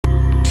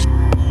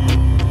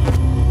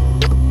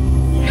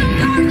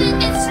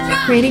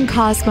creating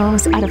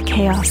cosmos out of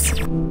chaos.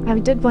 I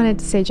did wanted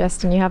to say,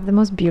 Justin, you have the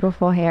most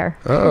beautiful hair.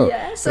 Oh,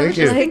 yes, thank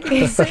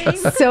you. Like,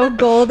 so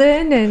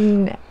golden.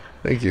 And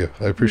Thank you.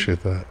 I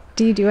appreciate that.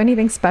 do you do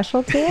anything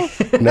special to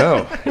it?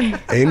 No.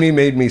 Amy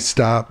made me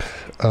stop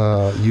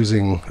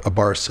using a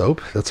bar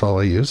soap. That's all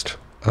I used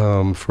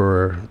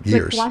for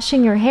years. Like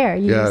washing your hair,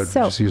 you use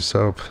soap. Just use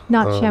soap.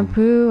 Not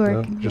shampoo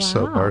or... just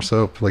wow. soap, bar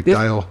soap, like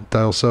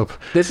dial soap.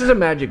 This is a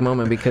magic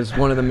moment because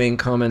one of the main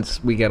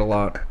comments we get a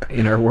lot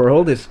in our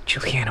world is,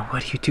 Juliana,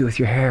 what do you do with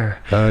your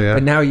hair? Oh, yeah.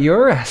 But now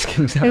you're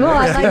asking something. Well,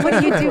 I like, what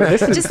do you do? It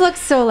just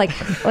looks so like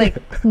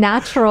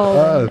natural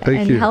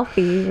and you.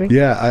 healthy.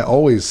 Yeah, I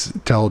always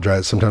tell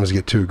dry. Sometimes I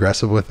get too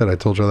aggressive with it. I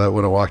told you that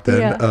when I walked in.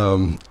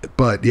 Yeah.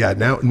 But yeah,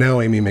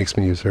 now Amy makes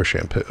me use her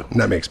shampoo.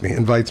 Not makes me,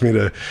 invites me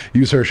to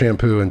use her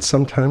shampoo, and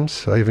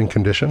sometimes I even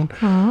condition.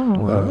 Oh.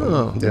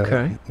 Wow. Yeah,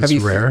 Okay. it's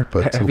rare,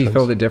 but have you sometimes.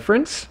 felt a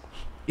difference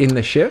in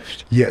the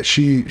shift? Yeah,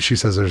 she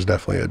says there's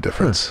definitely a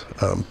difference.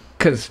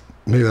 Because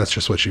Maybe that's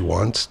just what she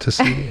wants to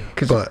see.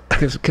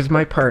 Because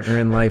my partner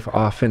in life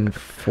often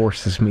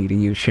forces me to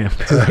use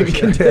shampoo and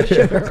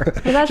conditioner.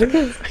 Well, that's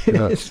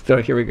because... So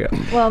here we go.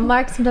 Well,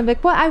 Mark sometimes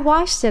like, well, I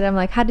washed it. I'm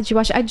like, how did you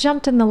wash it? I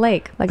jumped in the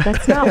lake. Like,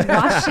 that's not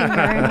washing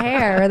your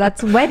hair.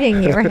 That's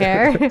wetting your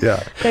hair.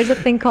 Yeah. There's a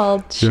thing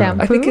called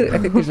shampoo. I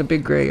think there's a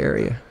big gray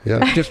area.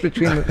 Yeah. Just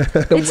between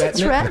the It's a wetness.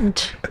 trend.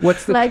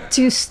 What's the Like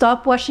to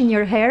stop washing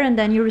your hair and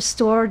then you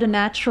restore the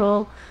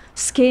natural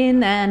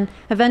skin and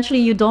eventually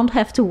you don't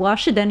have to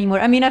wash it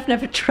anymore. I mean, I've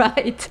never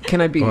tried. Can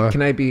I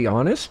be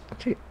honest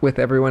with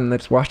everyone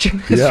that's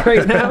watching this Yeah.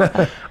 right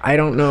now? I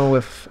don't know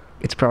if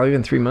it's probably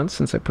been 3 months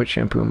since I put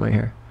shampoo in my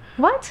hair.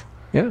 What?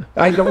 Yeah,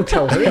 I don't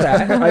tell her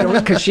that. I don't,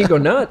 because she go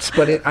nuts.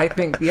 But I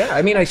think, yeah.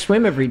 I mean, I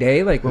swim every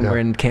day. Like when we're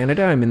in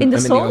Canada, I'm in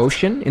the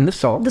ocean, in the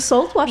salt. The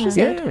salt washes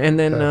Yeah, it. and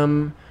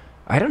then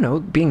I don't know.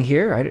 Being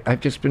here,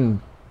 I've just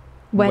been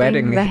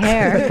Wetting the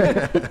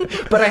hair.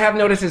 But I have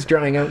noticed it's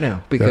drying out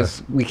now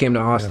because we came to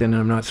Austin and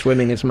I'm not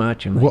swimming as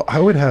much. And Well, I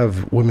would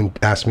have women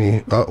ask me,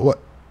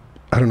 what?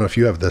 I don't know if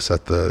you have this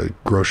at the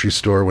grocery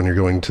store when you're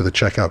going to the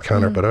checkout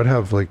counter, but I'd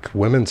have like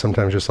women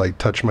sometimes just like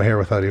touch my hair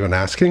without even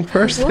asking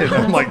first. And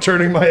I'm like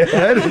turning my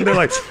head and they're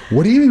like,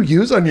 what do you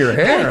use on your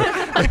hair?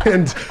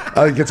 And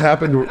it's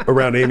happened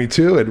around Amy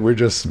too. And we're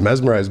just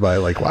mesmerized by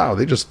like, wow,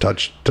 they just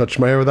touched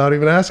my hair without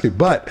even asking.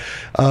 But,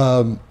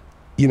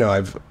 you know,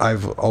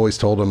 I've always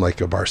told them like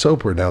a bar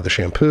soap or now the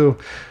shampoo,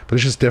 but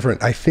it's just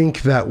different. I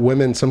think that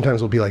women sometimes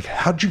will be like,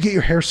 how'd you get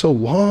your hair so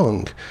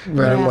long?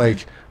 Right. And I'm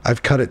like,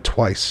 I've cut it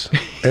twice.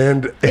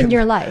 And In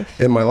your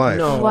life? In my life.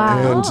 No.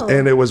 Wow.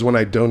 And it was when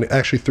I donated,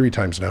 actually 3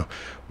 times now.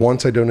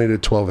 Once I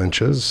donated 12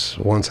 inches,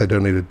 once I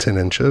donated 10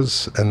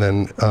 inches, and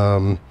then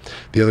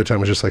the other time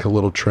was just like a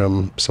little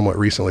trim somewhat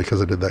recently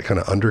because I did that kind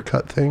of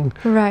undercut thing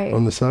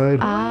on the side.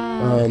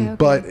 Okay.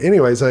 But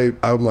anyways,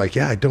 I'm like,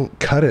 yeah, I don't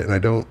cut it and I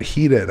don't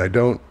heat it. I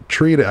don't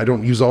treat it. I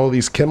don't use all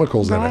these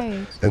chemicals in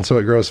it. And so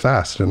it grows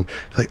fast. And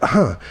like,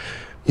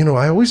 you know,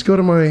 I always go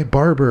to my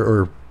barber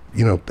or,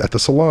 you know, at the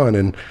salon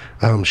and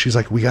she's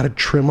like, we got to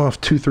trim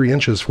off 2-3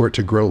 inches for it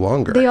to grow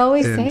longer. They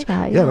always say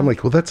that. Yeah. And I'm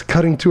like, well, that's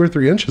cutting 2 or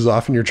 3 inches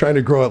off and you're trying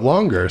to grow it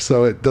longer.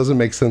 So it doesn't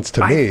make sense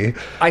to me.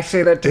 I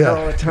say that to her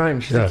all the time.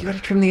 She's like, you got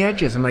to trim the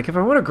edges. I'm like, if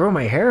I want to grow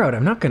my hair out,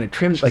 I'm not going to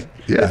trim. Like,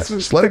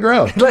 just let it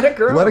grow. Let it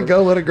grow. Let it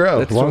go. Let it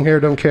grow. Long hair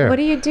don't care. What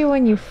do you do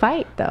when you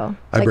fight, though?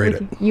 I braid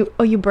it.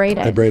 You braid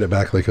it? I braid it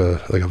back like a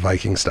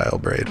Viking style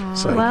braid.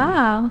 So,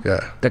 Wow.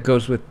 yeah. That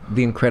goes with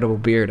the incredible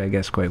beard, I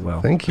guess, quite well.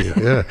 Thank you.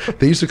 Yeah.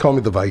 They used to call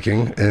me the Viking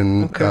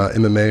in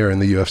MMA or in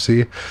the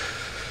UFC.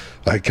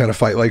 I kind of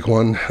fight like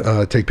one,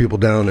 take people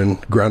down, and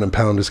ground and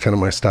pound is kind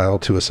of my style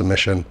to a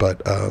submission. But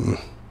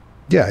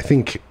yeah, I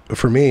think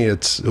for me,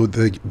 it's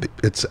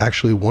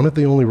actually one of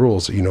the only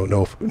rules. You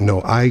know,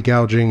 no eye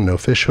gouging, no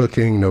fish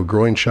hooking, no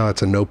groin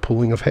shots, and no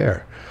pulling of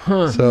hair.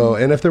 So,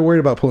 and if they're worried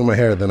about pulling my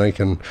hair, then I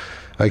can.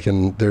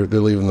 They're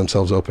leaving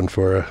themselves open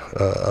for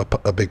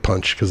a big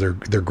punch because they're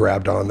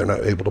grabbed on. They're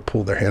not able to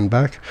pull their hand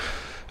back.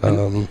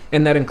 And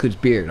that includes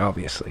beard,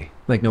 obviously.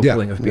 Like no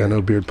pulling of beard. Yeah,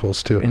 no beard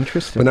pulls too.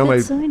 Interesting. But now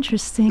That's so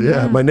interesting.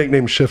 Yeah, my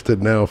nickname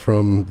shifted now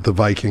from the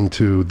Viking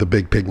to the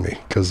Big Pygmy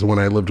because when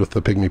I lived with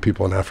the Pygmy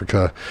people in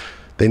Africa,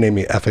 they named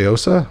me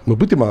Efeosa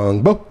Mbuti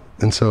Pygmy.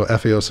 And so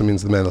Efeosa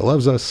means the man that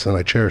loves us, and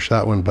I cherish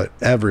that one. But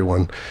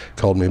everyone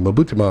called me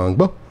Mbuti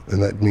Pygmy,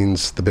 and that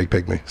means the Big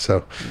Pygmy.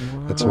 So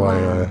that's why.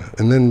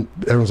 And then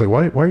everyone's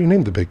like, why are you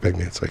named the Big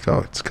Pygmy? It's like, oh,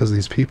 it's because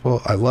these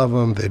people, I love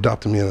them. They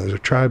adopted me as a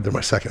tribe. They're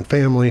my second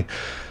family.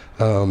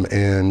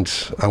 And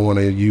I want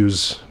to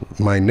use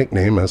my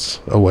nickname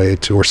as a way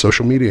to, or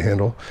social media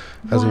handle,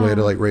 as a way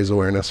to like raise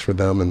awareness for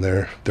them and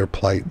their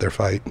plight, their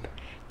fight.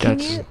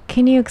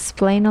 Can you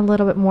explain a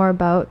little bit more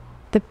about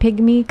the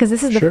pygmy? Because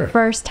this is the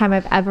first time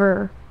I've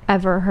ever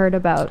heard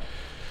about,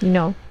 you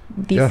know,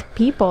 these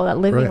people that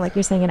living, like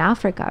you're saying, in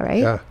Africa,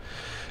 right? Yeah,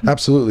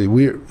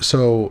 absolutely.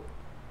 So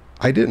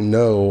I didn't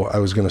know I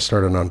was going to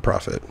start a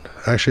nonprofit.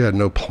 I actually had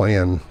no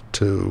plan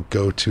to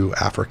go to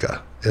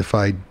Africa. If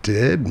I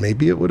did,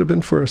 maybe it would have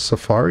been for a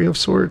safari of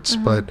sorts,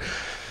 but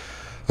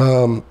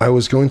I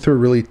was going through a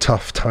really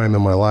tough time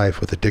in my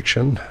life with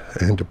addiction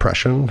and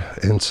depression.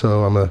 And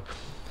so I'm a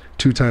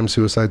 2-time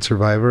suicide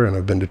survivor, and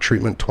I've been to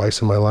treatment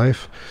twice in my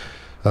life.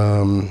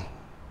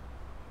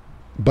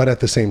 But at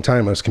the same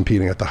time, I was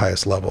competing at the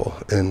highest level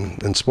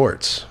in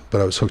sports.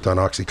 But I was hooked on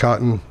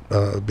Oxycontin,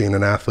 being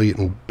an athlete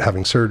and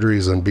having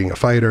surgeries and being a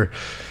fighter.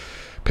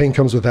 Pain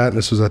comes with that. And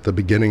this was at the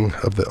beginning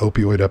of the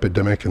opioid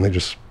epidemic, and they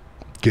just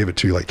gave it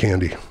to you like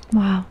candy.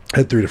 Wow. I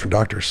had 3 different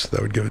doctors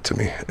that would give it to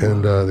me.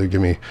 And they'd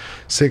give me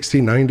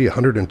 60, 90,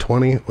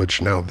 120,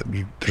 which now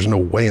there's no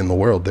way in the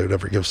world they would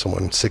ever give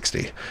someone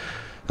 60.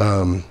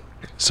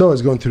 So I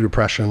was going through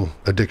depression,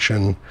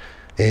 addiction,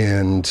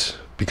 and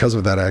because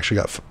of that, I actually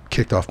got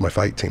kicked off my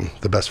fight team,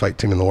 the best fight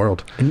team in the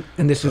world.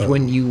 And this is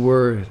when you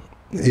were...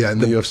 Yeah, in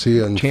the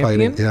UFC and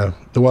champion? Fighting. Yeah.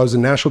 Well, I was a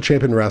national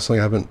champion in wrestling.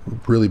 I haven't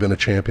really been a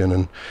champion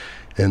in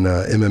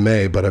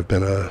MMA, but I've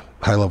been a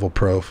high-level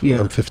pro. Yeah.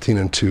 I'm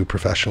 15-2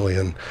 professionally,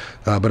 and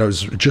but I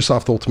was just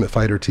off the Ultimate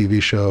Fighter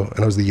TV show,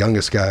 and I was the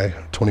youngest guy,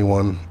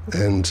 21,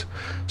 and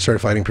started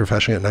fighting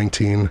professionally at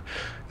 19.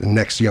 The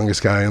next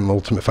youngest guy in the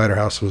Ultimate Fighter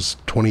house was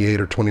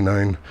 28 or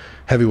 29.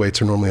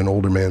 Heavyweights are normally an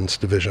older man's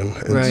division,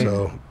 and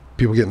so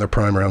people get in their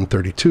prime around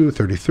 32,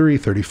 33,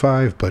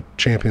 35, but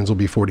champions will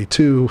be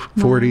 42,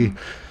 40.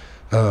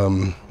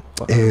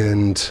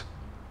 And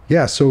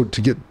yeah, so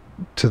to get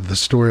to the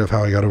story of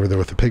how I got over there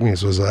with the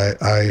Pygmies was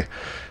I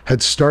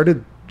had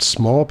started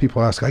small.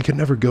 People ask, I could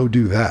never go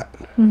do that.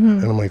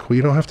 And I'm like, well,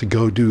 you don't have to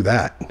go do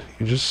that.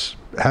 You just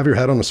have your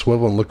head on a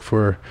swivel and look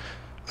for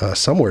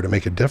somewhere to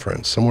make a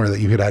difference, somewhere that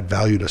you could add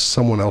value to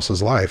someone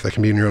else's life. That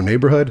can be in your own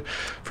neighborhood.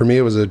 For me,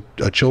 it was a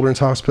children's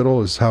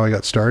hospital is how I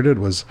got started.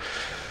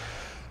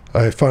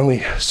 I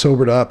finally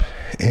sobered up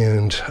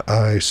and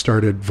I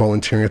started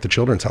volunteering at the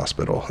children's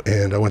hospital,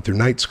 and I went through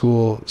night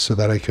school so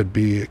that I could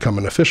become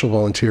an official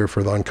volunteer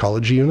for the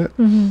oncology unit.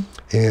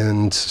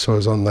 And so I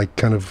was on like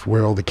kind of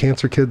where all the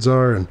cancer kids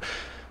are, and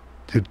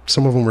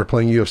some of them were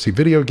playing UFC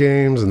video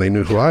games and they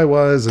knew who I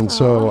was. And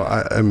so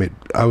I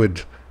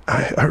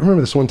remember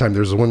this one time,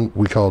 there's one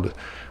we called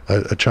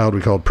a child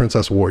we called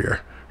Princess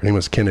Warrior. Her name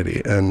was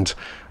Kennedy, and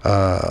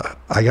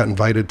I got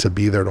invited to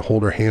be there to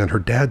hold her hand. Her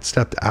dad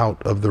stepped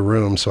out of the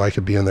room so I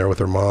could be in there with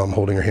her mom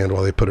holding her hand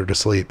while they put her to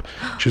sleep.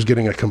 She was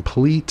getting a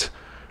complete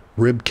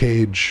rib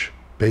cage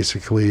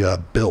basically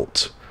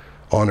built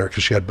on her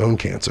because she had bone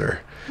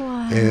cancer.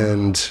 Wow.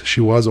 And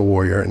she was a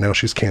warrior, and now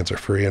she's cancer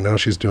free, and now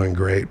she's doing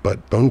great.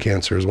 But bone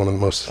cancer is one of the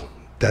most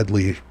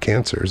deadly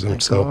cancers, and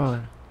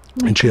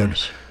and she had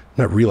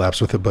not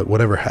relapsed with it, but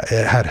whatever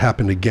it had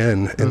happened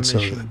again. And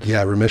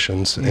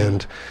remissions.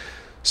 And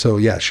so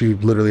yeah, she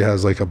literally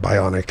has like a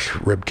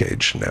bionic rib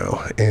cage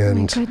now.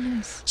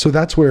 And so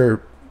that's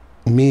where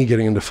me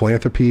getting into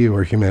philanthropy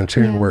or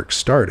humanitarian work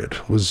started,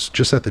 was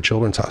just at the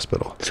children's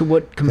hospital. So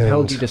what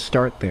compelled you to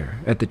start there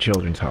at the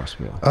children's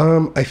hospital?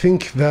 I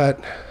think that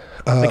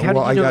I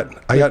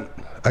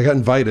got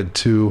invited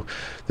to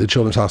the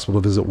children's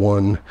hospital to visit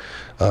one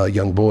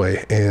young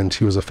boy, and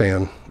he was a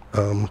fan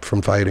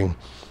from fighting,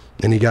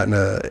 and he got in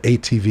a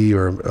ATV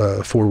or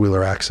a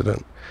 4-wheeler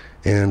accident,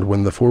 and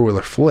when the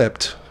 4-wheeler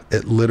flipped,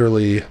 it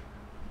literally,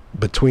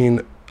 between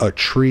a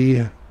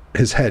tree,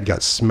 his head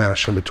got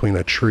smashed in between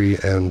a tree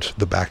and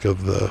the back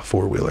of the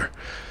 4-wheeler.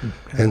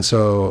 And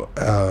so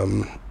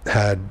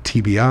had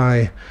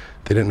TBI.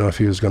 They didn't know if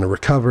he was going to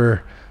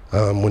recover.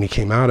 When he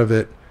came out of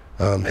it,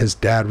 his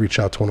dad reached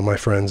out to one of my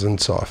friends and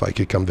saw if I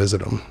could come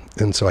visit him.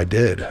 And so I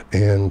did.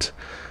 And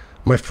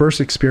my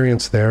first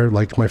experience there,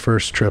 like my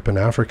first trip in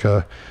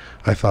Africa,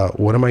 I thought,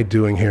 what am I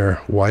doing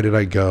here? Why did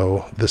I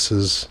go? This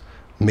is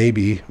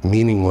maybe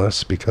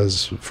meaningless,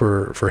 because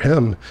for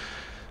him,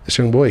 this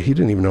young boy, he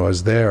didn't even know I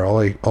was there.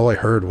 All I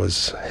heard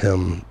was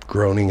him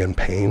groaning in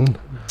pain,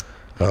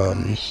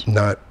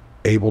 not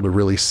able to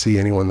really see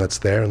anyone that's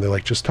there. And they're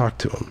like, just talk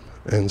to him.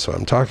 And so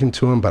I'm talking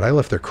to him, but I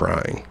left there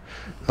crying.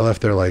 I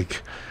left there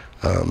like,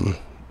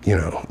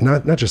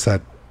 not just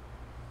that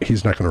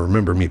he's not going to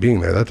remember me being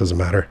there, that doesn't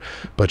matter,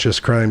 but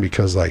just crying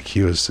because like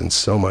he was in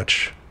so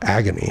much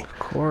agony. Of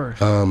course.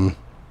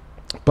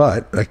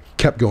 But I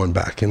kept going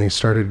back, and he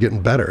started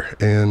getting better,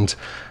 and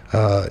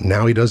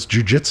now he does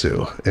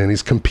jujitsu, and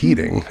he's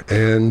competing,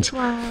 and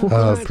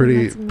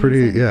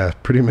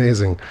pretty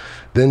amazing.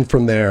 Then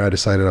from there, I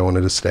decided I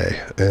wanted to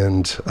stay,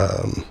 and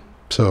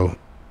so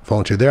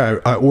volunteered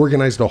there. I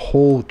organized a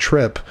whole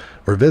trip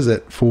or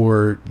visit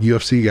for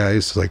UFC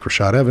guys like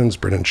Rashad Evans,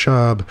 Brendan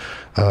Schaub,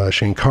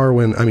 Shane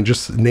Carwin. I mean,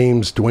 just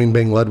names, Dwayne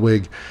Bang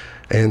Ludwig,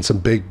 and some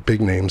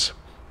big names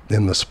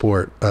in the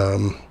sport.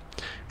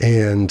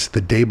 And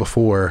the day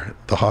before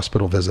the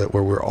hospital visit,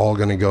 where we're all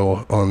going to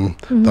go on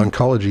the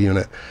oncology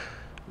unit,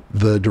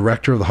 the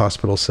director of the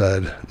hospital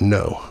said,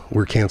 no,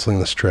 we're canceling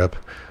this trip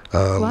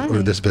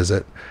or this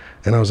visit.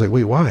 And I was like,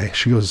 wait, why?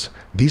 She goes,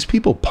 these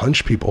people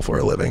punch people for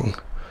a living.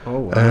 Oh,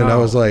 wow. And I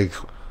was like,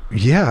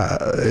 yeah,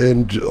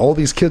 and all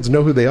these kids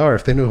know who they are.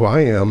 If they know who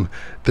I am,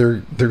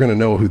 they're going to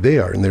know who they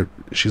are. And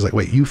she's like,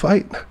 wait, you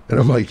fight? And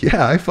I'm like,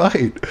 yeah, I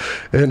fight.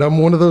 And I'm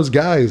one of those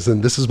guys,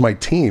 and this is my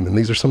team. And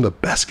these are some of the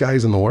best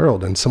guys in the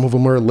world. And some of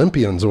them are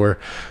Olympians or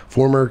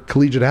former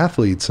collegiate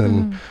athletes.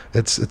 And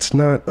it's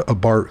not a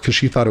bar, because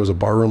she thought it was a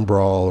barroom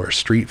brawl or a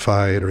street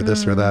fight or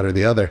this or that or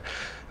the other.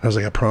 I was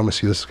like, I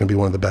promise you, this is going to be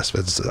one of the best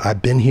visits.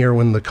 I've been here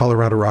when the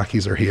Colorado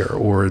Rockies are here,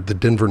 or the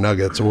Denver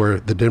Nuggets, or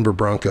the Denver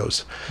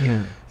Broncos.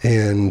 Yeah.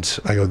 And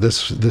I go,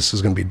 this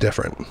is going to be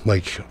different.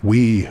 Like,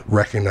 we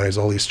recognize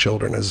all these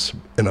children as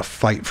in a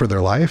fight for their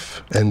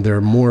life, and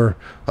they're more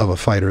of a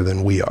fighter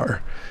than we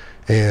are.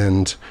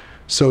 And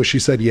so she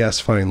said yes,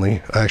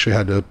 finally. I actually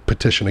had to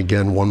petition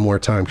again one more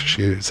time because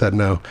she said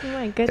no. Oh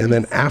my goodness. And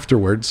then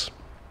afterwards,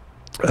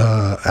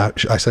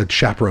 I said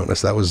chaperone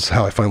us. That was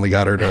how I finally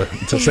got her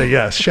to say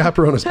yes.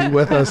 Chaperone us, be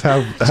with us,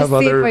 have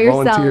other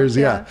volunteers.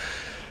 Yeah.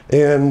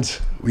 And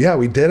yeah,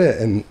 we did it.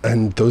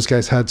 And those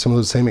guys had some of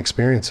those same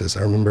experiences.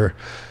 I remember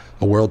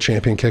a world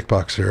champion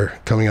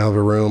kickboxer coming out of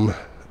a room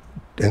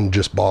and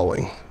just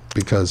bawling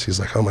because he's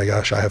like, oh my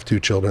gosh, I have 2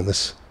 children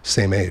this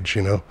same age,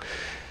 you know?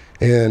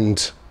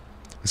 And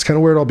it's kind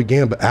of where it all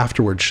began. But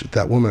afterwards,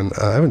 that woman,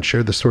 I haven't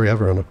shared this story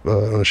ever on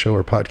a show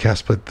or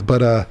podcast,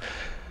 but I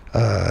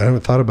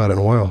haven't thought about it in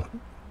a while.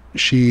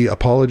 She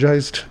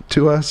apologized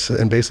to us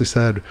and basically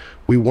said,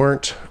 we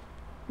weren't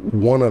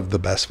one of the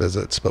best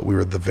visits, but we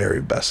were the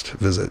very best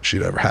visit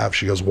she'd ever have.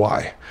 She goes,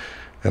 why?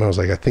 And I was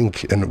like, I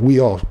think, and we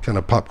all kind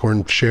of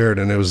popcorn shared,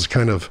 and it was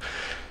kind of,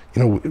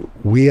 you know,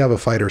 we have a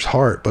fighter's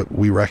heart, but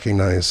we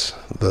recognize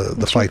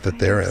the fight that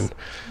they're in.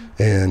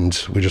 And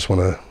we just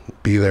want to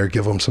be there,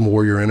 give them some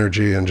warrior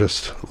energy, and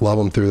just love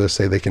them through this,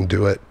 say they can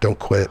do it, don't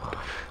quit.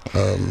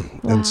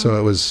 And so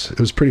it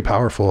was pretty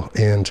powerful.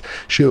 And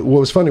what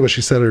was funny was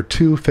she said her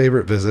 2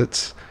 favorite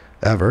visits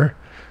ever.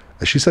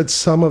 She said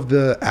some of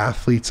the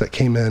athletes that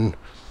came in,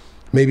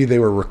 maybe they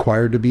were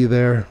required to be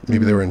there,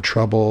 maybe they were in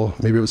trouble,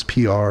 maybe it was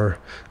PR,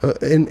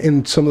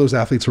 and some of those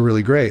athletes were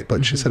really great.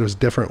 But she said it was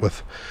different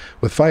with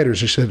fighters.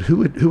 She said, who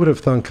would have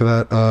thunk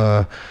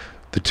that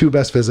the 2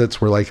 best visits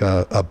were like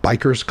a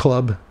bikers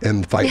club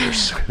and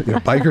fighters. You know,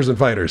 bikers and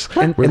fighters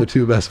were the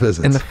 2 best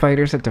visits. And the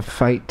fighters had to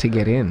fight to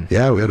get in.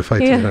 Yeah, we had to fight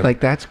to get in.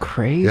 Like, that's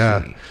crazy.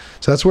 Yeah.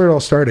 So that's where it all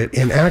started.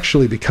 And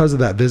actually, because of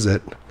that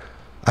visit,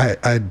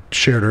 I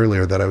shared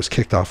earlier that I was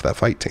kicked off that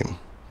fight team.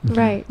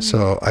 Right.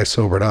 So I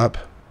sobered up.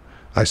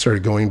 I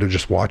started going to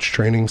just watch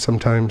training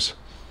sometimes.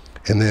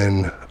 And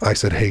then I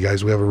said, hey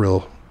guys, we have a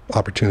real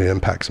opportunity to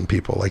impact some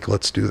people. Like,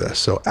 let's do this.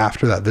 So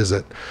after that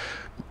visit,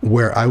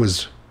 where I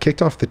was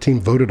kicked off the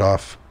team, voted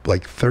off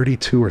like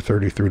 32 or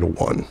 33 to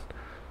 1.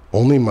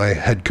 Only my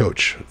head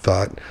coach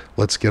thought,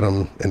 let's get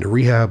him into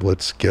rehab.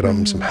 Let's get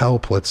him some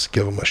help. Let's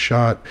give him a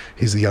shot.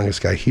 He's the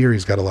youngest guy here.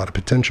 He's got a lot of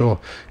potential.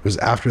 It was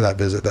after that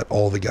visit that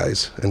all the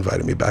guys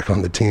invited me back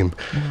on the team.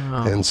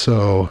 Wow. And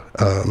so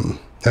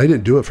I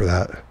didn't do it for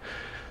that.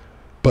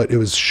 But it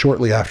was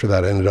shortly after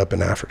that I ended up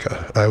in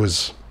Africa. I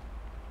was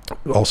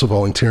also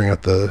volunteering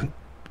at the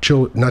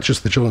not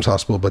just the Children's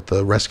Hospital, but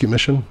the rescue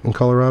mission in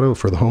Colorado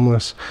for the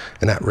homeless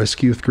and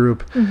at-risk youth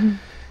group. And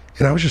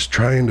I was just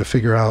trying to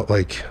figure out,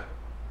 like,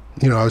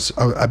 you know,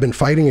 I've been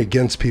fighting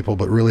against people,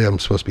 but really I'm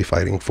supposed to be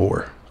fighting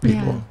for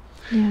people.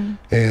 Yeah.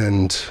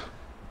 And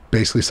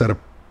basically said a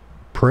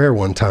prayer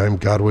one time,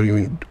 God, what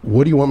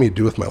do you want me to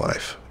do with my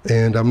life?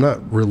 And I'm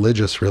not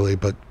religious really,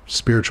 but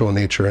spiritual in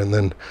nature. And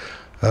then,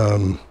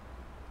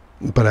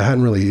 but I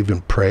hadn't really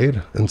even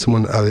prayed. And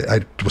I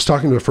was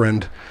talking to a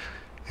friend,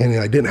 and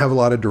I didn't have a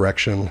lot of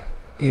direction.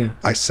 Yeah.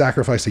 I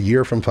sacrificed a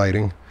year from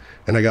fighting,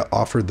 and I got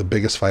offered the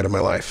biggest fight of my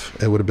life.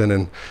 It would have been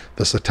in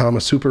the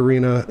Saitama Super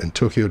Arena in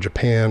Tokyo,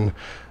 Japan,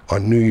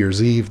 on New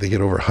Year's Eve. They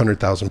get over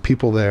 100,000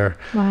 people there.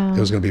 Wow. It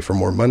was going to be for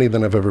more money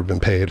than I've ever been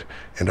paid.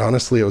 And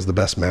honestly, it was the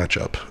best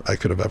matchup I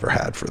could have ever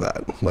had for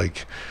that.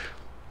 Like,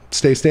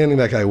 stay standing,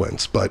 that guy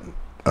wins, but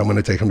I'm going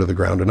to take him to the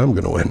ground and I'm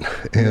going to win.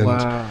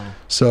 And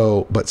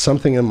so, but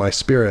something in my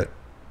spirit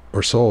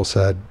or soul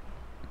said,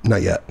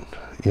 not yet,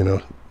 you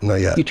know, not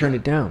yet. You turned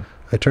it down.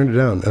 I turned it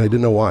down, and I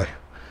didn't know why.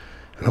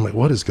 And I'm like,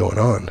 what is going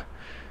on?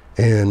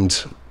 And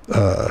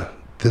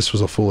this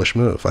was a foolish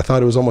move. I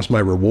thought it was almost my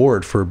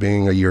reward for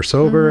being a year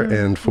sober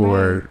and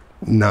for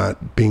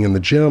not being in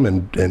the gym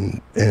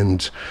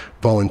and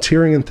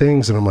volunteering and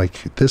things. And I'm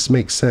like, this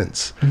makes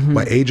sense.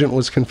 My agent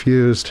was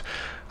confused.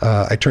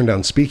 I turned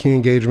down speaking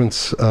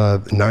engagements,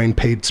 9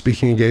 paid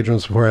speaking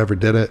engagements before I ever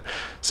did it,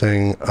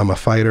 saying I'm a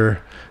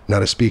fighter,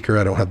 not a speaker.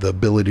 I don't have the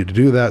ability to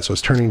do that. So I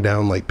was turning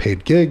down like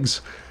paid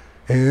gigs.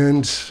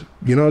 And,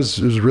 you know, it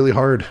was really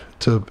hard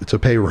to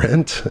pay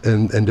rent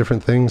and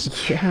different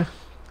things. Yeah.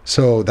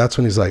 So that's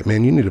when he's like,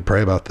 man, you need to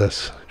pray about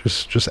this.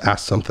 Just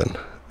ask something.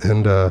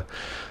 And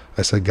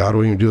I said, God,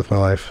 what do you do with my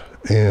life?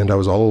 And I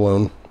was all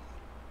alone.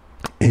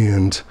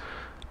 And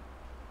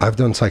I've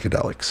done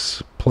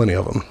psychedelics, plenty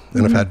of them.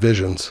 And I've had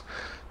visions.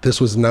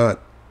 This was not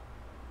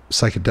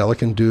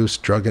psychedelic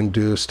induced, drug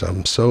induced.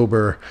 I'm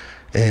sober.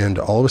 And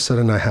all of a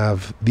sudden I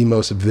have the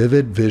most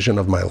vivid vision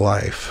of my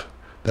life.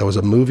 That was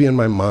a movie in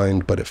my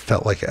mind, but it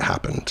felt like it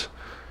happened.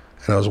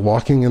 And I was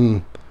walking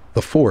in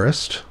the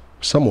forest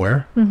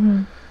somewhere,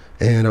 and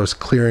I was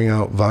clearing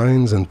out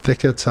vines and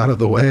thickets out of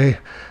the way,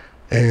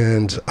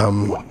 and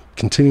I'm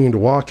continuing to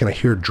walk, and I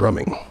hear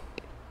drumming,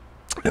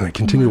 and I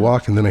continue to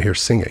walk, and then I hear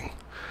singing,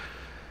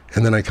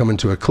 and then I come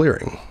into a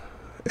clearing,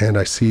 and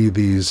I see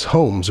these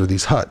homes or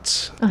these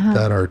huts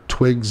that are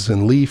twigs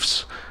and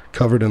leaves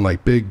covered in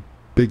like big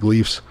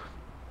leaves,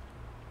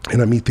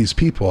 and I meet these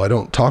people. I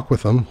don't talk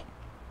with them,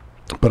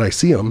 but I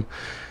see them,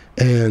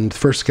 and the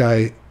first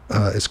guy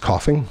is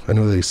coughing. I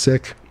know that he's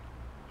sick,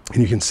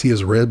 and you can see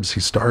his ribs.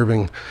 He's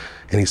starving,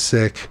 and he's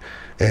sick.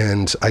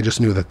 And I just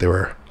knew that they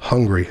were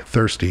hungry,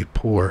 thirsty,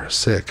 poor,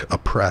 sick,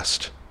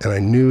 oppressed. And I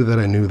knew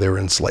they were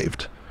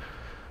enslaved,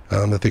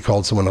 that they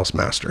called someone else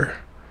master.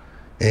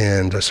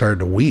 And I started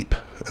to weep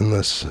in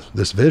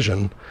this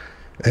vision,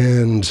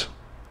 and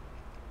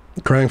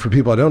crying for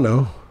people I don't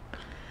know.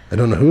 I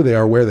don't know who they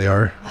are, where they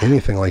are,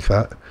 anything like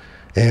that.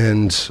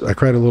 And I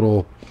cried a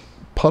little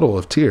puddle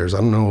of tears. I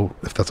don't know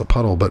if that's a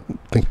puddle, but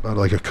think about it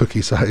like a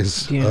cookie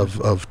size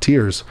of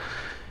tears.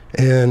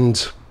 And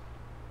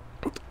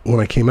when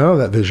I came out of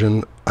that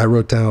vision, I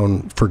wrote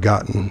down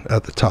forgotten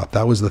at the top.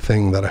 That was the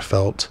thing that I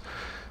felt.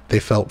 They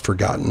felt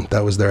forgotten.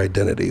 That was their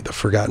identity, the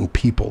forgotten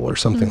people or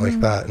something like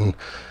that. And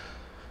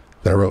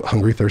then I wrote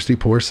hungry, thirsty,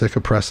 poor, sick,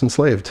 oppressed,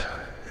 enslaved.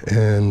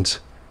 And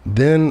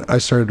then I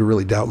started to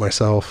really doubt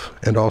myself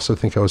and also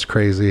think I was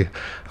crazy.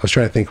 I was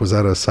trying to think, was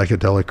that a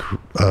psychedelic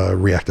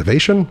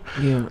reactivation?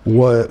 Yeah.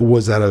 What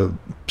was that, a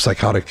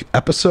psychotic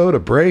episode, a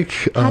break?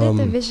 How did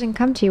the vision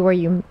come to you? Were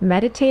you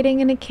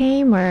meditating and it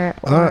came, or?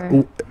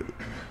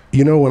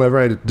 You know, whenever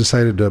I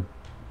decided to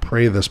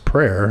pray this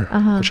prayer,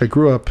 which I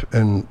grew up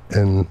in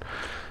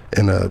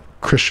a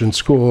Christian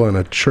school and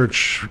a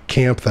church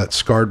camp that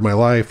scarred my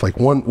life. Like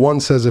one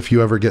says, if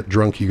you ever get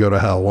drunk, you go to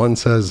hell. One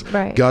says,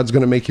 God's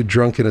going to make you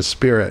drunk in his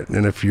spirit.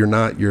 And if you're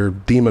not, you're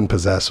demon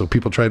possessed. So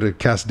people tried to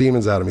cast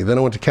demons out of me. Then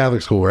I went to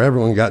Catholic school where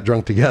everyone got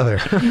drunk together.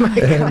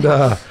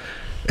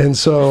 And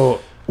so,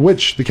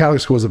 which the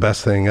Catholic school was the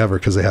best thing ever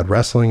because they had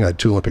wrestling. I had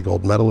 2 Olympic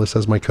gold medalists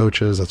as my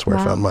coaches. That's where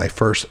I found my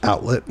first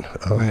outlet,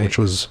 which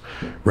was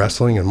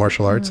wrestling and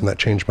martial arts. And that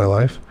changed my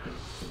life.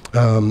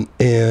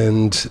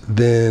 And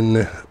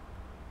then,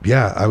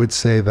 yeah, I would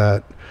say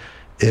that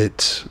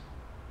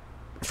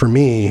for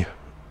me,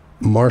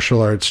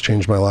 martial arts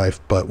changed my life.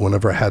 But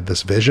whenever I had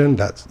this vision,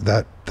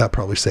 that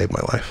probably saved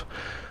my life.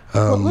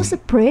 What was the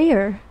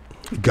prayer?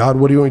 God,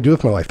 what do you want me to do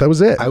with my life? That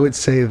was it. I would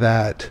say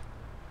that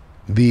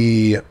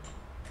the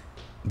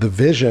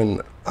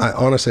vision,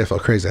 honestly, I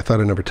felt crazy. I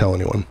thought I'd never tell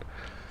anyone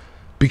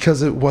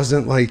because it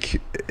wasn't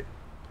like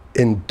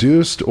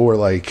induced or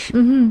like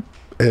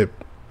it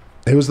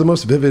was the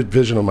most vivid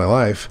vision of my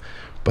life.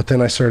 But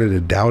then I started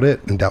to doubt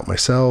it and doubt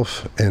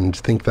myself and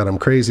think that I'm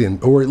crazy,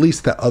 or at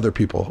least that other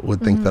people would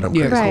think that I'm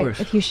crazy. Right,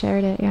 if you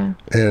shared it, yeah.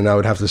 And I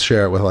would have to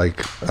share it with,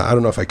 like, I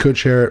don't know if I could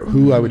share it,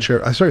 who I would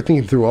share. I started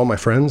thinking through all my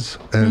friends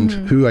and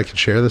who I could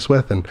share this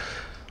with, and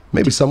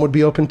maybe some would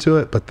be open to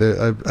it. But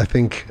I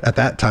think at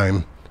that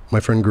time,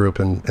 my friend group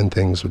and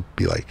things would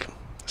be like,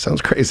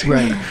 sounds crazy.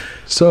 Right.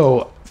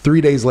 So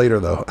 3 days later,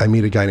 though, I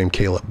meet a guy named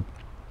Caleb.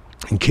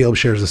 And Caleb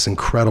shares this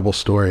incredible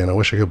story, and I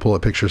wish I could pull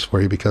up pictures for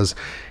you because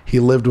he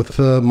lived with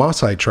the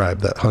Maasai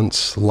tribe that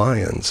hunts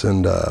lions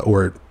and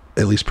or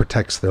at least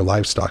protects their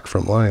livestock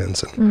from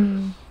lions.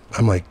 And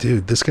I'm like,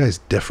 dude, this guy's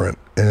different.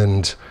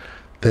 And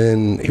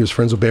then he was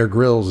friends with Bear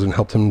Grylls and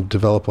helped him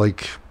develop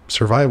like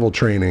survival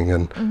training.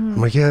 And I'm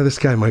like, yeah, this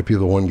guy might be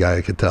the one guy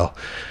I could tell.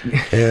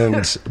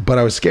 And but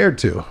I was scared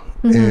to.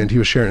 And he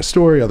was sharing a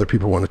story. Other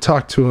people want to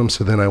talk to him.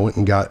 So then I went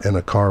and got in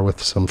a car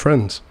with some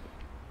friends.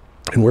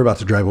 And we're about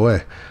to drive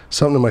away.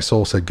 Something in my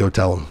soul said, go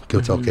tell him. Go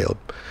tell Caleb.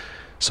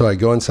 So I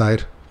go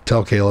inside,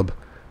 tell Caleb,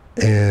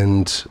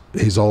 and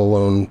he's all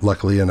alone,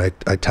 luckily. And I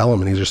tell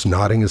him, and he's just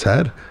nodding his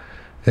head.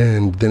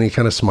 And then he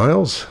kind of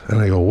smiles. And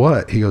I go,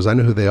 what? He goes, I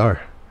know who they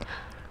are.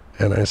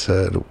 And I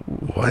said,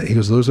 what? He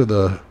goes, those are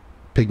the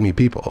Pygmy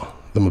people,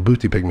 the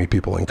Mbuti Pygmy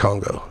people in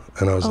Congo.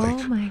 And I was like,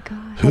 oh my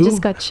God. Who? I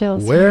just got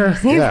chills. Where?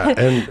 Yeah.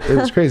 And it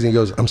was crazy. He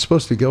goes, I'm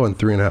supposed to go in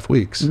 3.5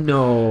 weeks.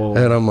 No.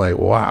 And I'm like,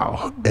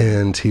 wow.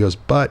 And he goes,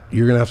 but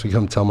you're going to have to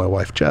come tell my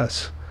wife,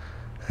 Jess.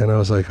 And I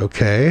was like,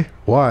 okay,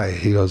 why?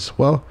 He goes,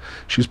 well,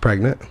 she's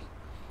pregnant.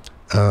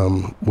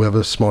 We have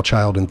a small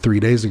child, and 3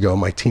 days ago,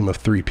 my team of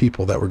 3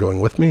 people that were going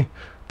with me,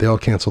 they all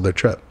canceled their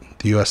trip.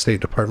 The U.S. State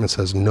Department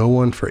says no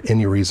one for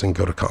any reason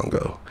go to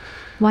Congo.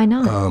 Why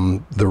not?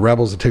 The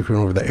rebels had taken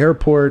over the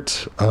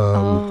airport.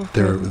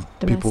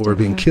 People were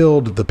being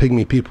killed. The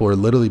Pygmy people are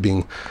literally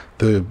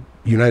the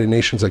United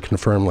Nations had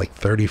confirmed like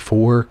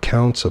 34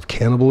 counts of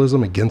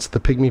cannibalism against the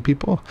Pygmy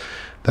people,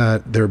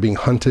 that they're being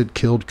hunted,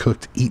 killed,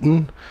 cooked,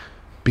 eaten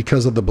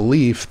because of the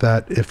belief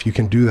that if you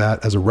can do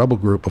that as a rebel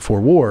group before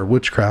war,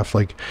 witchcraft,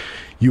 like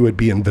you would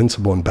be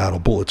invincible in battle,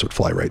 bullets would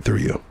fly right through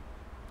you.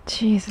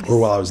 Jesus. Or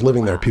while I was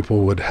living there,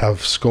 people would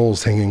have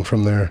skulls hanging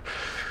from their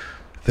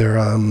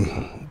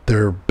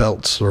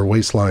belts or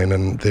waistline,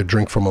 and they'd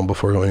drink from them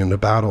before going into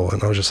battle.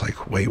 And I was just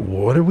like, wait,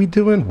 what are we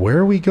doing? Where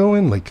are we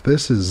going? Like,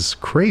 this is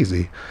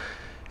crazy.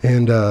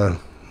 And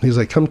He's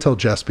like, come tell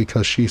Jess,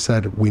 because she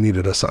said we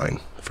needed a sign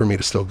for me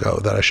to still go,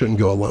 that I shouldn't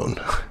go alone.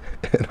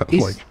 And I'm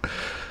like,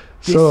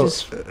 so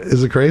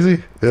is it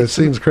crazy? It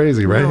seems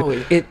crazy, right? No,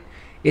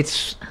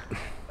 it's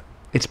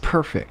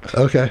perfect.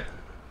 Okay.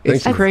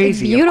 It's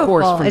crazy, it's of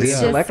course, from it's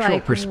the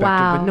intellectual perspective,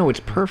 but no, it's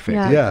perfect.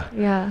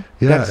 Yeah.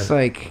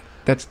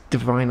 That's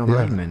divine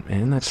alignment,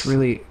 man. That's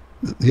really...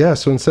 Yeah,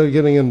 so instead of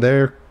getting in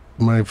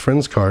my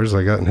friend's cars,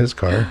 I got in his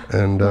car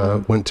and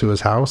went to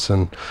his house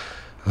and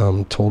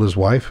told his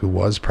wife, who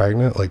was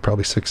pregnant, like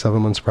probably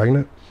 6-7 months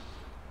pregnant.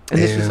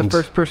 And this was the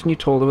first person you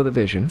told with a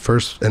vision?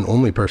 First and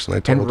only person I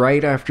told. And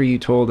right after you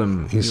told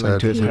him, he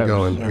said, we're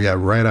going. Yeah,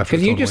 right after.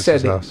 Because you just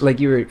said, like,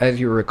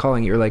 as you were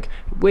recalling, you were like,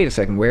 wait a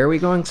second, where are we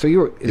going? So you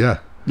were...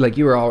 Like,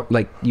 you were all,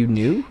 like, you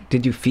knew?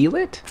 Did you feel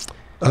it?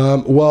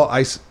 Well,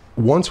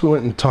 once we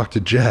went and talked to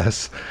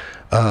Jess,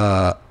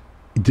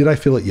 did I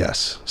feel it?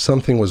 Yes.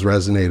 Something was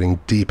resonating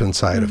deep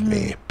inside of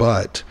me,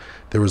 but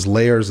there was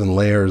layers and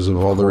layers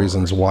of all the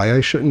reasons why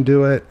I shouldn't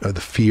do it, the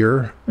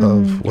fear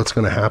of what's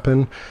going to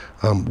happen.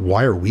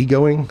 Why are we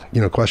going?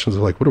 Questions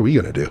of like, what are we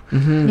going to do?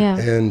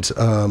 And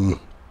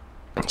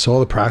so all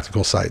the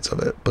practical sides of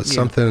it, but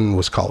something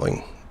was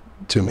calling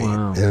to me.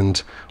 Wow.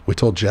 And we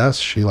told Jess,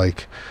 she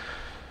like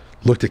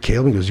looked at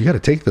Caleb and goes, you got to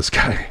take this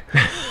guy.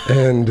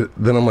 And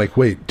then I'm like,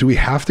 wait, do we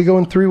have to go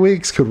in 3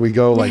 weeks? Could we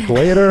go like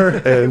later?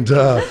 And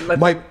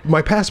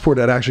my passport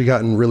had actually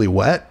gotten really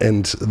wet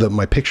and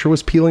my picture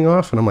was peeling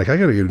off. And I'm like, I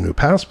got to get a new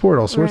passport,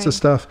 all sorts of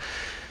stuff.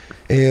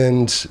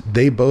 And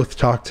they both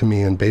talked to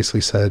me and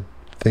basically said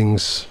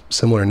things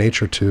similar in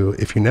nature to,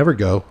 if you never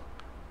go,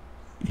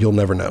 you'll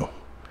never know.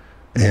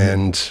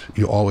 And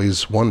you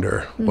always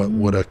wonder what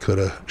woulda,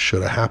 coulda,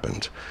 shoulda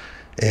happened.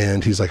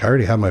 And he's like, I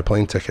already have my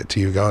plane ticket to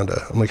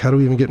Uganda. I'm like, how do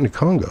we even get into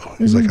Congo?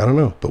 He's like, I don't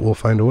know, but we'll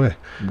find a way.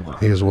 Wow.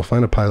 He goes, we'll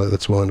find a pilot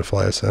that's willing to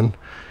fly us in.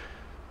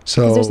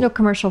 So there's no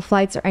commercial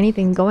flights or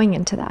anything going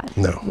into that.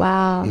 No.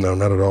 Wow. No,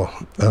 not at all.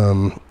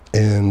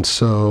 And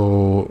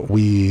so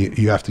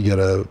you have to get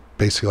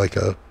basically like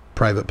a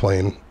private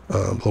plane,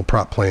 a little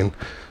prop plane.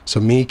 So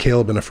me,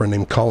 Caleb, and a friend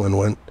named Colin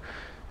went.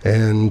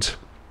 And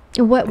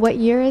what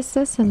year is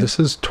this? This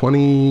is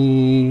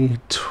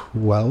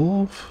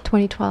 2012.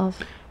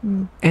 2012.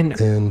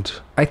 And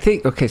I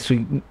think, okay,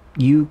 so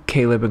you,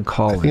 Caleb, and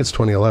Colin. I think it's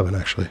 2011,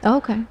 actually. Oh,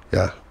 okay.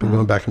 Yeah, been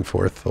going back and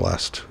forth the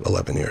last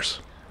 11 years.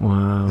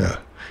 Wow. Yeah.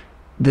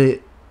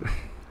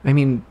 I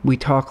mean, we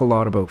talk a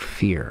lot about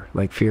fear.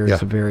 Like, fear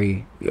is a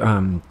very,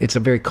 it's a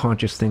very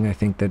conscious thing, I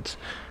think, that's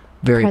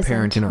very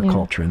apparent in our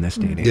culture in this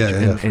day and age.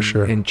 Yeah, for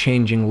sure. And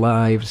changing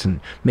lives and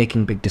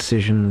making big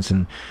decisions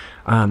and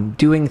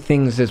doing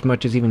things as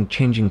much as even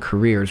changing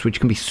careers, which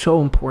can be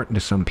so important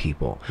to some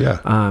people,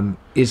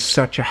 is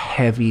such a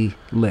heavy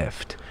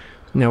lift.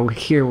 Now,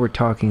 here we're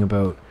talking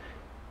about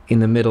in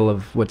the middle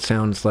of what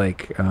sounds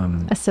like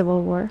a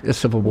civil war. A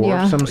civil war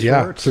of some sort.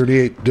 Yeah,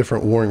 38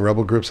 different warring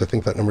rebel groups. I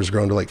think that number's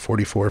grown to like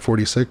 44,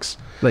 46.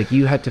 Like,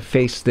 you had to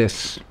face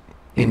this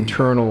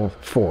internal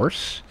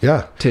force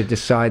to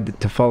decide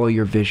to follow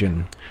your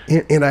vision.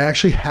 And I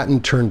actually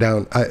hadn't turned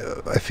down, I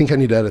think I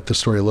need to edit the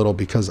story a little,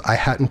 because I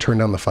hadn't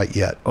turned down the fight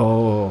yet.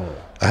 Oh.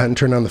 I hadn't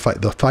turned down the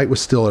fight. The fight was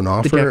still an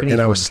offer,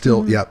 and I was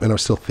still, and I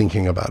was still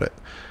thinking about it.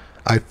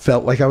 I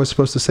felt like I was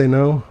supposed to say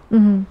no,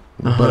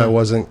 but I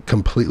wasn't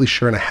completely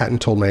sure, and I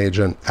hadn't told my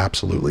agent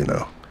absolutely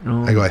no.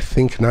 I go, I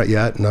think not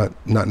yet, not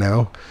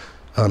now.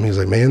 He's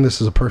like, man,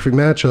 this is a perfect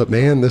matchup,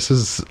 man. This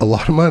is a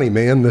lot of money,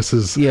 man. This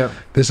is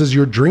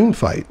your dream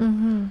fight.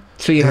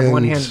 So you have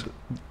one hand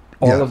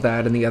all of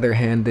that, and the other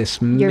hand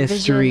this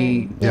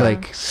mystery,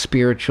 like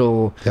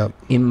spiritual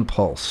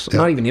impulse.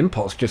 Not even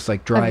impulse, just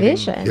like driving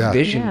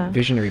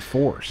visionary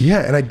force.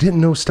 Yeah, and I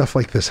didn't know stuff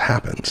like this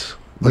happens.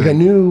 Like I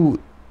knew,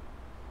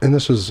 and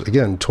this was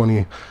again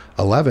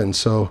 2011.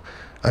 So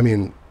I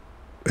mean,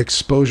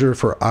 exposure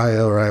for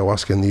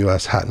ayahuasca in the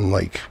U.S. hadn't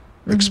like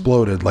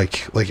exploded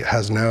like it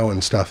has now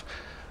and stuff,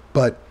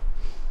 but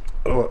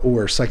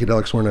or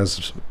psychedelics weren't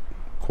as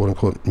quote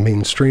unquote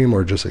mainstream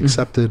or just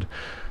accepted.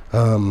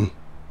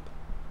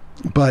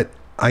 But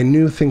I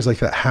knew things like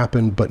that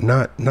happened, but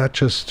not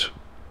just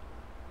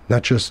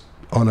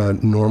on a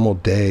normal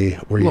day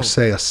where you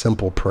say a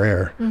simple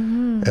prayer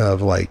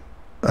of like,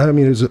 I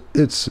mean,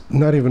 it's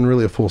not even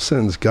really a full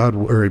sentence. God,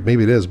 or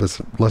maybe it is, but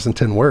it's less than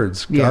 10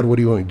 words. God, what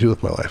do you want me to do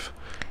with my life?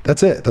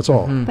 That's it. That's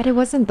all. But it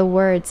wasn't the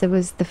words. It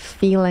was the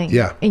feeling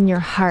in your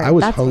heart. I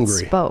was That's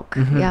hungry. What spoke.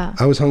 Yeah.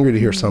 I was hungry to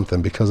hear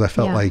something, because I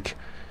felt like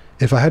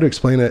if I had to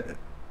explain it,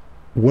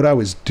 what I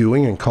was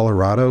doing in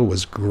Colorado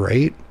was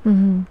great.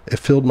 It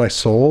filled my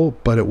soul,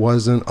 but it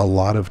wasn't a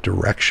lot of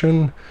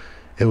direction.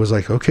 It was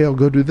like, okay, I'll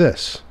go do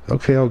this.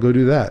 Okay, I'll go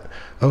do that.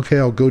 Okay,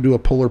 I'll go do a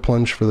polar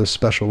plunge for the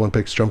Special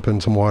Olympics, jump in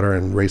some water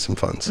and raise some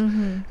funds.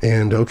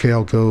 And okay,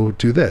 I'll go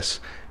do this.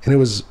 And it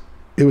was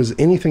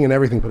anything and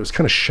everything, but it was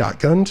kind of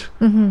shotgunned.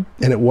 And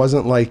it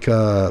wasn't like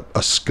a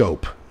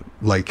scope,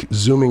 like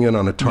zooming in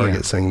on a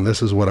target saying,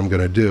 this is what I'm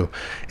going to do.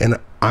 And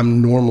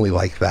I'm normally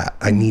like that.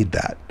 I need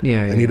that.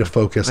 I need to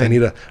focus. I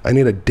need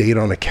a date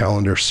on a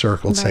calendar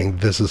circled saying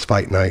this is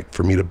fight night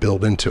for me to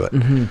build into it.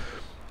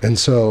 And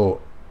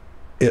so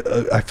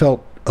I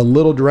felt a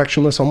little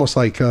directionless, almost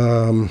like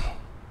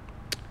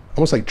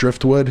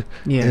driftwood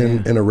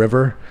in a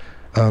river,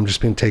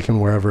 just being taken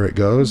wherever it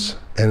goes.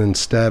 And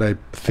instead, I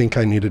think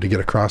I needed to get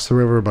across the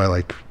river by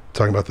like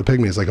talking about the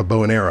pygmies, like a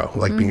bow and arrow,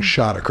 like being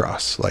shot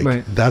across.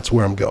 Like that's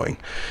where I'm going.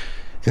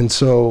 And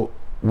so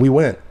we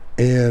went.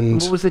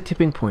 And what was the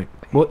tipping point?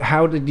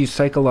 How did you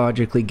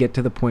psychologically get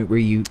to the point where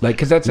you like?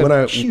 Because that's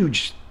a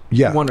huge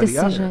one or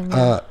decision, the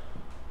other.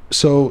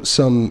 So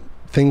some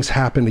things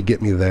happened to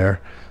get me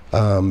there.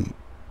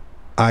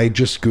 I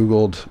just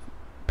Googled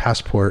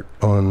passport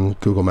on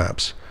Google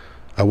Maps.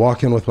 I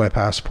walk in with my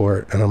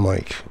passport and I'm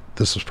like,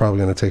 this is probably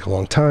going to take a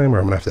long time, or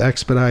I'm going to have to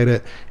expedite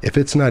it. If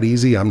it's not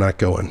easy, I'm not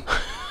going.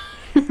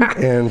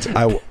 And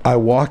I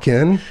walk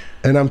in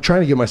and I'm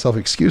trying to give myself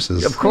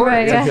excuses. Of course.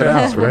 Right, to get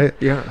out, right?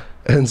 Yeah.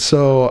 And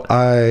so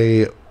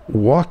I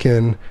walk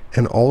in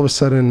and all of a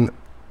sudden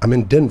I'm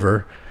in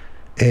Denver,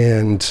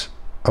 and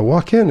I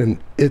walk in and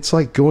it's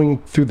like going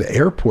through the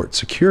airport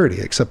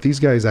security, except these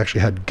guys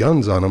actually had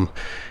guns on them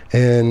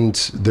and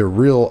they're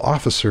real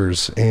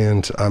officers.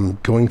 And I'm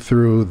going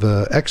through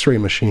the x-ray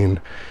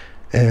machine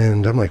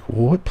and I'm like,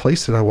 well, what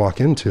place did I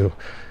walk into?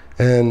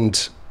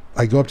 And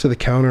I go up to the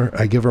counter,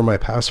 I give her my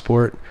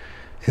passport,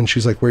 and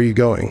she's like, where are you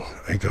going?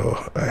 I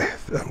go,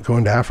 I'm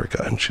going to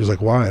Africa. And she's like,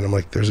 why? And I'm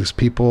like, there's these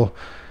people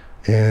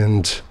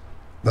and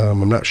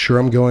I'm not sure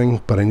I'm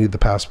going, but I need the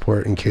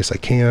passport in case I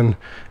can.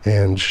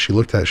 And she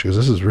looked at it, she goes,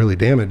 this is really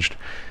damaged.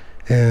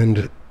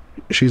 And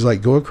she's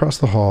like, go across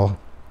the hall,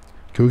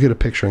 go get a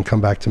picture and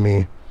come back to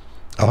me.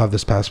 I'll have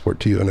this passport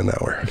to you in an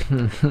hour.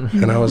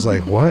 And I was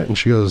like, what? And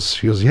she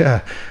goes,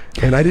 yeah.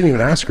 And I didn't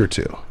even ask her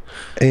to.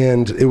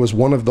 And it was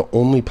one of the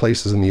only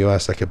places in the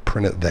U.S. that could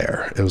print it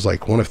there. It was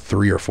like one of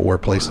 3 or 4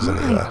 places in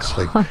the U.S.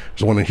 Like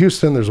there's one in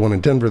Houston, there's one in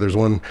Denver, there's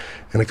one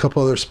in a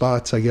couple other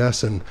spots, I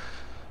guess. And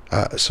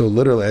so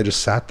literally I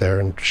just sat there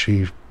and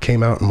she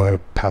came out and my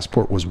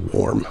passport was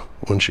warm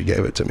when she gave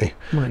it to me.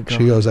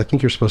 She goes, I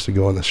think you're supposed to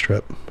go on this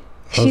trip.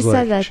 She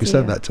said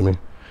that to me.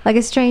 Like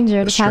a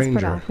stranger at a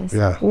passport office.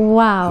 Yeah.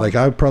 Wow. Like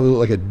I would probably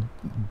look like a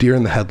deer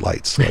in the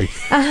headlights. Like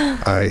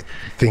I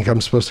think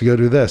I'm supposed to go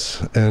do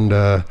this.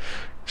 And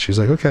she's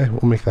like, okay,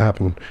 we'll make that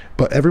happen.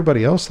 But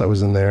everybody else that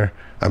was in there,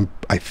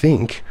 I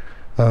think,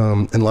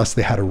 unless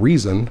they had a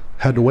reason,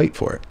 had to wait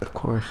for it. Of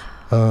course.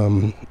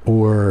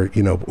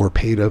 Or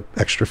paid a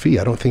extra fee.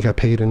 I don't think I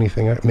paid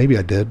anything. Maybe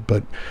I did,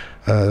 but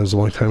it was a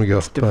long time ago.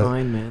 It's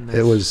divine, man.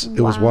 It was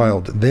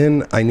wild.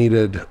 Then I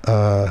needed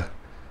a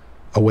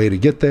way to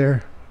get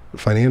there.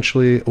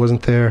 Financially, it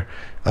wasn't there.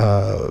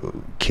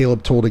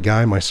 Caleb told a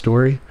guy my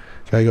story.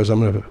 Guy goes,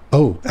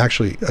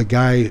 actually, a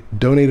guy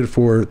donated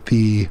for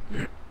the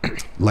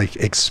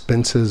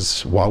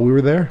expenses while we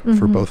were there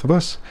for both of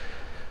us.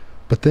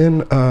 But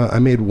then I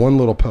made one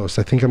little post.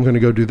 I think I'm going to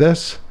go do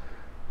this.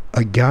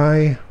 A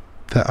guy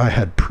that I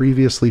had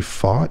previously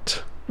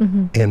fought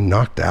and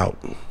knocked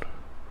out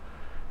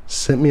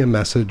sent me a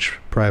message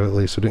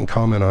privately, so didn't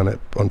comment on it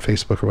on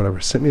Facebook or whatever,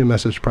 sent me a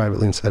message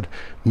privately and said,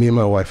 me and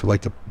my wife would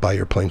like to buy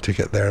your plane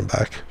ticket there and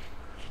back.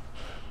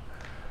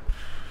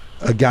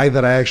 A guy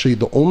that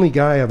the only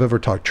guy I've ever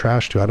talked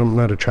trash to, I'm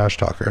not a trash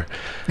talker.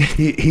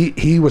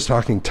 He was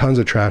talking tons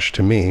of trash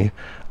to me.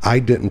 I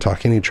didn't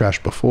talk any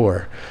trash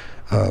before.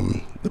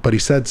 But he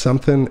said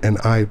something and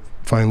I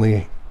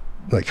finally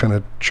kind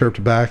of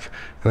chirped back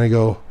and he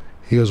goes,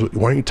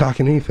 why aren't you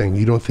talking anything?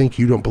 You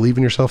don't believe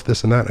in yourself,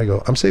 this and that. And I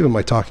go, I'm saving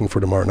my talking for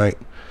tomorrow night.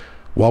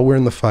 While we're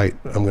in the fight,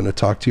 I'm going to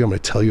talk to you. I'm going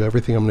to tell you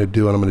everything I'm going to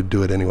do, and I'm going to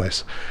do it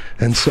anyways.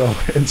 And so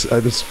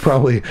this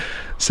probably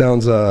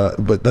sounds,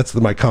 but that's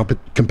my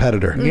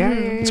competitor.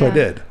 Yeah. So I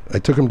did. I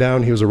took him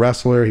down. He was a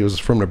wrestler. He was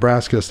from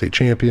Nebraska, state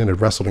champion, had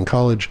wrestled in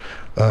college.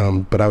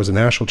 But I was a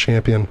national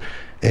champion,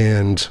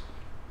 and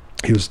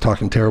he was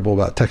talking terrible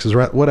about Texas,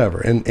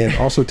 whatever. And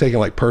also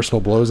taking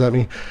personal blows at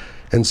me.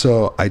 And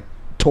so I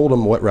told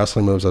him what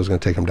wrestling moves I was going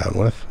to take him down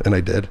with, and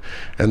I did.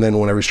 And then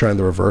whenever he's trying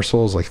the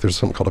reversals, there's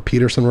something called a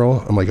Peterson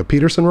roll. I'm like, a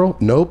Peterson roll?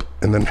 Nope.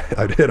 And then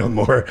I'd hit him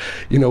more,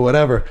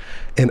 whatever.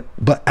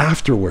 But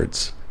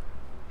afterwards,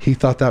 he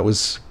thought that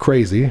was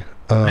crazy.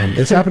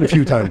 It's happened a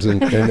few times in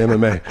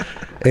MMA.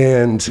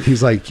 And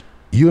he's like,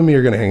 you and me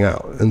are going to hang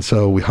out. And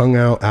so we hung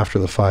out after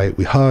the fight.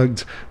 We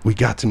hugged. We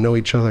got to know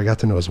each other. I got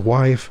to know his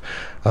wife.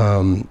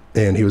 And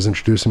he was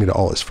introducing me to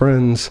all his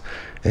friends.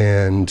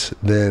 And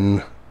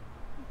then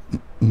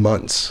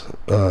months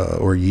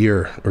or a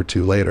year or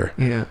 2 later,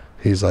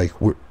 he's like,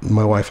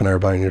 my wife and I are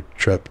buying your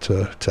trip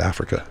to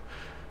Africa.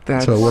 So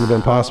it wouldn't have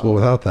been possible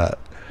without that.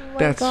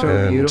 That's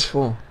so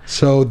beautiful.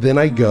 So then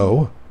I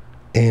go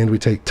and we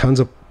take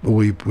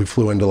we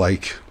flew into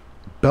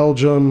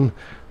Belgium,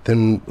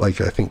 then I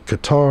think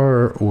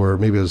Qatar, or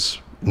maybe it was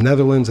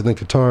Netherlands, and then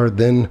Qatar,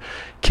 then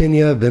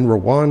Kenya, then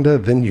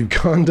Rwanda, then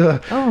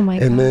Uganda. Oh my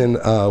God. And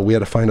then we had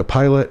to find a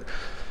pilot.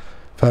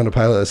 Found a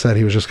pilot that said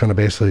he was just going to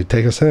basically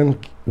take us in.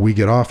 We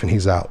get off and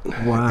he's out.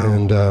 Wow.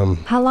 And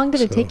how long did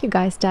it take you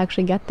guys to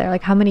actually get there?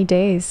 How many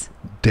days?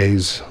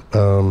 Days.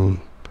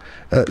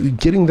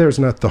 Getting there is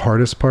not the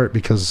hardest part,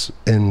 because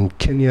in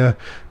Kenya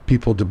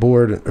people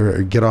deboard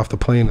or get off the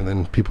plane, and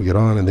then people get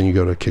on, and then you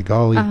go to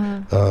Kigali,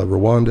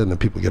 Rwanda, and then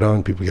people get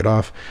on, people get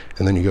off,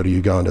 and then you go to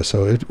Uganda.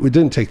 So it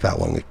didn't take that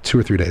long, like 2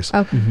 or 3 days.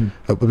 Okay.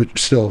 But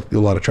still a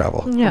lot of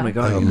travel. Yeah. Oh my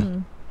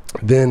God.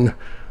 Then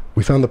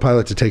we found the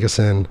pilot to take us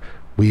in.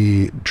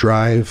 We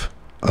drive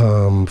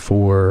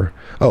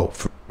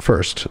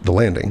first, the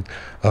landing.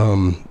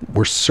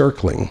 We're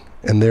circling,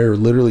 and they're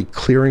literally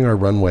clearing our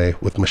runway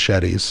with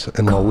machetes.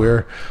 And while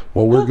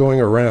we're going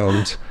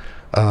around,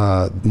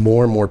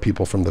 more and more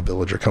people from the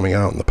village are coming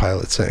out, and the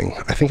pilot's saying,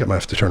 I think I might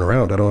have to turn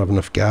around. I don't have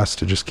enough gas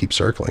to just keep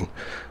circling,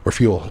 or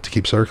fuel to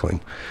keep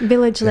circling.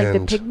 Village, like the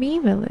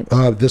Pygmy village?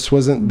 This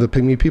wasn't the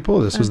Pygmy people.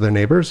 This was their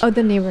neighbors. Oh,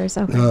 the neighbors.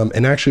 Okay.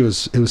 And actually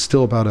it was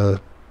still about a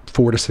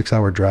 4 to 6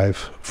 hour drive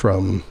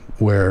from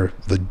where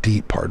the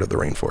deep part of the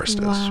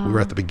rainforest is. We were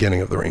at the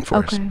beginning of the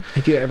rainforest. Okay.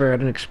 Have you ever had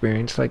an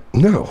experience like?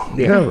 No,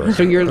 never.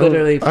 So you're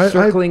literally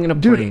circling in a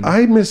plane. Dude,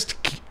 I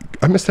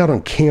missed out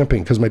on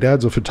camping because my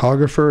dad's a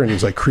photographer and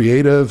he's like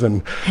creative,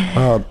 and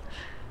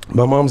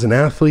my mom's an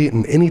athlete,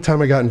 and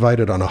anytime I got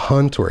invited on a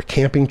hunt or a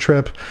camping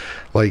trip,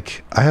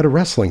 like I had a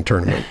wrestling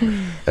tournament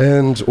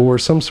or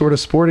some sort of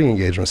sporting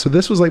engagement. So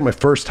this was like my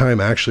first time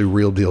actually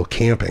real deal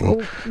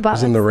camping.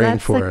 Was in the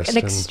rainforest. Like an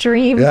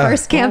extreme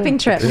first camping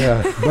trip.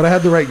 Yeah, but I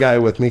had the right guy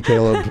with me,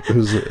 Caleb,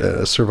 who's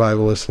a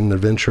survivalist and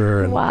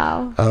adventurer, and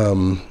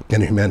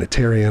and a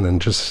humanitarian,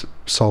 and just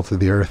salt of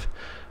the earth.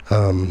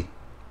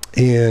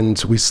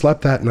 And we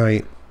slept that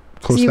night.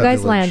 So you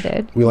guys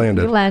landed. We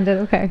landed. You landed,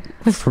 okay.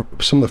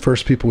 Some of the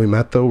first people we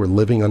met, though, were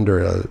living under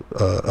a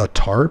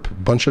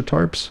bunch of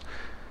tarps.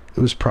 It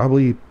was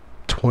probably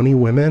 20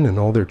 women and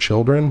all their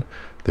children.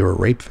 They were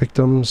rape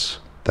victims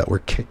that were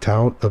kicked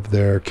out of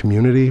their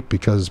community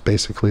because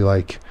basically,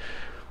 like,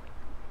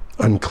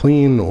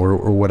 unclean or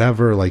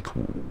whatever. Like,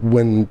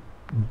 when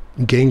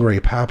gang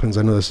rape happens,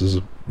 I know this is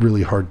a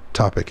really hard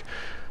topic,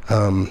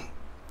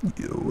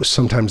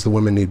 sometimes the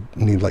women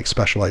need like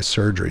specialized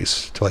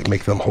surgeries to like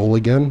make them whole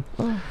again,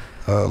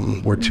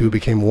 where two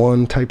became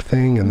one type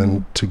thing, and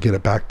then to get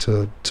it back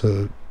to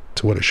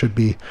what it should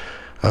be,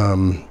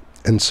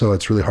 and so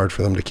it's really hard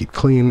for them to keep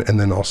clean. And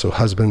then also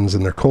husbands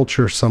and their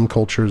culture. Some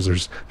cultures,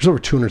 there's over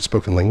 200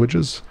 spoken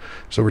languages,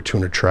 there's over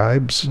 200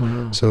 tribes.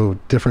 So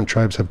different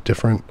tribes have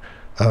different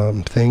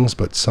things,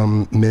 but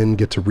some men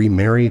get to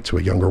remarry to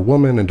a younger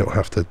woman and don't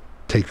have to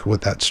take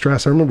with that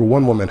stress. I remember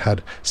one woman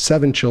had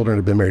 7 children,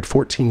 had been married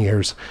 14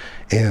 years,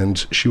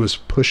 and she was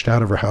pushed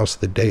out of her house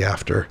the day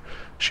after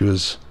she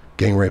was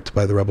gang raped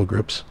by the rebel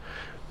groups.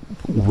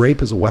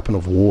 Rape is a weapon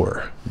of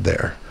war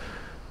there.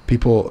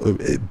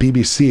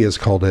 BBC has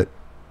called it,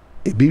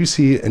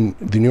 BBC and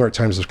the New York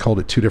Times have called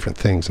it 2 different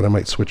things, and I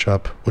might switch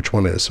up which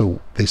one it is. So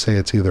they say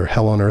it's either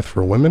hell on earth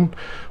for women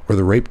or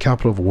the rape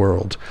capital of the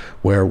world,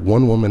 where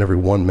one woman every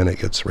 1 minute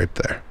gets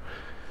raped there.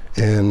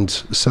 And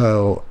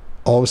so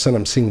all of a sudden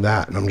I'm seeing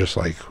that, and I'm just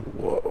like,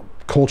 whoa,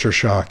 culture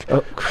shock,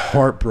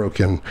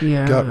 heartbroken,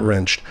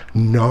 gut-wrenched,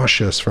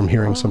 nauseous from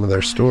hearing some of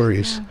their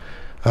stories,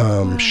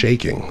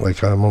 shaking,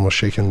 like I'm almost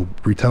shaking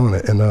retelling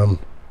it. And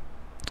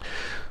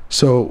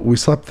so we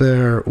slept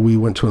there. We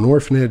went to an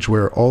orphanage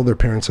where all their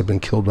parents had been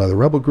killed by the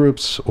rebel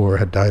groups or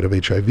had died of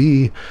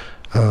HIV,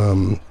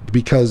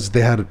 because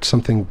they had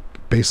something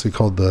basically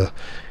called it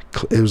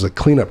was a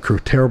cleanup crew,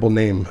 terrible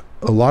name.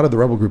 A lot of the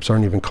rebel groups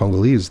aren't even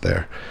Congolese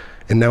there.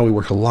 And now we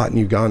work a lot in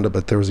Uganda,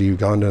 but there was a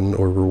Ugandan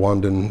or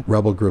Rwandan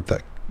rebel group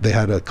that they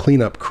had a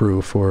cleanup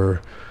crew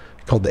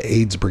called the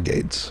AIDS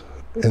brigades.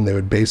 And they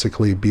would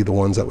basically be the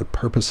ones that would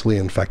purposely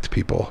infect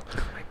people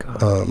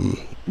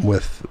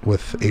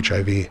with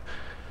HIV.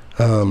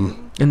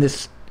 And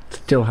this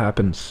still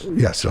happens?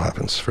 Yeah, it still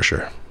happens, for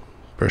sure.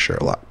 For sure,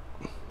 a lot.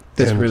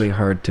 It's really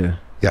hard to...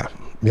 Yeah.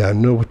 Yeah,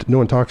 no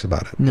one talks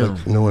about it. No.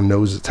 Like, no one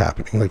knows it's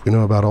happening. Like, we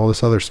know about all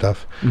this other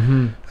stuff.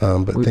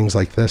 But things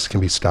like this can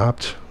be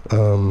stopped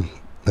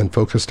and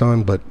focused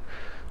on. But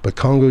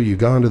Congo,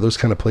 Uganda, those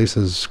kind of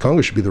places,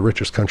 Congo should be the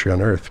richest country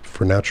on earth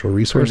for natural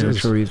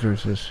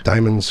resources.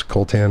 Diamonds,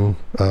 coltan,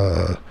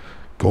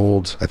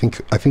 gold. I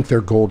think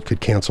their gold could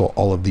cancel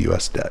all of the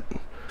U.S. debt.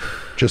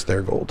 Just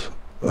their gold.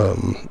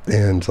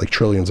 And like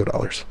trillions of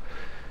dollars.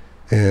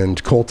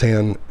 And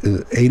coltan,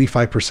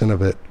 85%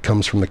 of it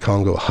comes from the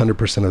Congo.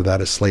 100% of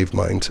that is slave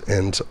mined,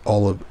 and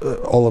all of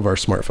our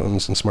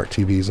smartphones and smart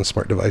TVs and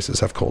smart devices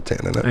have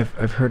coltan in it.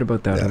 I've heard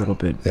about that a little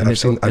bit. Yeah, I've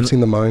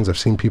seen the mines. I've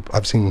seen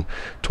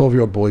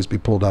 12-year-old boys be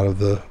pulled out of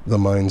the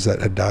mines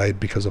that had died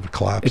because of a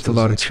collapse. It's a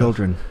lot of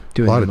children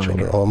doing a lot of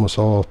children, almost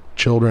all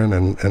children,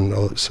 and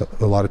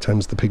a lot of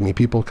times the Pygmy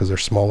people, because they're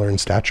smaller in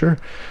stature.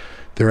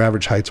 Their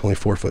average height's only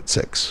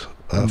 4'6"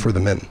 for the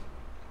men.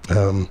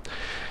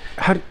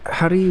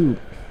 How do you...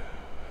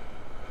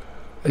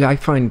 I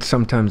find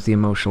sometimes the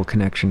emotional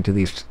connection to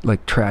these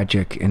like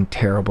tragic and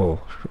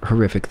terrible,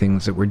 horrific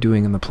things that we're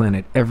doing on the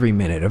planet every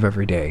minute of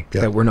every day,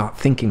 that we're not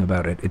thinking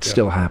about it. It's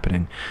still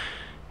happening.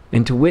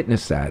 And to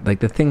witness that, like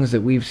the things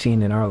that we've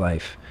seen in our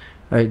life,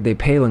 they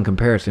pale in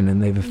comparison,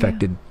 and they've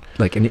affected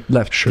like and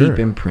left deep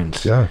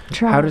imprints. Yeah.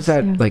 How does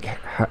that like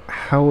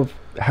how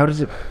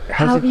does it...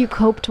 How have you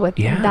coped with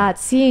that?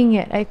 Seeing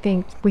it, I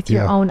think, with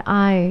your own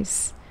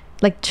eyes.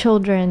 like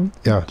children,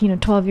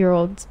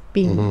 12-year-olds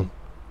being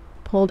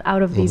pulled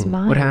out of these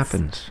minds. What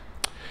happens?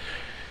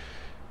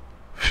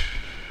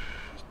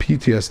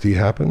 PTSD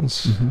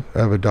happens. I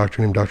have a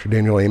doctor named Dr.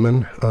 Daniel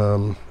Amen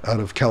out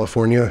of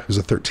California, who's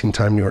a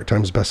 13-time New York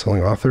Times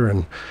bestselling author,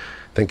 and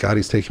thank God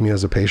he's taking me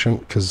as a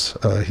patient because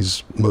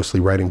he's mostly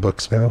writing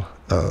books now.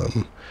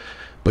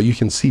 But you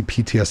can see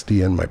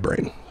PTSD in my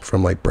brain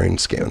from like brain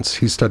scans.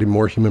 He's studied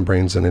more human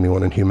brains than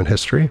anyone in human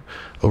history,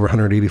 over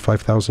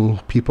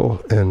 185,000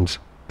 people and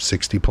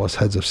 60 plus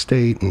heads of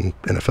state and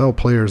NFL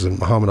players and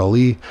Muhammad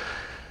Ali.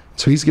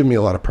 So he's given me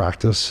a lot of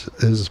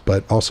practices,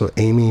 but also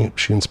Amy,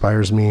 she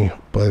inspires me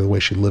by the way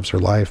she lives her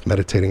life,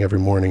 meditating every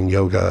morning,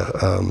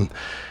 yoga,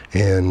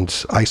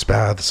 and ice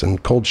baths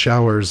and cold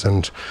showers.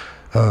 And,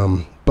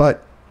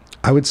 but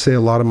I would say a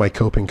lot of my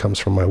coping comes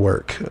from my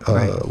work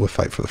with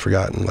Fight for the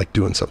Forgotten, like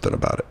doing something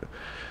about it.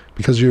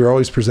 Because you're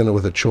always presented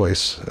with a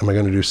choice. Am I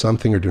going to do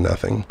something or do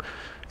nothing?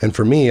 And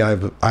for me, I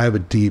have a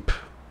deep,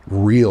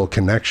 real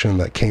connection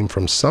that came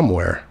from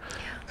somewhere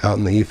out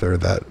in the ether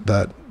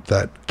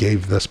that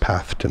gave this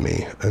path to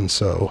me. And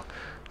so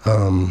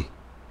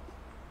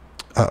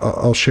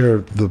I'll share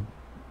the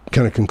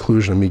kind of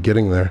conclusion of me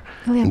getting there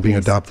and being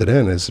adopted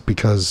in is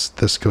because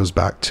this goes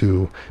back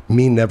to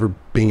me never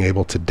being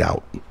able to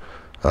doubt.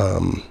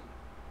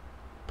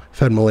 I've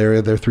had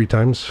malaria there 3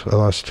 times.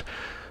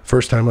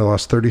 First time I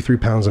lost 33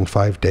 pounds in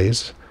 5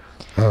 days.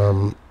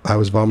 I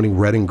was vomiting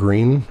red and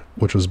green,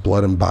 which was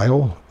blood and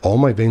bile. All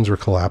my veins were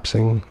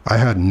collapsing. I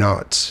had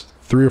knots,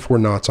 3 or 4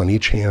 knots on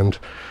each hand.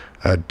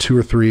 I had 2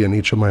 or 3 in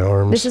each of my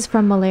arms. This is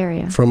from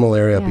malaria. From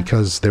malaria,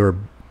 because they were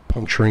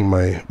puncturing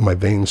my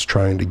veins,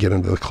 trying to get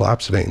into the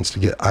collapsed veins to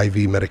get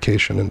IV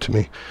medication into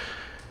me.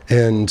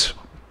 And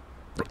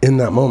in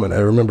that moment, I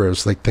remember it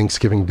was like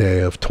Thanksgiving Day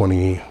of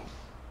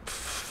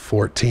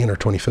 2014 or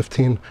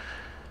 2015.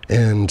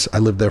 And I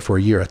lived there for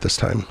a year at this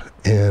time.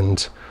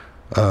 And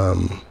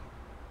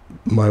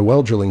my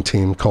well drilling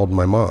team called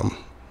my mom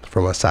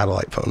from a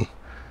satellite phone.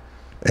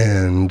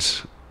 And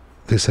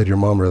they said, your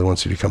mom really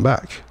wants you to come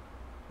back.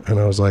 And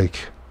I was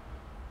like,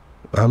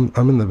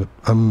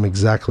 I'm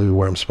exactly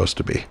where I'm supposed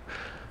to be.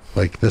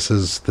 Like, this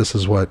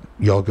is what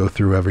y'all go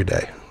through every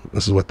day.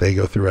 This is what they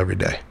go through every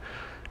day.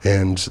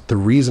 And the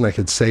reason I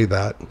could say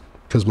that,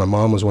 because my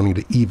mom was wanting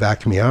to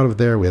evac me out of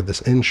there. We had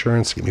this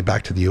insurance to get me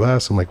back to the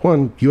U.S. I'm like,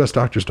 one, U.S.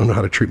 doctors don't know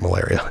how to treat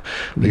malaria.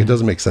 Like, it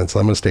doesn't make sense.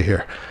 I'm going to stay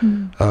here.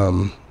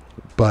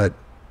 But,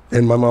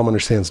 and my mom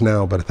understands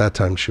now, but at that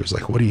time she was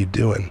like, what are you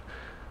doing?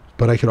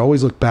 But I could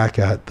always look back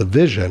at the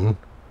vision,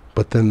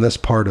 but then this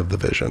part of the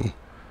vision.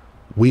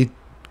 We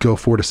go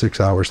 4 to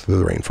 6 hours through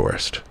the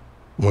rainforest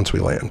once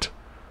we land.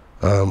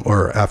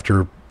 Or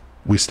after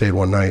we stayed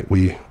one night,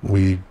 we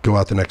go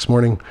out the next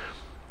morning.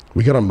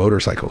 We get on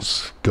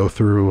motorcycles, go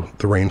through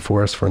the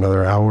rainforest for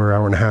another hour,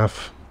 hour and a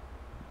half,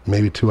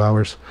 maybe 2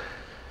 hours.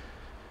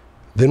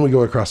 Then we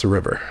go across a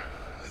river.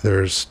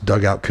 There's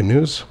dugout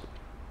canoes,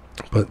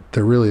 but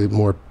they're really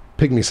more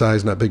pygmy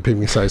sized, not big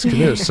pygmy sized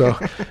canoes. So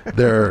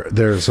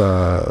there's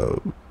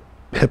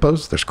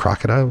hippos, there's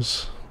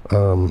crocodiles,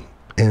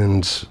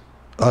 and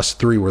us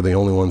 3 were the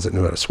only ones that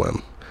knew how to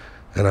swim.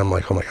 And I'm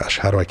like, oh my gosh,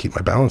 how do I keep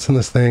my balance in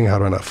this thing? How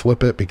do I not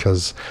flip it?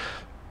 Because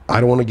I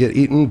don't want to get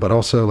eaten, but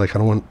also like I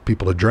don't want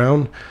people to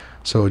drown.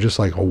 So just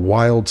like a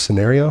wild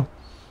scenario.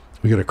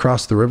 We get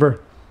across the river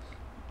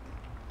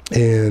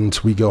and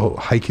we go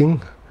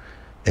hiking,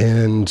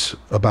 and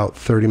about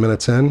 30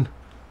 minutes in,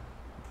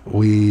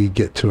 we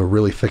get to a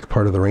really thick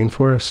part of the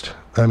rainforest.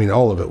 I mean,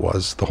 all of it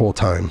was the whole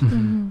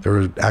time. There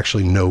were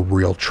actually no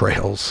real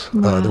trails.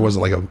 There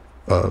wasn't like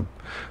a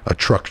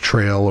truck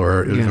trail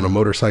or even a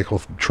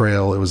motorcycle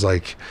trail. It was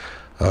like,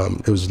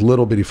 it was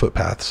little bitty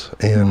footpaths.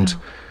 And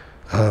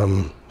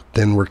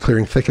then we're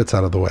clearing thickets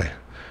out of the way,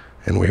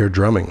 and we hear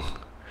drumming,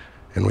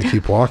 and we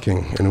keep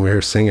walking, and we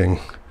hear singing,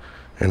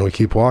 and we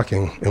keep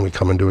walking, and we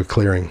come into a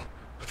clearing.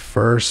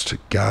 First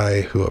guy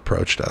who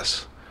approached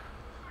us,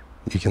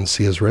 you can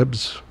see his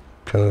ribs,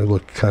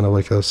 looked kind of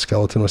like a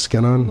skeleton with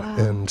skin on.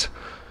 And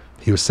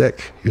he was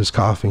sick. He was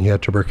coughing. He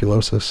had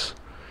tuberculosis.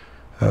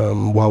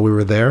 While we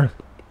were there,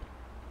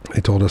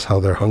 they told us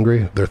how they're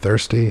hungry, they're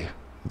thirsty,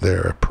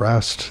 they're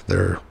oppressed,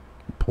 they're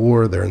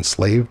poor, they're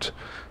enslaved.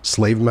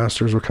 Slave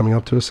masters were coming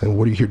up to us saying,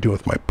 what are you here doing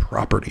with my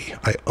property?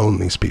 I own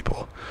these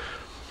people.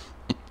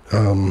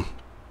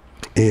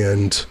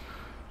 And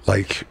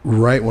like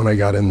right when I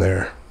got in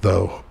there,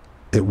 though,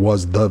 it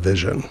was the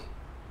vision.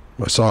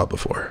 I saw it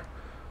before.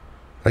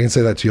 I can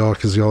say that to y'all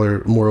because y'all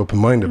are more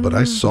open-minded, but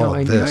I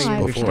saw this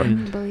before.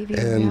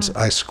 And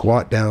I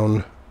squat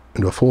down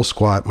into a full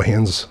squat, my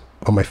hands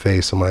on my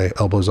face and my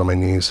elbows on my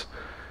knees.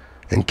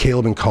 And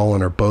Caleb and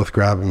Colin are both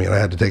grabbing me, and I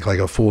had to take like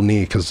a full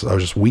knee because I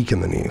was just weak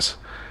in the knees.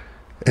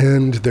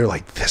 And they're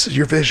like, this is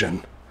your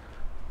vision.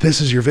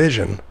 This is your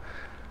vision.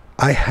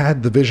 I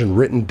had the vision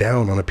written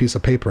down on a piece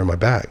of paper in my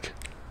bag.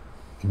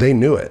 They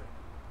knew it.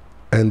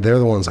 And they're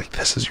the ones like,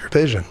 this is your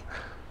vision.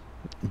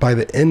 By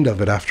the end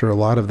of it, after a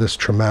lot of this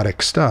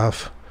traumatic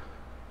stuff,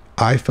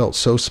 I felt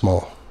so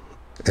small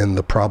and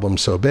the problem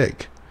so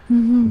big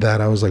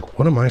that I was like,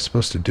 what am I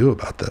supposed to do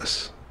about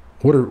this?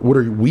 What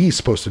are we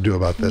supposed to do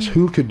about this?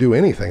 Who could do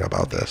anything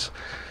about this?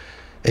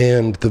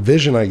 And the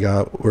vision I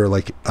got, or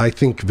like, I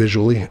think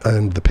visually,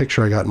 and the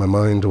picture I got in my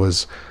mind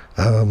was,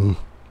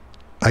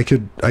 I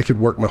could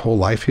work my whole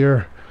life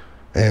here,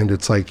 and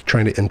it's like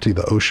trying to empty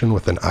the ocean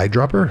with an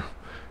eyedropper.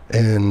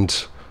 And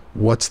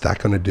what's that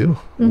going to do?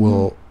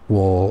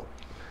 Will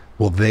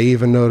they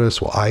even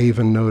notice? Will I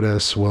even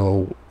notice?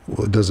 Well,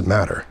 it doesn't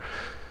matter.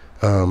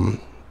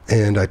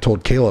 And I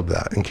told Caleb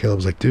that, and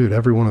Caleb's like, dude,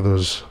 every one of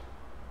those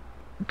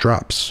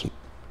drops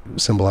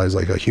symbolize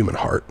like a human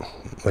heart,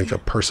 like a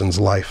person's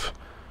life.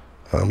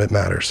 It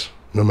matters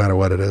no matter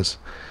what it is.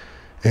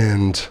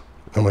 And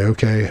I'm like,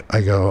 okay.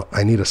 I go,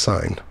 I need a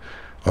sign.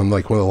 On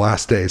like one of the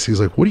last days, he's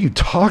like, what are you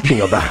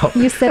talking about?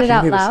 You said it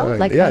out loud?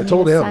 Like, yeah, I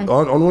told him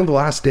on one of the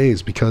last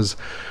days, because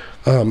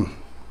I'll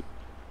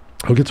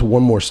get to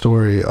one more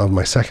story of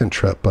my second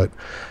trip, but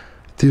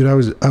dude,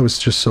 I was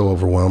just so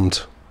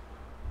overwhelmed.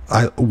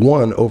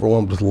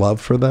 Overwhelmed with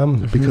love for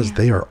them, because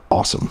they are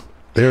awesome.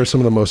 They are some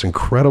of the most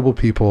incredible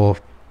people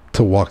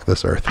to walk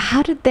this earth.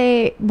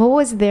 What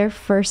was their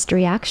first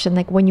reaction?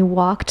 Like when you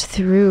walked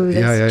through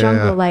this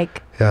jungle,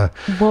 like, how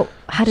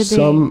did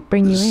they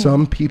bring you in?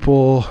 Some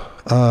people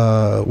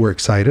were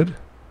excited.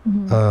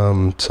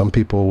 Some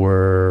people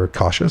were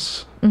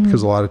cautious,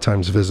 because a lot of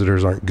times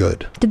visitors aren't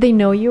good. Did they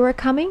know you were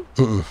coming?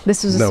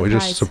 This was a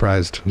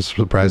surprise. We just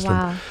surprised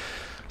them.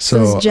 So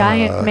this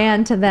giant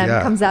man to them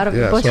comes out of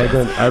the bushes.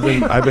 So I've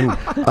been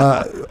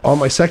on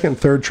my second,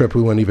 third trip,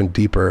 we went even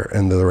deeper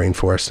into the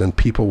rainforest, and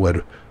people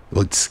would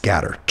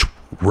scatter,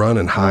 run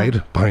and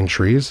hide behind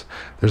trees.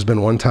 There's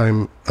been one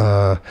time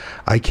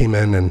I came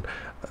in, and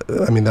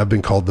I've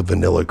been called the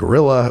vanilla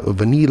gorilla and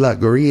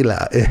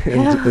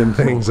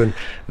things. And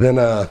then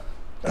I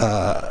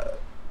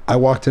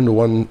walked into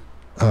one,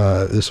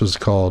 this was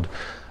called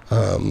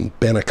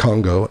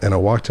Congo, and I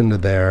walked into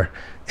there,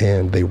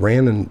 and they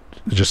ran and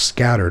just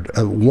scattered.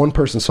 One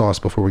person saw us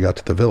before we got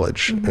to the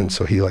village, and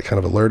so he kind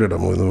of alerted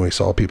them when we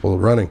saw people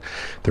running.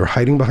 They were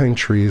hiding behind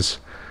trees.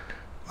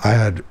 I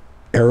had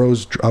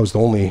arrows. I was the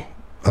only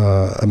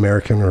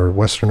American or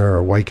Westerner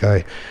or white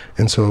guy,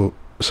 and so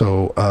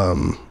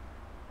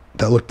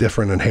that looked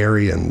different and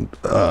hairy, and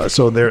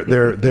so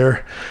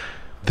they're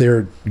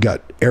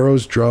got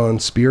arrows drawn,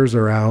 spears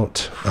are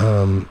out,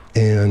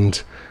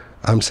 and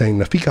I'm saying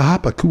Nafika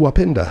Hapa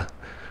Kuwapinda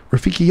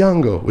Rafiki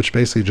Yango, which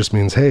basically just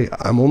means, hey,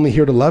 I'm only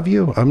here to love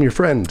you. I'm your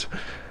friend,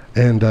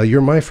 and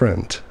you're my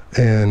friend.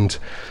 And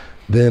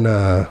then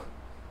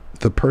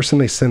the person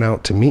they sent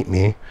out to meet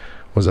me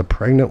was a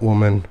pregnant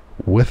woman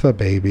with a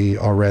baby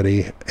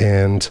already,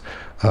 and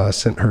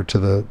sent her to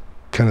the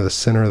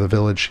center of the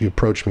village. She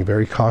approached me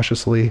very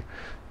cautiously,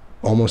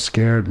 almost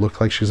scared, looked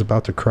like she was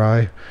about to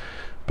cry.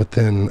 But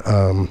then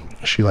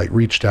she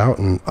reached out,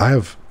 and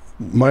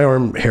my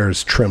arm hair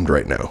is trimmed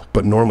right now,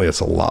 but normally it's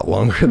a lot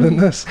longer than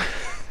this.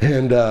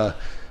 And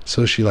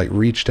so she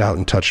reached out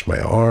and touched my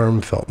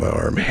arm, felt my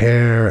arm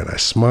hair, and I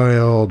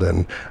smiled.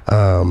 And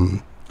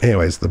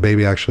anyways, the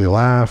baby actually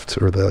laughed,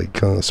 or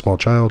the small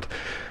child.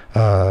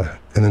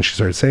 And then she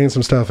started saying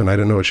some stuff, and I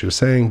didn't know what she was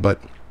saying, but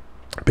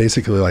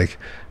basically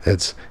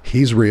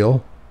he's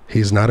real.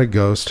 He's not a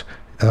ghost.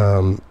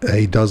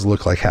 He does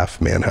look like half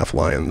man, half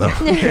lion though.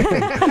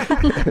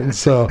 And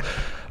so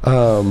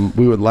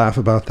we would laugh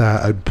about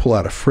that. I'd pull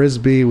out a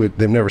frisbee.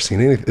 They've never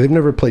seen anything. They've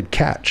never played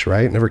catch,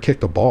 right? Never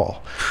kicked a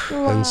ball.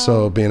 Wow. And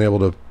so being able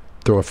to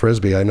throw a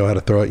frisbee, I know how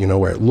to throw it,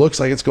 where it looks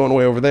like it's going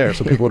way over there.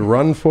 So people would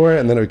run for it,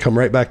 and then it would come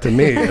right back to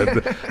me.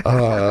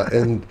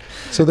 And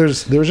so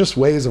there's just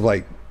ways of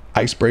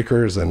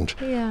icebreakers, and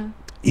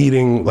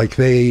eating like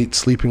they ate,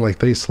 sleeping like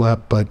they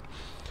slept. But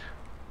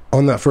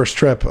on that first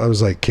trip, I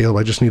was like, Caleb,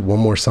 I just need one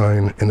more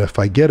sign, and if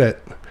I get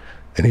it,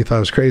 and he thought I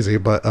was crazy,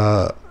 but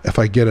if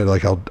I get it,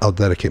 I'll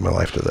dedicate my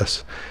life to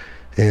this.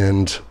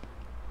 And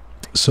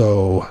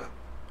so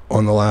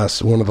on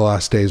one of the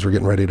last days, we're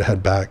getting ready to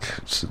head back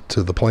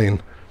to the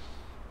plane,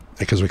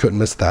 because we couldn't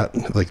miss that.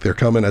 They're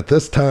coming at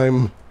this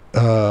time,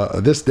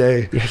 this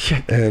day,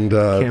 and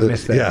can't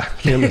miss that. Yeah,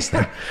 can't miss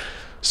that.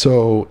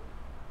 So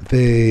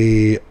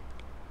the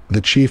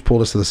chief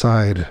pulled us to the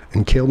side,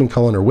 and Caleb and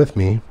Cullen are with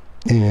me,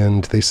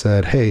 and they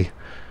said, hey,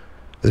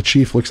 the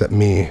chief looks at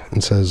me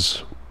and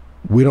says,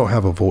 we don't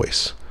have a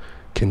voice.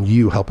 Can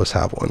you help us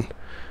have one?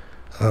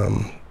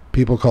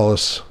 People call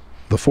us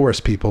the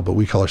forest people, but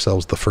we call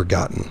ourselves the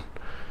forgotten.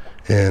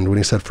 And when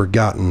he said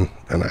forgotten,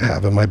 and I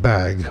have in my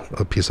bag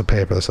a piece of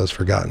paper that says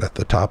forgotten at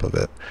the top of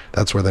it,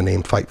 that's where the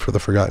name Fight for the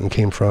Forgotten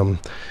came from.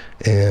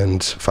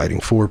 And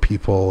fighting for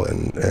people,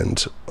 and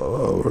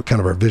kind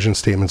of our vision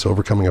statements,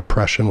 overcoming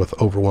oppression with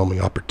overwhelming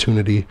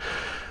opportunity.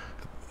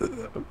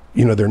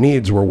 Their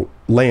needs were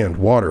land,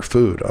 water,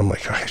 food. I'm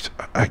like,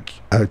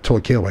 I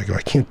told Caleb,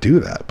 I can't do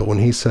that. But when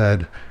he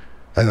said,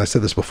 and I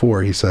said this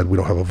before, he said, we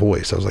don't have a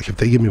voice. I was like, if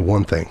they give me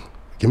one thing,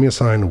 give me a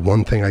sign,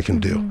 one thing I can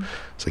do.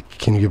 It's like,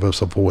 can you give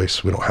us a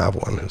voice? We don't have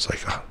one. It's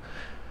like,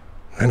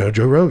 I know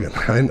Joe Rogan.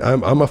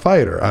 I'm a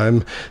fighter.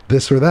 I'm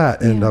this or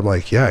that. And I'm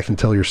like, yeah, I can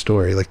tell your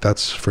story.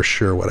 That's for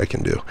sure what I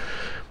can do.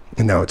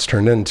 And now it's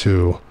turned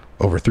into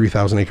over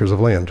 3,000 acres of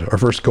land. Our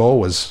first goal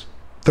was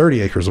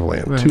 30 acres of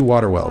land, 2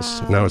 water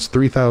wells. Wow. Now it's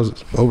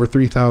 3,000, over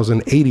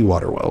 3,080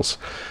 water wells.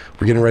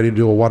 We're getting ready to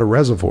do a water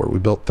reservoir. We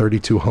built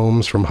 32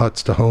 homes, from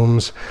huts to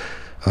homes.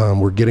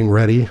 We're getting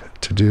ready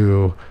to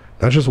do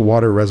not just a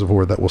water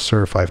reservoir that will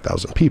serve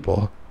 5,000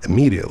 people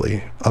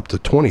immediately, up to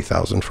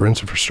 20,000 for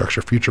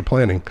infrastructure, future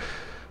planning.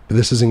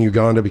 This is in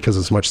Uganda because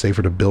it's much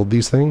safer to build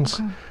these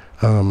things.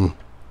 Okay.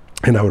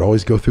 And I would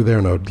always go through there,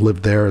 and I would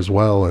live there as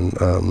well. And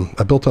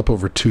I built up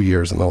over 2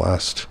 years in the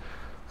last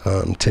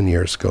 10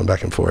 years, going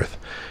back and forth.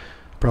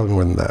 Probably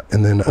more than that.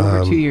 And then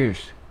over 2 years.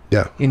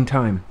 Yeah. In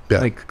time.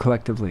 Yeah. Like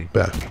collectively.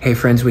 Yeah. Hey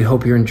friends, we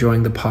hope you're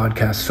enjoying the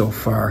podcast so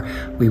far.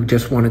 We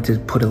just wanted to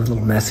put a little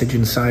message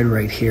inside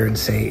right here and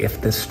say,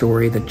 if the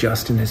story that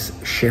Justin is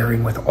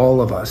sharing with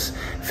all of us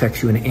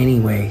affects you in any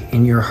way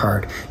in your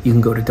heart, you can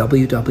go to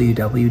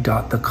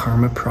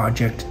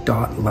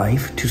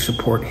www.thekarmaproject.life to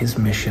support his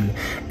mission.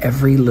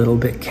 Every little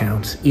bit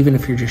counts. Even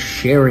if you're just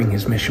sharing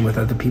his mission with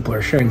other people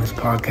or sharing this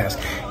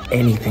podcast,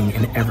 anything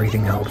and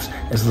everything helps.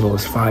 As little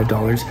as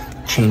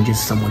 $5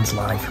 changes someone's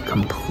life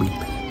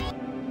completely.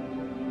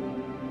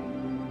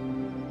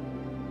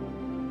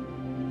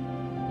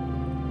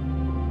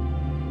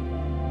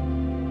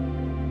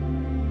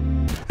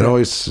 And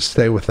always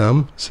stay with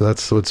them. So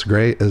that's what's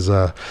great is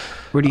where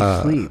do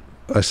you sleep?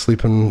 I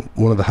sleep in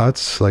one of the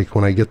huts. Like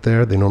when I get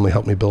there, they normally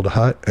help me build a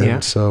hut,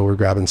 and so we're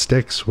grabbing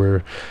sticks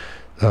where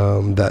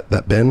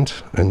that bend,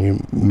 and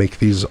you make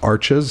these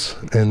arches,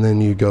 and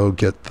then you go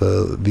get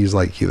these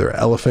like either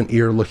elephant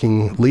ear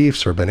looking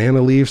leaves or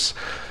banana leaves,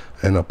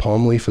 and a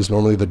palm leaf is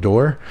normally the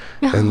door.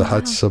 And the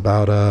hut's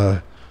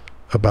about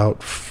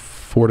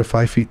 4 to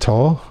 5 feet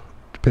tall,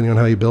 depending on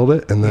how you build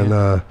it. And then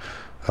the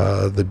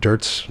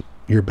dirt's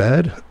your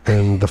bed,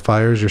 and the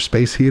fire's your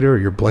space heater or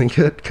your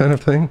blanket kind of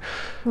thing.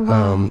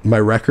 Wow. My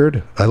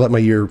record, I let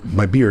my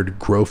beard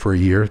grow for a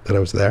year that I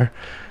was there,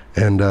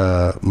 and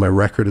my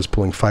record is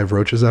pulling 5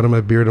 roaches out of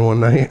my beard in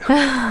one night.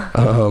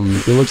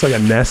 It looks like a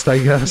nest, I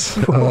guess.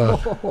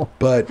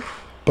 But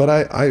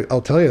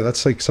I'll tell you,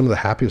 that's like some of the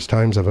happiest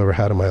times I've ever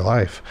had in my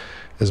life,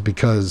 is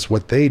because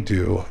what they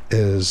do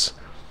is,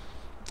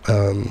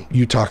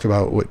 you talked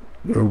about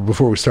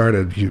before we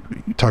started, you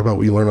talk about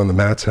what you learn on the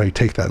mats and how you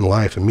take that in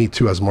life. And me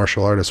too, as a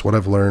martial artist, what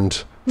I've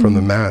learned from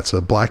the mats, a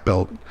black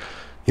belt,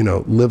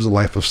 lives a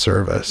life of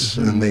service,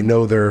 and they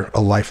know they're a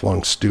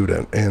lifelong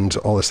student and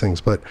all these things.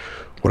 But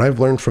what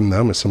I've learned from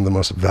them is some of the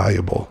most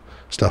valuable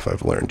stuff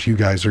I've learned. You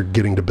guys are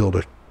getting to build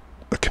a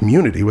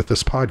community with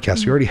this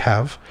podcast. You already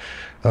have,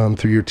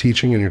 through your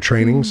teaching and your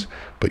trainings,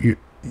 but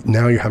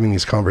now you're having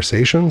these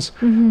conversations.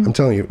 I'm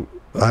telling you,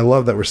 I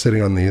love that we're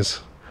sitting on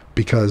these,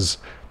 because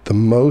the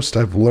most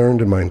I've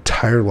learned in my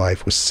entire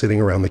life was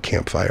sitting around the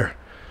campfire.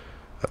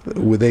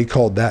 They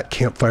called that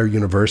Campfire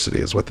University,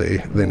 is what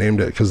they named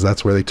it, because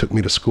that's where they took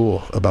me to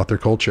school about their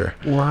culture.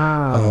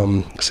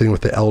 Wow. Sitting with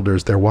the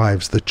elders, their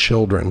wives, the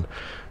children,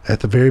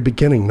 at the very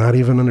beginning, not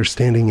even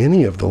understanding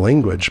any of the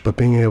language, but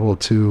being able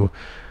to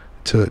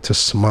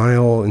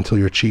smile until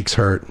your cheeks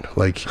hurt,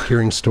 like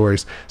hearing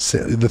stories.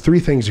 The 3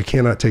 things you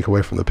cannot take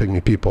away from the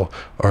Pygmy people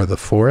are the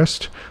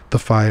forest, the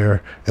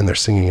fire, and their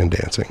singing and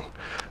dancing.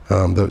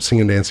 The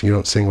singing and dancing, you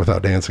don't sing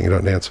without dancing, you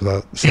don't dance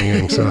without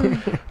singing. So,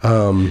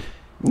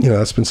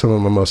 that's been some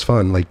of my most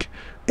fun. Like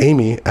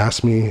Amy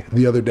asked me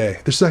the other day,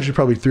 this is actually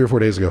probably 3 or 4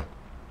 days ago.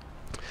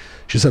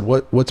 She said,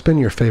 what's been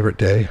your favorite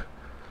day?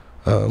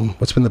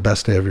 What's been the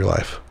best day of your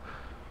life?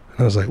 And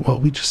I was like, well,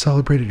 we just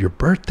celebrated your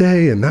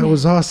birthday, and that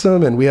was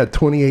awesome. And we had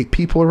 28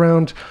 people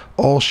around,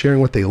 all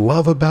sharing what they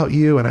love about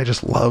you. And I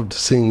just loved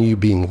seeing you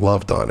being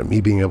loved on, and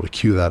me being able to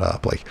cue that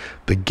up. Like,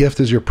 the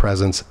gift is your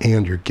presence,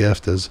 and your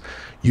gift is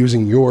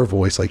using your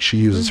voice like she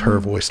uses her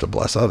voice to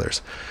bless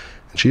others.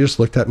 And she just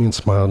looked at me and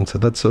smiled and said,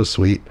 that's so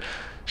sweet.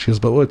 She goes,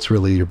 but what's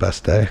really your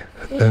best day?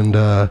 And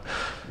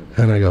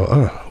I go,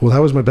 oh, well,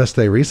 that was my best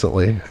day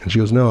recently. And she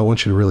goes, no, I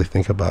want you to really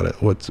think about it.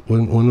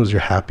 When was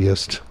your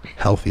happiest,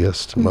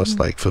 healthiest, most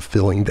like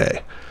fulfilling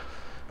day?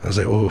 I was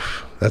like,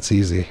 oof, that's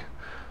easy.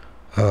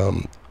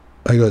 I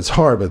go, it's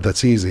hard, but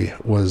that's easy.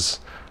 Was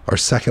our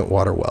second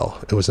water well.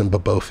 It was in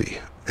Boho.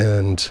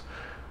 And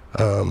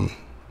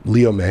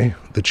Leo May,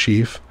 the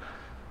chief,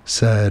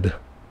 said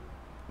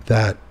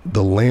that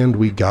the land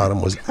we got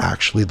him was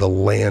actually the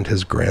land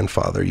his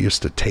grandfather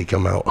used to take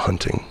him out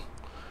hunting.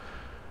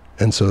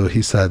 And so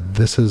he said,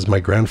 this is my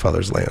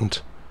grandfather's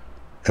land.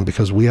 And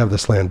because we have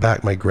this land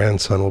back, my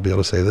grandson will be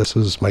able to say, this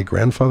is my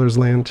grandfather's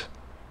land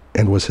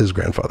and was his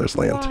grandfather's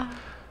land. Wow.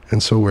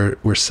 And so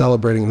we're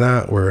celebrating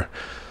that.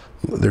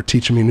 They're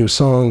teaching me new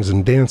songs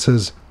and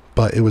dances.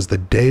 But it was the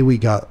day we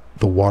got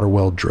the water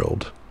well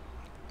drilled.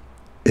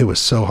 It was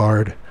so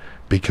hard,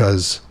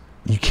 because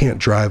you can't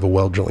drive a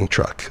well drilling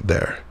truck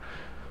there.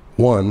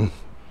 One,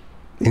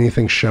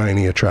 anything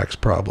shiny attracts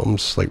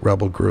problems, like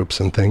rebel groups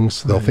and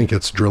things. They'll think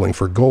it's drilling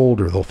for gold,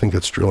 or they'll think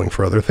it's drilling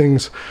for other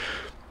things.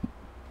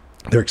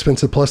 They're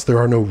expensive, plus there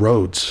are no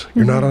roads.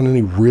 You're not on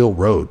any real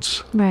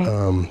roads.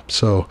 Right.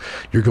 So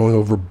you're going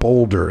over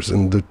boulders,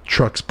 and the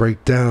trucks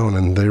break down,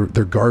 and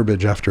they're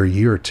garbage after a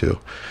year or 2.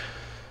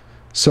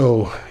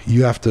 So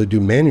you have to do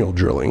manual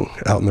drilling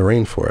out in the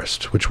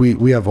rainforest, which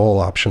we have all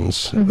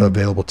options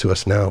available to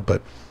us now.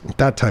 But at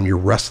that time, you're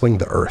wrestling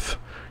the earth.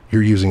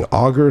 You're using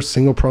augers,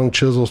 single-pronged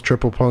chisels,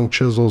 triple-pronged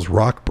chisels,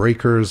 rock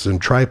breakers,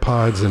 and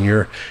tripods, and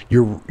you're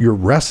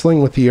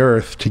wrestling with the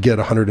earth to get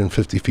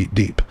 150 feet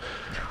deep,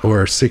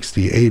 or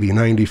 60, 80,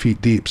 90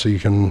 feet deep, so you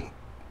can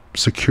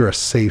secure a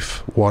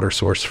safe water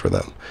source for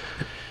them.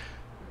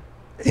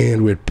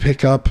 And we'd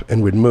pick up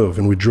and we'd move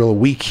and we'd drill a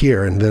week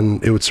here, and then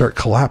it would start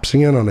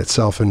collapsing in on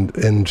itself. And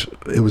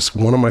it was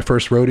one of my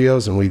first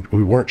rodeos, and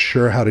we weren't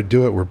sure how to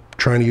do it. We're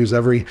trying to use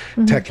every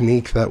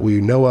technique that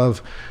we know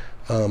of.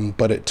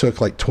 But it took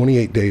like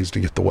 28 days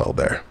to get the well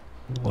there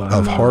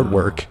of hard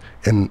work.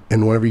 And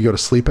whenever you go to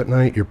sleep at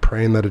night, you're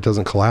praying that it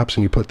doesn't collapse,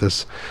 and you put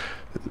this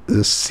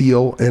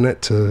seal in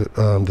it to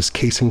this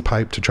casing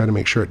pipe to try to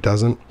make sure it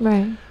doesn't.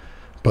 Right.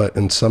 But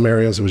in some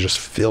areas, it was just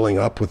filling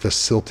up with this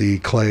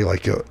silty clay,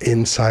 like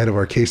inside of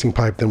our casing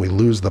pipe. Then we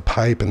lose the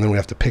pipe, and then we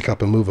have to pick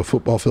up and move a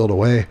football field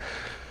away.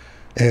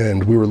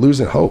 And we were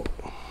losing hope.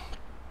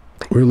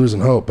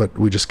 But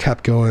we just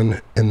kept going.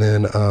 And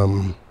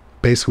then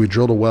basically we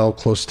drilled a well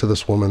close to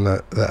this woman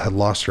that had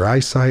lost her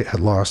eyesight,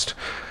 had lost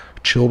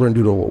children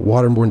due to a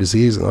waterborne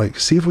disease. And like,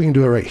 see if we can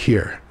do it right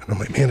here. And I'm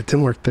like, man, it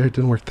didn't work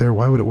there.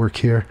 Why would it work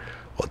here?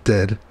 Well, it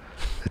did.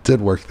 It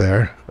did work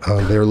there.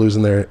 They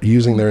were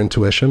using their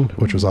intuition,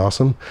 which was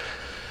awesome.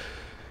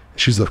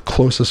 She's the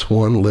closest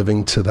one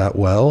living to that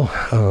well,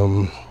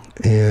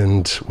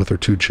 and with her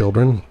 2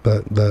 children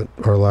that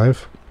are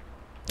alive.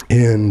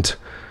 And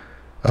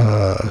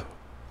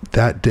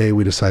that day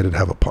we decided to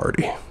have a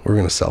party. We're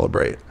going to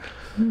celebrate.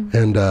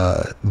 And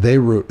they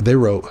wrote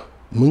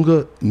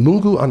Mungu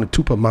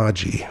Anatupa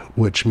Maji,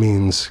 which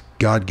means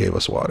God gave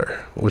us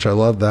water, which I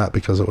love that,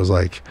 because it was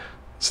like,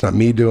 it's not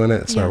me doing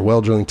it. It's not our well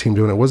drilling team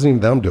doing it. It wasn't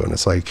even them doing it.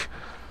 It's like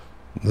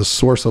the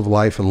source of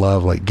life and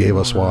love like gave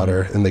us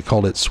water, and they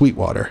called it sweet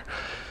water.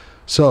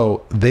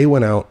 So they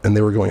went out and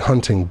they were going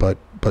hunting, but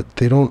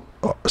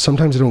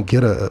sometimes they don't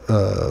get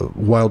a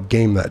wild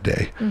game that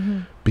day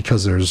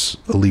because there's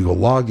illegal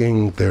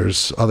logging,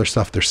 there's other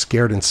stuff. They're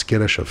scared and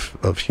skittish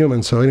of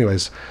humans. So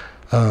anyways,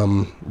 they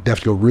have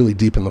to go really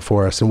deep in the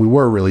forest, and we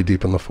were really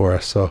deep in the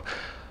forest. So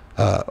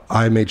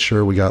I made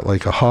sure we got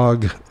like a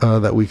hog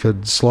that we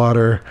could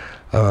slaughter,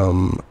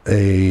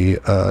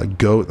 a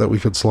goat that we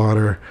could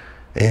slaughter,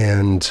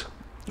 and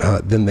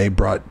then they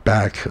brought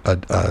back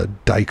a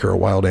dyke or a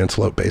wild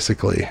antelope,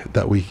 basically,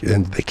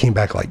 and they came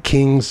back like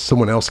kings.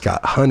 Someone else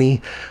got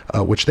honey,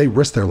 which they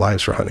risked their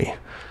lives for honey.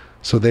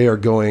 So they're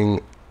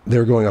going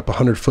up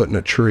 100 foot in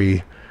a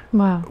tree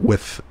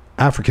with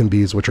African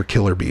bees, which are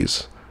killer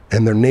bees.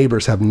 And their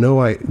neighbors have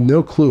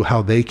no clue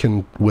how they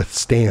can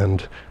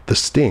withstand the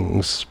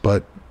stings,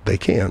 but they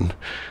can.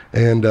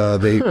 And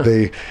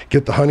they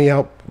get the honey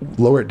out,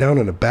 lower it down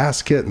in a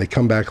basket, and they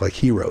come back like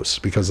heroes,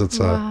 because it's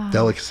a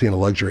delicacy and a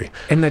luxury.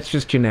 And that's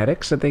just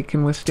genetics, that they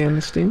can withstand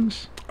the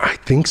stings? I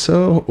think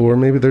so, or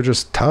maybe they're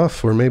just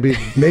tough, or maybe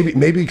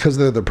because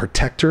they're the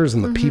protectors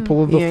and the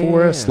people of the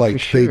forest.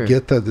 Like they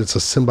get that it's a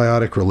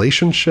symbiotic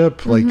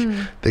relationship. Like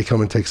they come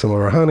and take some of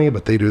our honey,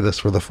 but they do this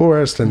for the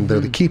forest, and they're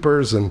the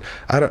keepers. And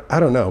I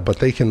don't know, but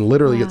they can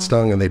literally get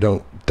stung and they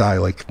don't die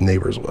like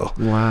neighbors will.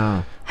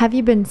 Wow. Have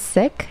you been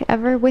sick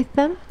ever with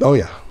them? Oh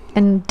yeah.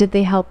 And did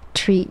they help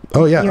treat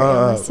your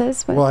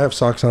illnesses? Well, I have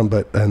socks on,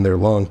 and they're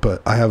long,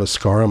 but I have a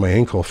scar on my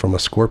ankle from a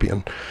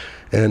scorpion.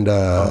 And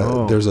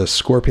there's a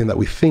scorpion that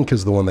we think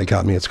is the one that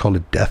got me. It's called a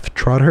death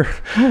trotter.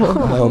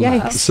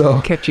 Yikes.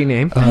 So catchy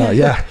name.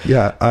 Yeah.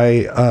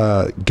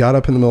 I got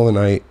up in the middle of the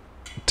night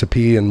to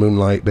pee in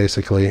moonlight,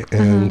 basically,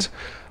 and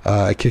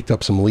I kicked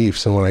up some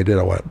leaves. And when I did,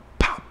 I went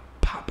pop,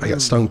 pop. I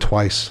got stung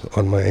twice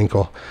on my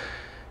ankle,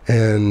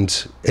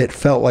 and it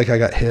felt like I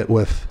got hit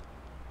with,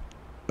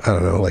 I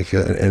don't know, like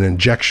an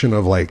injection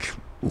of like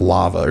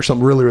lava or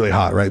something really, really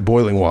hot, right?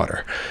 Boiling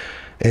water.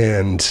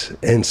 And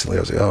instantly I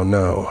was like, oh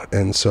no.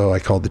 And so I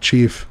called the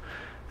chief,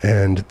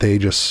 and they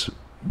just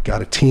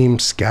got a team,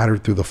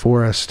 scattered through the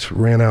forest,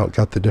 ran out,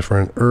 got the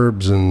different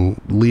herbs and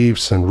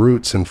leaves and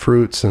roots and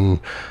fruits, and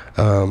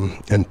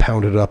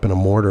pounded it up in a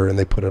mortar, and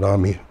they put it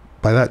on me.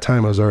 By that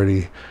time I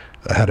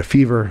had a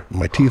fever,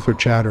 my teeth were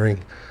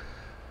chattering.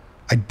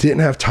 I didn't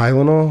have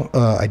Tylenol.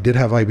 I did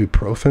have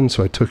ibuprofen,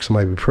 so I took some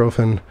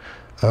ibuprofen,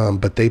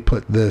 but they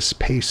put this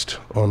paste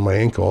on my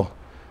ankle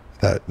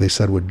that they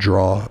said would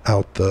draw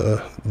out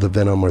the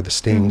venom or the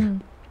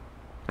sting,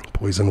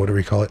 poison, whatever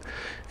you call it.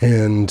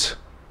 And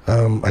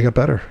I got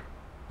better.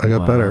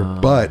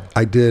 But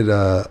I did,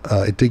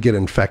 it did get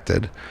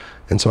infected.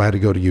 And so I had to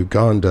go to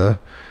Uganda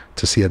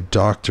to see a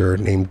doctor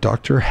named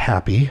Dr.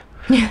 Happy.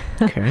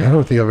 Okay. I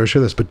don't think I've ever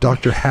shared this, but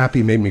Dr.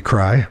 Happy made me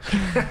cry.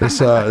 This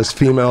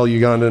female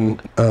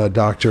Ugandan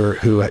doctor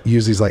who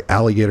used these like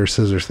alligator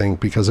scissors thing,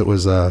 because it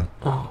was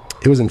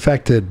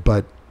infected,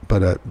 but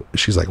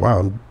she's like, wow,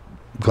 I'm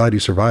glad you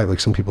survived. Like,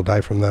 some people die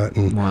from that.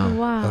 And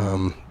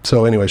wow.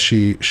 So anyway,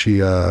 she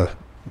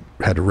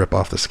had to rip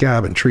off the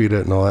scab and treat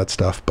it and all that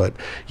stuff. But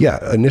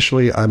yeah,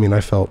 initially, I mean,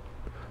 I felt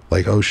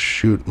like, oh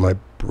shoot,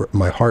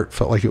 my heart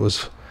felt like it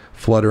was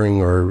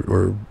fluttering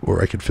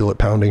or I could feel it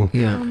pounding.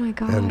 Yeah. Oh my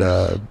gosh. And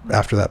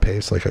after that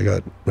pace, like I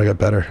got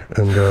better,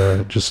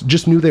 and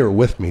just knew they were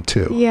with me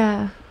too.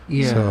 Yeah.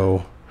 Yeah.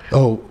 So,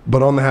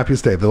 but on the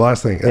happiest day, the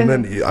last thing, and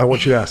then I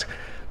want you to ask,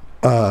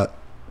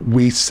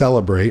 we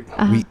celebrate,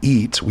 we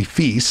eat, we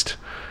feast.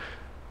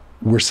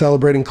 We're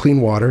celebrating clean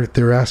water.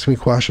 They're asking me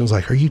questions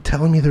like, are you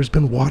telling me there's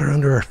been water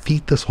under our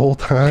feet this whole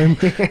time?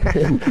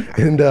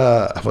 and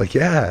I'm like,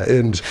 yeah.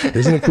 And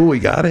isn't it cool we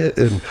got it?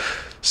 And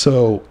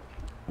so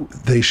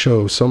they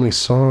show so many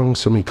songs,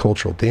 so many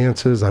cultural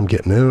dances. I'm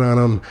getting in on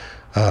them.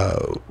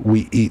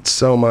 We eat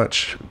so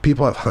much.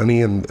 People have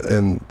honey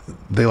and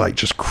they like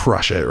just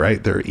crush it,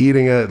 right? They're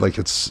eating it like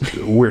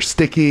we're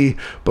sticky,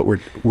 but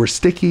we're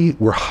sticky,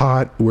 we're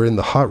hot, we're in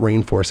the hot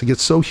rainforest. It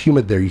gets so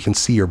humid there you can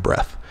see your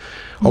breath.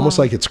 Almost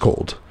like it's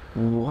cold.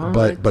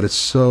 What? But it's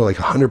so like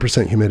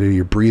 100% humidity.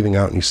 You're breathing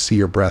out and you see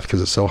your breath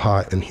because it's so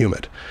hot and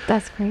humid.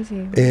 That's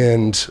crazy.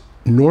 And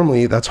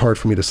normally that's hard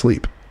for me to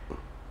sleep.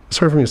 It's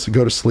hard for me to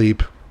go to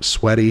sleep,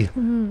 sweaty,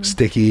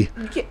 sticky,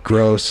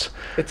 gross.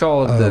 It's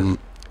all of them.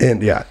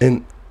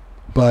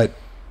 But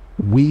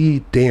we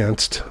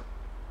danced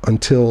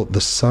until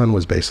the sun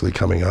was basically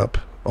coming up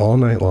all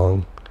night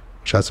long,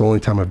 which that's the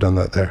only time I've done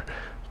that there.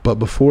 But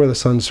before the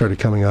sun started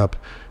coming up,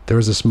 there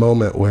was this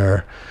moment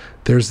where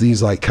there's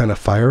these like kind of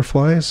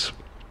fireflies.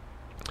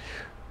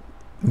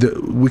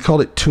 We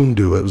called it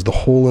Tundu. It was the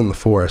hole in the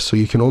forest. So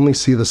you can only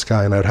see the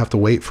sky, and I'd have to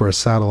wait for a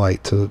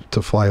satellite to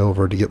fly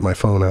over to get my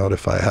phone out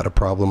if I had a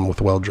problem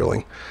with well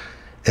drilling.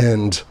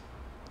 And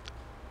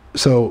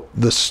so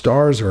the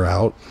stars are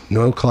out,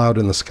 no cloud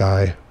in the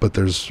sky, but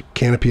there's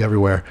canopy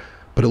everywhere.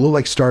 But it looked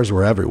like stars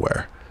were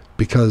everywhere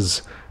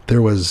because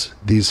there was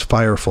these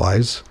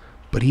fireflies,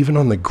 but even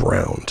on the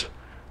ground,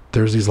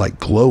 there's these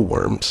like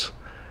glowworms.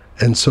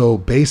 And so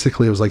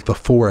basically it was like the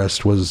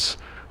forest was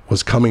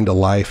coming to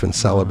life and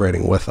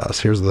celebrating with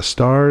us. Here's the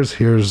stars,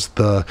 here's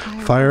the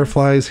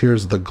fireflies,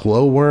 here's the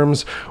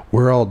glowworms.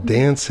 We're all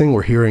dancing,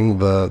 we're hearing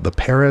the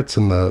parrots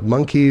and the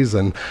monkeys,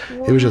 and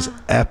it was just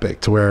epic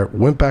to where I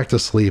went back to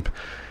sleep,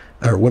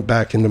 or went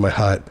back into my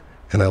hut,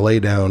 and I lay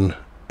down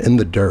in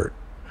the dirt.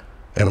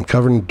 And I'm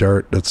covered in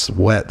dirt that's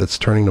wet, that's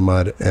turning to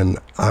mud, and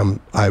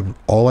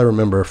all I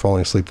remember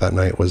falling asleep that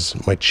night was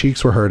my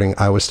cheeks were hurting,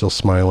 I was still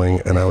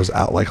smiling, and I was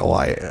out like a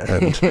light,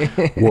 and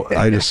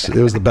it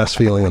was the best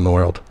feeling in the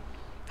world.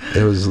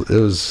 It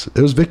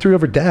was victory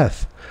over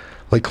death.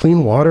 Like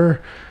clean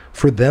water,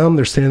 for them,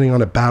 they're standing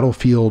on a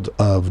battlefield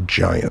of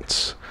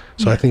giants.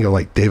 So I think of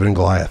like David and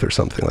Goliath or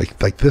something.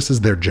 Like this is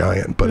their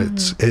giant, but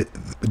it's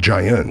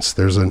giants.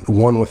 There's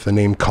one with the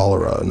name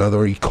cholera,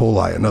 another E.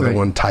 coli, another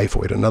one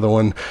typhoid, another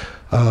one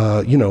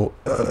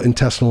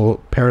intestinal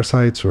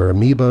parasites or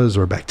amoebas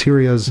or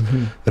bacterias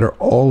that are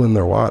all in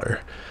their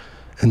water.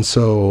 And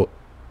so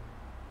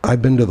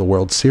I've been to the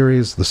World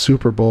Series, the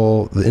Super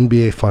Bowl, the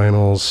NBA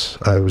Finals.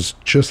 I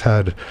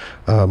had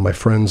my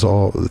friends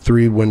all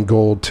 3 win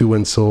gold, 2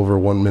 win silver,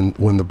 1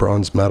 win the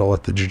bronze medal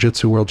at the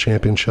Jiu-Jitsu World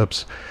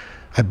Championships.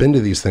 I've been to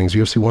these things,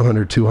 UFC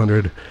 100,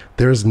 200.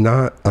 There's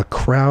not a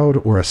crowd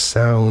or a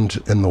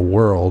sound in the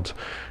world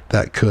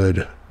that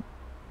could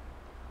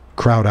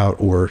crowd out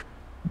or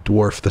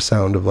dwarf the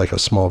sound of like a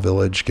small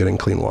village getting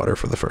clean water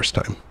for the first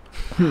time.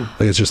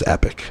 Like it's just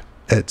epic.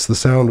 It's the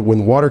sound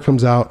when water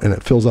comes out and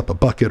it fills up a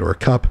bucket or a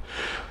cup.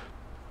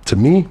 To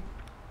me,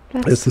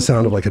 it's the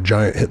sound of like a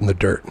giant hitting the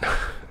dirt.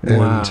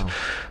 And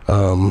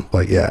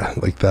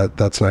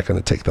that's not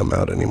going to take them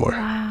out anymore.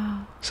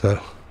 Wow.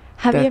 So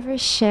have you ever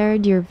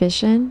shared your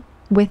vision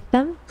with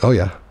them? Oh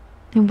yeah.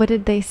 And what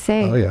did they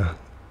say? Oh yeah.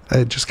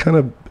 It just kind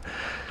of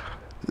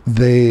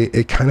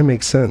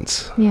makes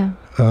sense. Yeah.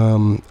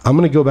 I'm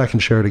going to go back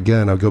and share it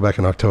again. I'll go back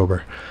in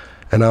October,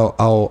 and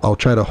I'll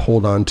try to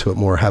hold on to it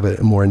more, have it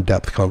a more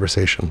in-depth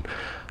conversation.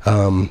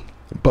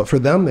 But for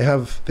them, they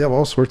have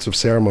all sorts of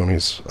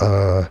ceremonies,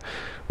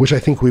 which I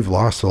think we've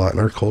lost a lot in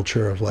our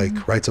culture of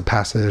like rites of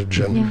passage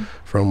and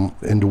from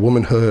into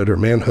womanhood or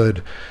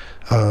manhood.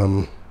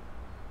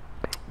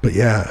 But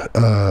yeah,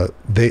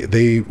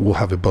 they will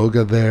have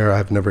Iboga there.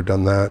 I've never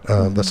done that.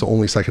 That's the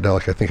only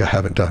psychedelic I think I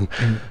haven't done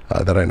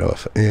that I know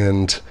of.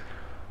 And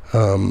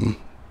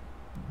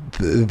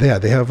they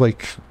have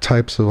like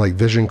types of like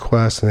vision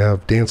quests, and they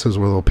have dances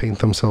where they'll paint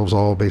themselves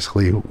all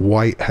basically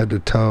white head to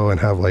toe and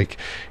have like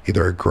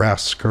either a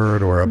grass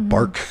skirt or a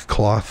bark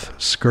cloth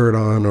skirt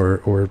on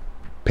or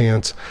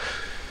pants.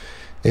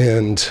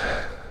 And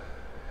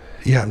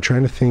yeah, I'm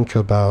trying to think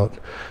about,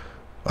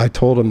 I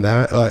told them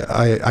that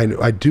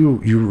I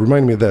do, you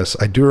remind me of this.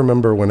 I do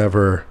remember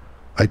whenever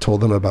I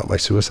told them about my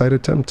suicide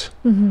attempt,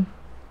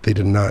 they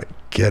did not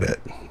get it,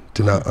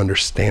 did not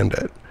understand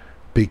it.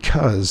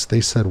 Because they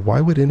said,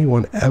 why would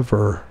anyone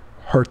ever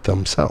hurt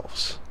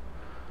themselves?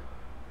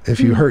 If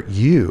you hurt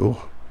you,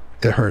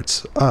 it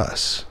hurts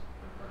us.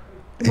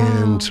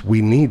 And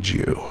we need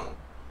you.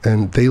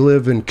 And they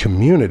live in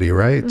community,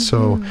 right?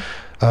 So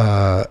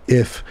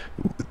if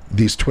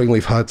these twig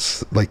leaf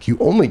huts, like you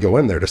only go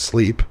in there to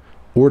sleep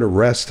or to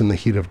rest in the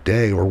heat of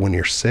day or when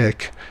you're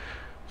sick.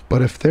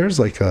 But if there's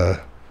like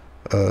a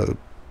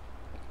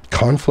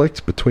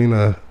conflict between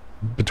a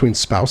between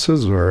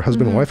spouses or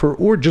husband and wife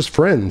or just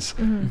friends,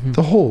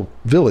 the whole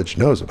village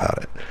knows about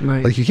it.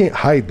 Right. Like you can't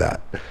hide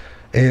that.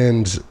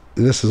 And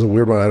this is a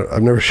weird one.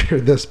 I've never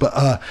shared this, but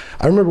I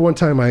remember one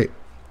time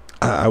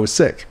I was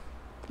sick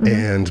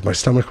and my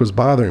stomach was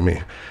bothering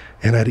me,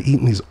 and I'd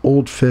eaten these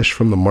old fish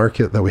from the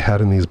market that we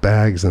had in these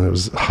bags, and it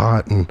was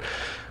hot, and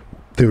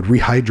they would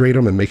rehydrate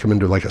them and make them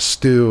into like a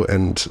stew,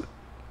 and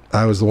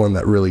I was the one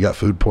that really got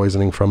food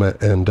poisoning from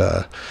it, and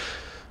so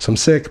I'm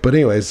sick. But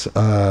anyways,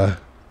 I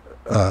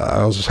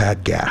also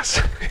had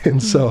gas,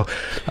 and so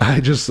I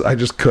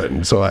just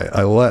couldn't. So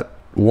I let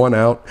one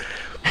out,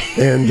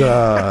 and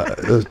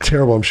it was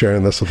terrible. I'm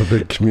sharing this with a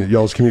big community,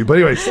 y'all's community. But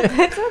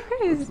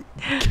anyways,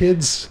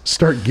 kids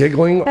start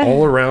giggling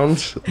all around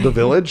the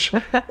village,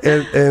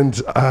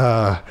 and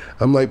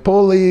I'm like,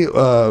 poli,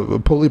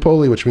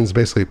 which means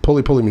basically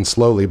poli means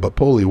slowly, but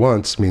poli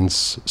once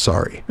means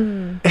sorry.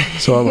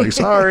 So I'm like,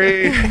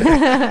 sorry,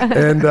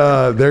 and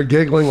they're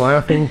giggling,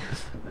 laughing.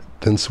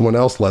 Then someone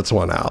else lets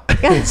one out.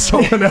 And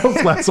someone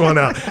else lets one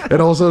out.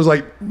 And also it was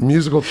like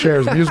musical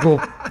chairs, musical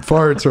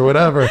farts or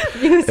whatever.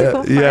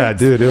 Yeah,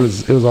 dude, it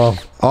was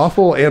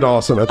awful and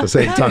awesome at the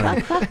same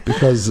time,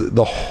 because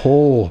the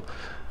whole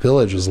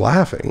village was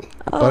laughing.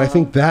 But I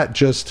think that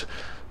just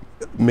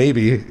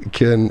maybe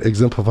can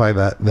exemplify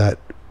that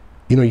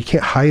you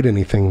can't hide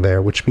anything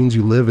there, which means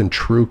you live in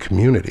true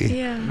community.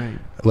 Yeah. Right.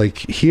 Like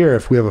here,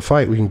 if we have a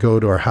fight, we can go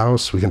to our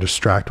house, we can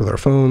distract with our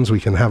phones, we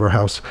can have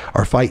our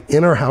fight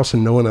in our house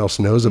and no one else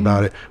knows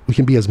about it. We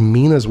can be as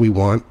mean as we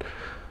want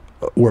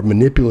or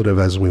manipulative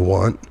as we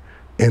want,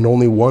 and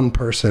only one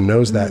person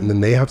knows that, and then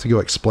they have to go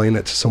explain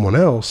it to someone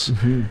else.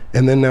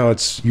 And then now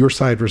it's your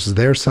side versus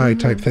their side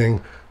type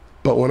thing.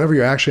 But whenever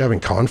you're actually having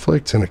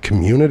conflict in a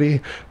community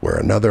where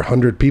another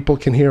 100 people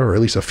can hear, or at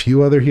least a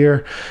few other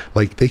hear,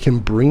 like they can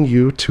bring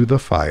you to the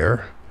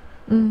fire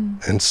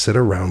and sit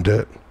around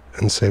it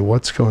and say,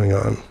 what's going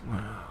on?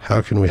 Wow.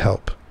 How can we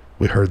help?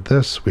 We heard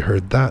this, we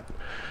heard that,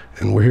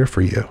 and we're here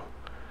for you.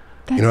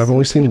 I've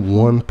only seen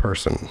one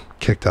person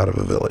kicked out of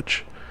a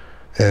village,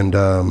 and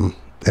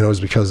it was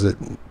because it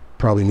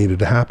probably needed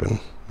to happen.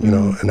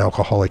 An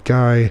alcoholic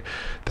guy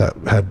that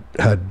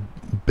had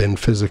been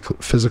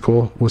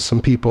physical with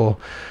some people,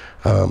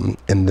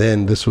 and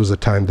then this was a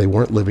time they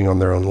weren't living on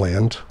their own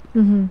land.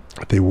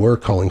 They were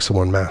calling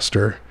someone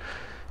master,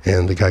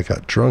 and the guy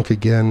got drunk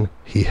again.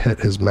 He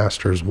hit his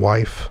master's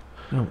wife,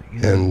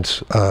 and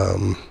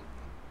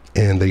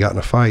they got in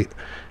a fight,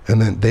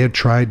 and then they had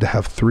tried to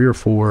have 3 or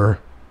 4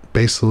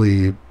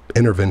 basically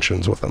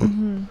interventions with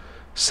him.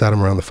 Set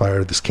him around the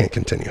fire, this can't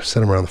continue.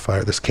 Set him around the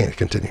fire, this can't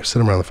continue. Set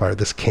him around the fire,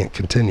 this can't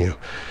continue.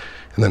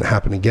 And then it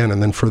happened again.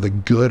 And then for the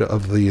good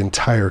of the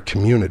entire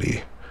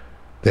community,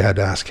 they had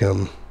to ask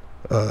him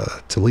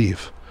to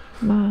leave.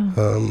 Wow.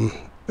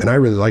 And I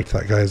really liked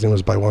that guy. His name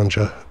was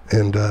Baiwanja.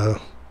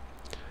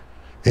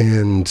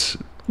 And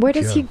where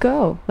does he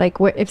go? Like,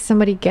 if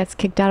somebody gets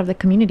kicked out of the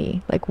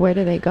community, like, where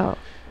do they go?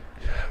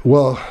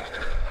 Well,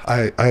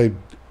 I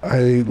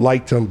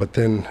liked him, but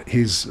then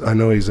I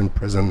know he's in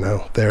prison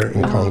now there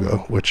in Congo,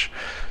 which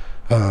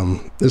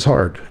is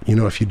hard.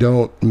 If you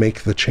don't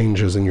make the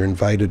changes and you're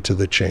invited to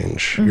the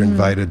change, you're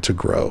invited to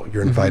grow,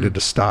 you're invited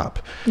to stop.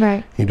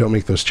 Right. You don't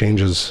make those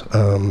changes,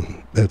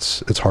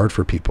 it's hard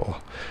for people.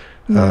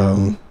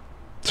 Has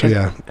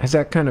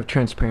that kind of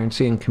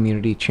transparency and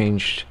community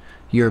changed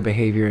your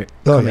behavior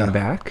coming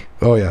back?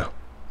 Oh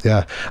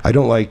yeah. I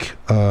don't like,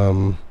 I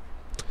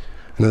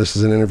know this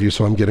is an interview,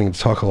 so I'm getting to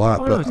talk a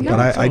lot,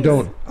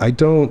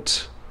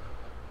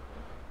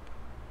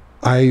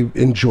 I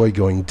enjoy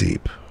going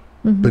deep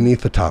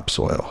beneath the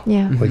topsoil.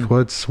 Yeah. Like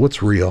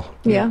what's real?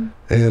 Yeah.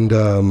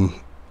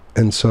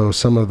 And so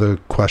some of the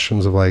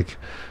questions of like,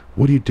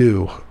 what do you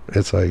do?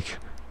 It's like,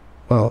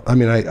 well, I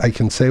mean, I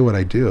can say what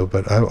I do,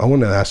 but I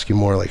want to ask you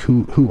more like,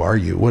 who are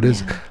you? What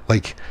is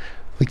like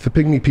the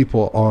Pygmy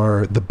people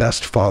are the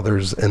best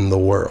fathers in the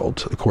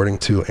world, according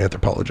to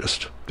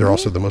anthropologists. They're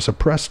also the most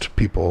oppressed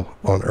people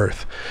on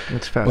earth.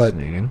 That's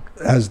fascinating.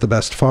 But as the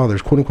best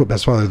fathers, quote unquote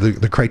best father,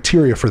 the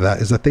criteria for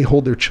that is that they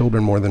hold their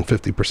children more than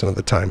 50% of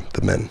the time,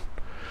 the men.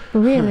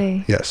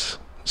 Really? Yes.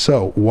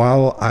 So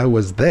while I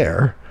was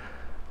there,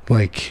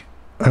 like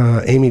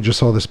Amy just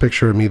saw this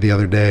picture of me the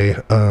other day,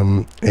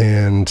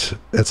 and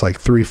it's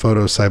like 3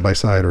 photos side by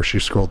side, or she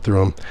scrolled through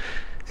them,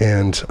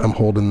 and I'm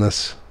holding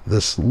this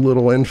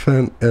little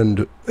infant,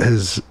 and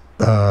his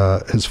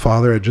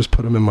father had just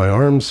put him in my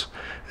arms,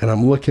 and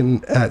I'm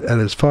looking at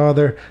his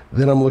father,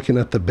 then I'm looking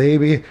at the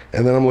baby,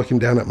 and then I'm looking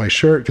down at my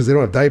shirt because they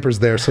don't have diapers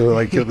there, so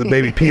like the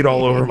baby peed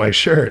all over my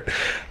shirt.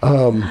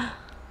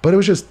 But it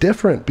was just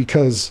different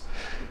because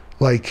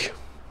like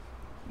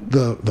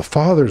the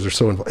fathers are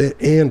so involved,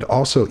 and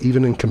also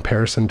even in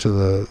comparison to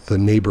the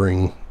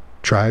neighboring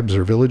tribes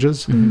or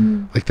villages,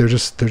 like they're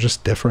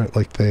just different.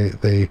 Like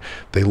they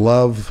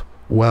love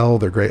well.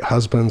 They're great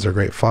husbands. They're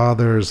great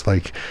fathers.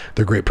 Like,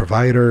 they're great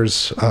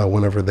providers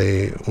whenever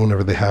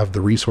they have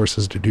the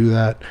resources to do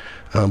that.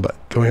 But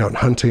going out and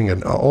hunting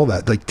and all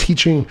that, like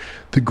teaching,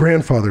 the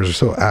grandfathers are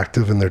so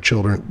active in their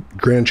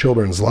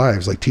grandchildren's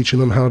lives, like teaching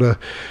them how to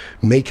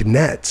make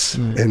nets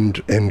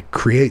and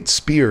create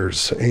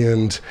spears.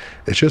 And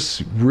it's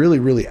just really,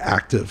 really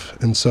active.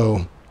 And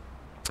so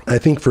I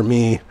think for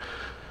me,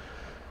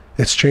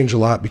 it's changed a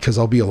lot because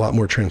I'll be a lot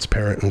more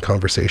transparent in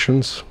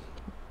conversations.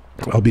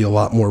 I'll be a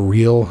lot more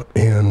real,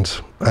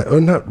 and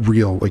not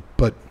real, like,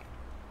 but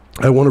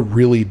I want to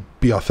really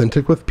be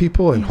authentic with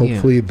people, and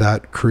hopefully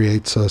that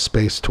creates a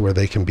space to where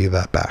they can be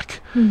that back.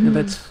 And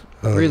that's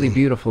really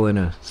beautiful in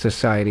a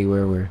society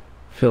where we're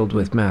filled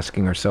with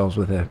masking ourselves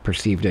with a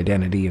perceived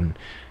identity and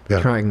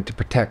trying to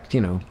protect,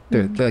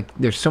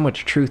 there's so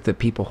much truth that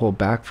people hold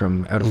back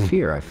from out of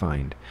fear, I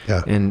find.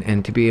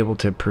 And to be able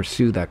to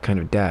pursue that kind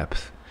of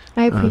depth.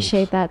 I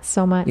appreciate that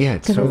so much. Yeah,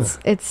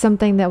 it's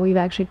something that we've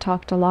actually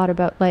talked a lot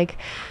about. Like,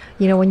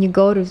 when you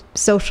go to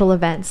social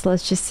events,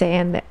 let's just say,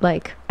 and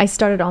like, I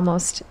started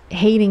almost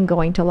hating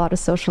going to a lot of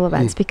social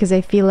events because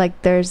I feel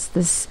like there's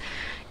this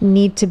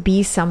need to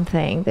be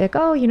something. They're like,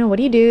 oh, what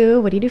do you do?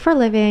 What do you do for a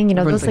living?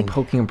 Everyone's those like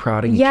poking and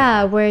prodding each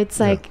other. Where it's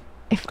like,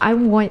 if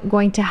I'm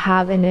going to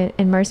have and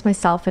immerse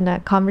myself in a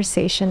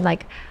conversation,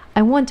 like,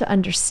 I want to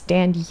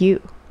understand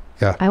you.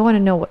 I want to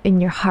know what in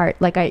your heart,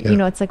 like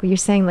it's like what you're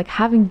saying, like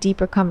having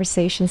deeper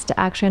conversations to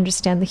actually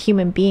understand the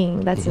human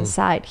being that's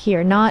inside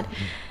here, not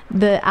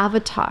the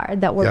avatar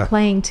that we're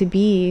playing to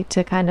be,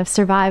 to kind of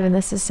survive in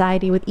this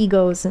society with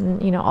egos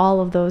and,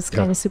 all of those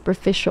kind of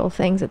superficial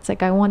things. It's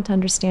like, I want to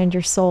understand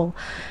your soul.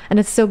 And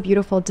it's so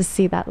beautiful to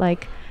see that,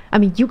 like, I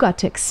mean, you got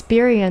to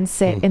experience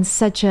it in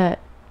such a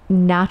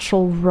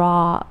natural,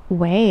 raw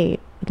way,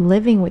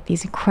 living with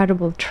these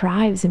incredible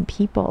tribes and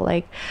people.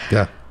 Like,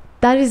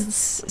 that is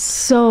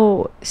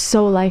so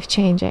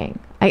life-changing.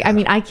 I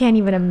mean, I can't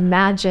even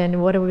imagine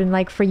what it would have been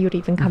like for you to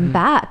even come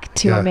back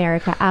to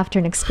America after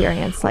an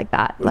experience like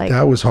that. Like,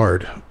 that was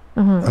hard.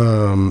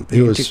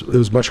 It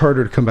was much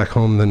harder to come back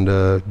home than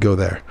to go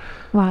there.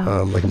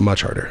 Wow. Like,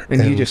 much harder.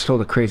 And you just told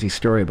a crazy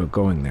story about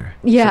going there.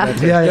 Yeah.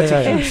 So that's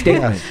a huge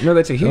statement. No,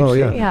 that's a huge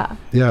statement.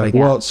 Yeah.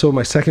 Well, so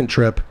my second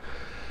trip,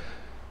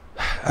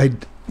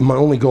 my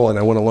only goal, and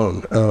I went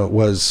alone,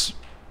 was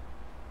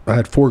I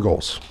had 4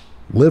 goals: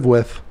 live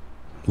with,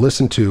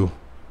 listen to,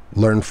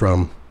 learn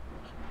from,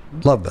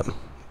 love them.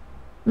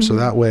 So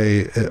that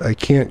way I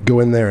can't go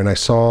in there, and I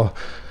saw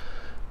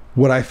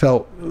what I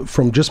felt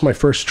from just my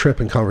first trip,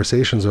 and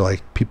conversations are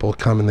like, people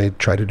come and they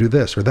try to do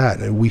this or that,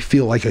 and we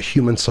feel like a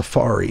human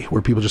safari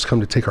where people just come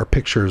to take our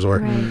pictures or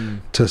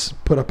to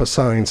put up a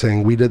sign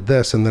saying we did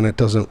this, and then it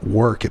doesn't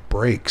work, it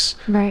breaks.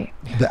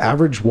 The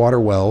average water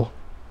well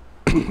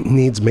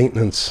needs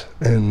maintenance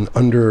in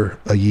under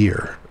a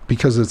year,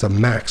 because it's a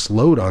max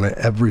load on it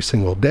every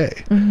single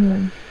day.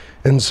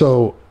 And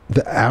so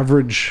the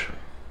average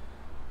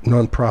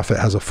nonprofit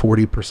has a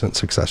 40%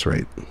 success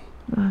rate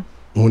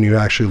when you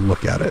actually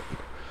look at it.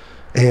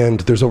 And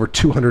there's over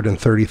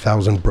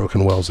 230,000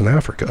 broken wells in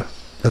Africa.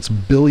 That's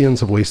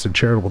billions of wasted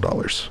charitable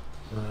dollars.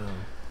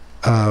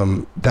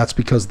 That's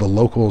because the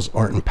locals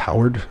aren't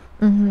empowered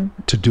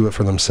to do it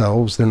for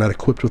themselves. They're not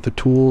equipped with the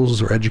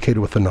tools or educated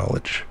with the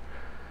knowledge.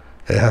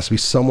 It has to be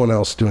someone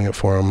else doing it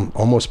for them,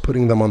 almost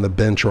putting them on the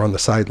bench or on the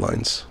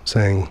sidelines,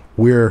 saying,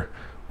 we're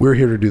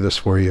here to do this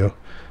for you.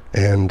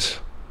 And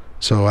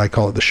so I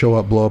call it the show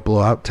up, blow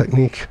out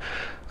technique,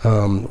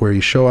 where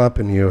you show up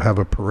and you have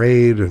a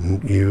parade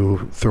and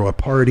you throw a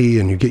party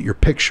and you get your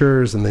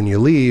pictures and then you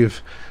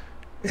leave.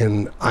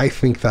 And I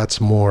think that's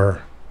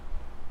more,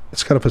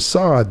 it's got a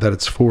facade that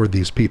it's for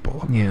these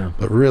people.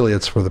 But really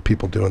it's for the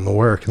people doing the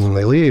work, and then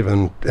they leave,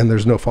 and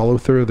there's no follow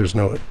through. There's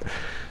no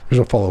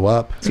follow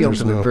up. It's the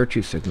ultimate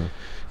virtue signal.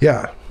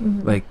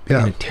 Like in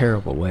a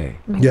terrible way.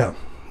 Wow.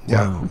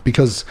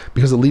 Because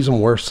it leaves them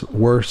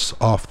worse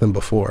off than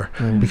before,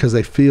 because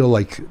they feel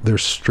like they're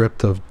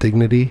stripped of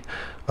dignity.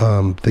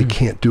 They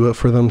can't do it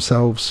for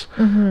themselves.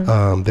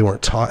 They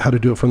weren't taught how to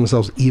do it for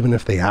themselves, even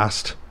if they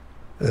asked.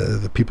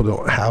 The people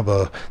don't have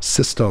a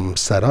system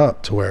set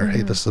up to where,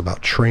 hey, this is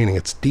about training.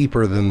 It's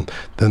deeper than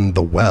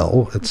the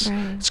well.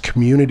 It's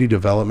community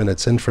development,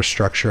 it's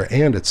infrastructure,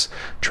 and it's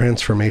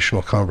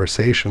transformational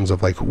conversations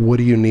of like, what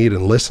do you need,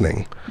 and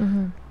listening.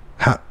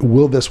 How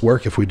will this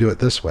work if we do it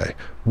this way?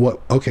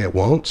 Okay, it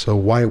won't. So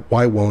why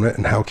won't it?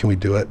 And how can we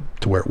do it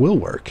to where it will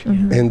work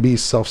and be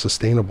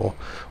self-sustainable,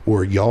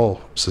 or y'all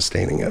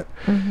sustaining it?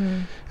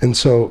 And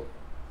so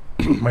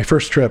my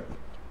first trip,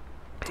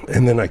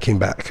 and then I came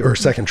back, or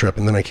second trip,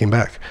 and then I came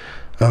back.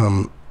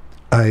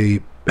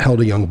 I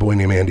held a young boy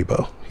named Andy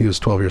Boho. He was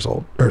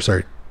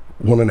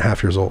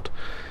 1.5 years old.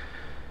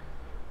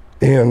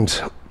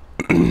 And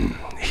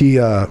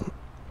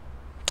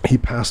he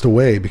passed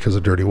away because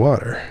of dirty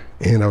water.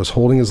 And I was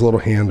holding his little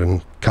hand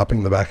and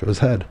cupping the back of his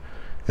head,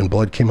 and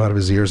blood came out of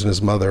his ears, and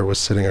his mother was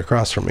sitting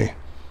across from me.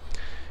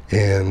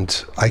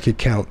 And I could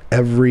count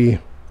every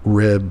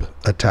rib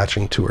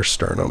attaching to her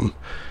sternum.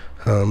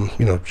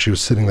 She was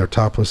sitting there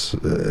topless,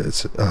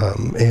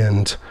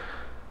 and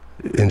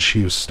and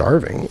she was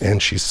starving,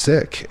 and she's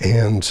sick,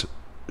 and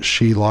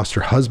she lost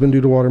her husband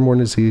due to waterborne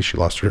disease. She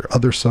lost her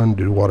other son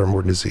due to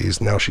waterborne disease.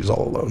 Now she's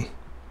all alone.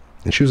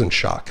 And she was in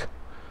shock.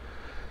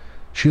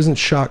 She was in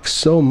shock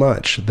so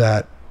much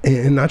that,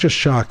 and not just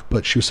shock,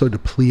 but she was so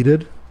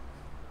depleted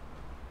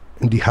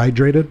and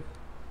dehydrated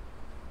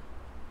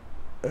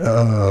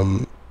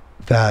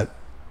that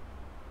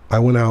I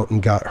went out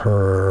and got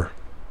her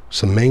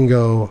some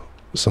mango,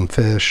 some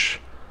fish,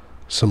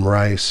 some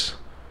rice,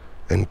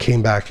 and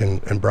came back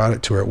and brought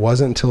it to her. It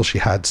wasn't until she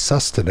had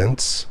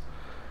sustenance,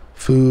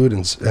 food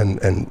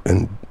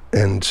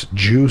and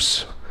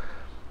juice,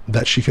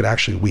 that she could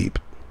actually weep.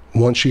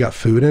 Once she got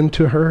food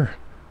into her,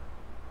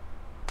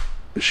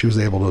 she was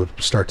able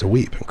to start to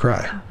weep and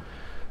cry.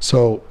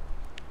 So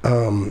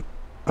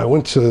I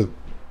went to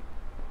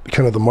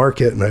kind of the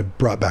market, and I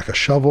brought back a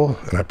shovel,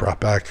 and I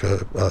brought back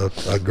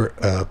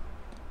a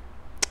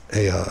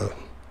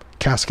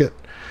casket,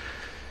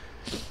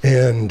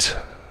 and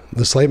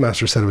the slave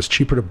master said it was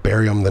cheaper to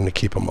bury them than to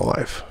keep them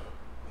alive.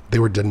 They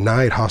were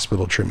denied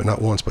hospital treatment,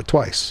 not once but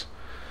twice.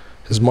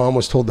 His mom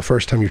was told the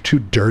first time, "You're too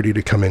dirty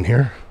to come in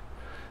here."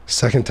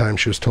 Second time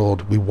she was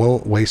told, "We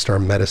won't waste our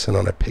medicine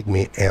on a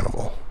pygmy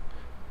animal."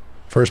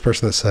 First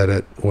person that said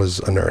it was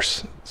a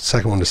nurse.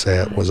 Second one to say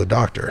it was a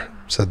doctor,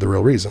 said the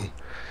real reason.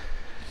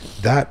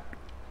 That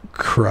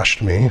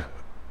crushed me,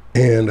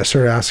 and I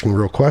started asking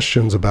real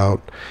questions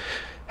about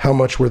how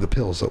much were the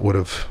pills that would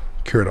have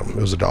cured him.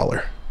 It was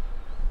 $1.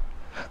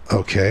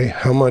 Okay,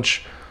 how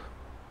much?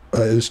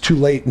 It was too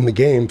late in the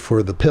game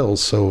for the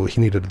pills, so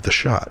he needed the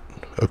shot.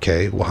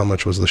 Okay, well, how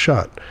much was the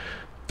shot?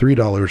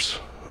 $3,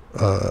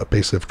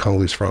 basically of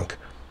Congolese franc.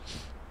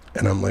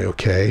 And I'm like,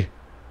 okay,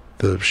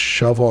 the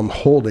shovel I'm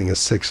holding is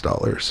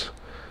 $6.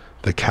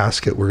 The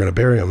casket we're going to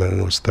bury him in,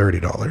 it was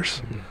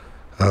 $30.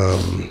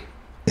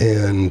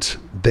 And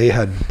they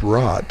had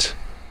brought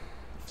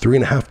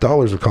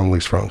 $3.50 of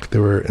Congolese franc. They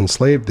were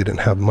enslaved. They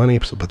didn't have money,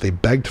 but they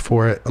begged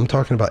for it. I'm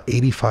talking about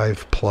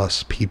 85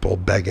 plus people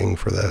begging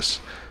for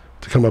this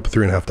to come up with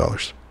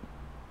 $3.50.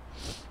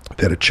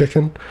 They had a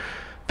chicken.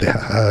 They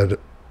had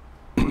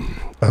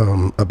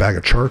a bag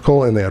of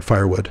charcoal, and they had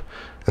firewood,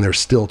 and they're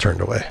still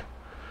turned away.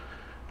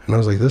 And I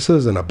was like, this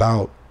isn't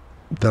about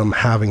them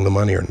having the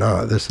money or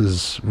not. This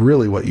is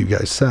really what you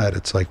guys said.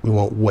 It's like, we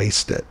won't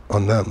waste it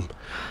on them.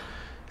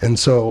 And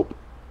so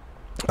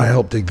I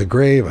helped dig the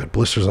grave. I had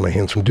blisters on my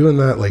hands from doing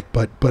that. Like,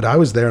 but I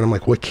was there, and I'm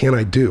like, what can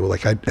I do?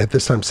 Like, at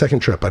this time, second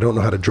trip, I don't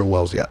know how to drill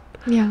wells yet.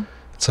 Yeah.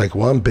 It's like,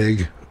 well, I'm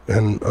big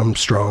and I'm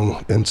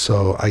strong, and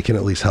so I can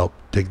at least help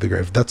dig the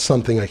grave. That's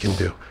something I can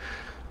do.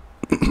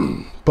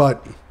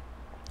 But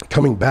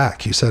coming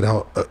back, you said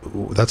how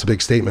that's a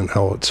big statement,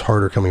 how it's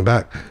harder coming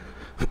back.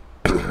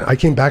 I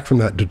came back from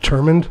that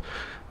determined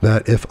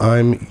that if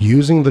I'm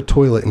using the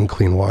toilet in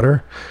clean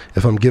water,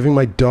 if I'm giving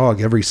my dog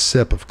every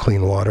sip of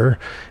clean water,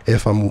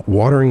 if I'm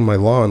watering my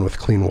lawn with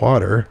clean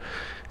water,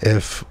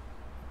 if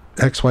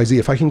XYZ,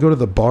 if I can go to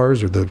the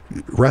bars or the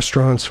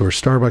restaurants or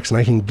Starbucks and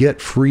I can get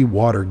free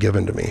water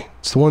given to me.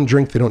 It's the one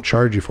drink they don't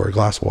charge you for, a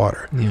glass of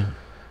water. Yeah.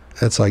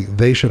 It's like,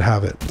 they should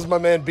have it. This is my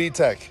man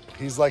B-Tech.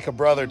 He's like a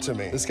brother to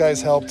me. This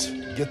guy's helped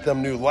get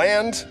them new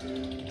land,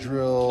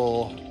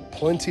 drill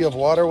plenty of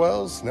water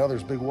wells. Now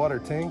there's big water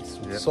tanks,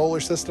 solar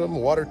system,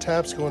 water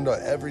taps going to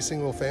every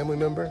single family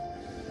member.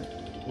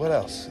 What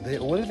else?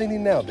 What do they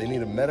need now? They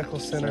need a medical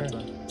center.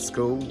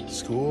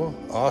 School.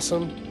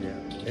 Awesome.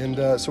 Yeah.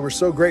 And so we're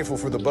so grateful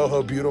for the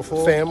Boho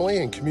Beautiful family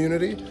and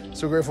community.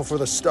 So grateful for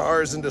the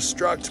Stars and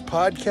Destruct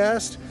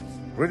podcast.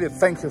 Really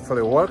thank you for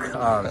the work.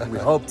 We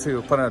hope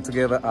to partner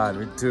together and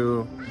we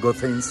do good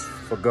things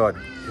for God.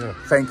 Yeah.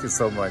 Thank you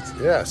so much.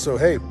 Yeah, so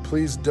hey,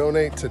 please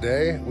donate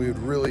today. We would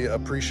really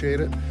appreciate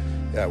it.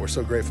 Yeah, we're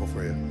so grateful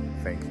for you.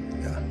 Thank you.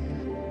 Yeah.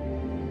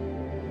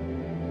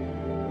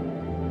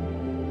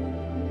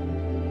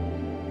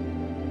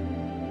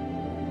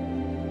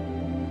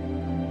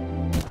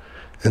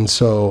 And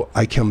so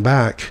I come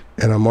back,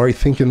 and I'm already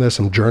thinking this.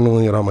 I'm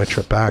journaling it on my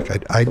trip back.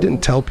 I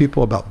didn't tell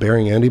people about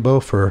burying Andy Bo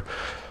for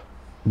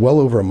well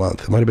over a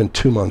month. It might have been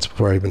 2 months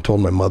before I even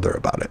told my mother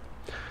about it.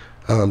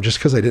 Just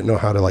because I didn't know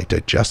how to like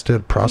digest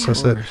it,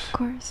 process it. Of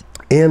course.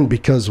 And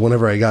because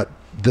whenever I got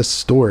this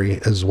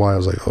story is why I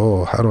was like,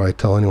 oh, how do I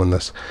tell anyone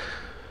this?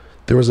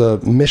 There was a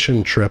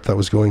mission trip that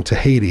was going to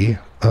Haiti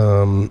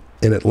in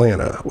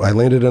Atlanta. I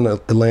landed in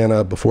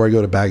Atlanta. Before I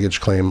go to baggage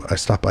claim, I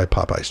stopped by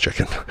Popeye's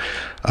Chicken.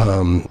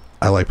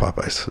 I like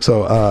Popeyes.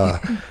 So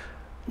I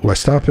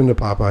stop into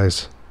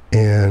Popeyes,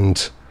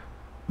 and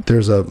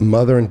there's a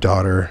mother and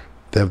daughter.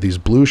 They have these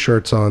blue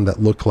shirts on that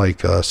look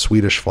like a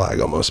Swedish flag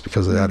almost,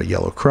 because they had a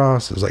yellow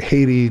cross. It was like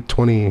Haiti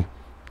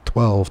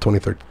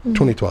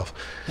 2012.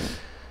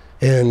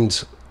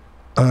 And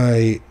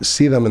I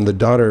see them, and the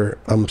daughter,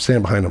 I'm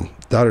standing behind them.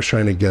 Daughter's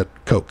trying to get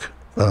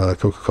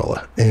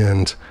Coca-Cola,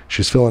 and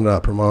she's filling it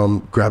up. Her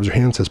mom grabs her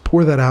hand and says,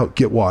 pour that out,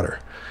 get water.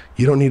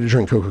 You don't need to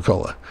drink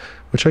Coca-Cola,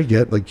 which I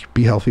get, like,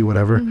 be healthy,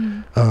 whatever.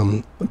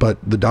 But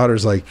the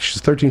daughter's like,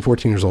 she's 13,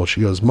 14 years old.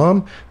 She goes,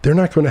 Mom, they're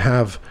not going to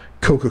have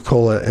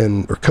Coca-Cola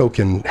or Coke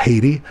in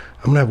Haiti.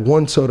 I'm going to have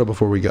one soda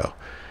before we go.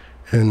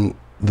 And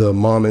the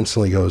mom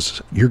instantly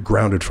goes, "You're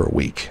grounded for a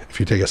week if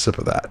you take a sip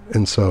of that."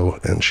 And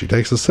she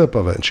takes a sip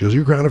of it and she goes,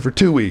 "You're grounded for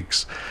 2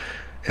 weeks."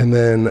 And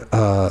then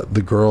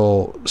the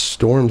girl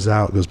storms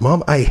out, goes,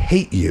 "Mom, I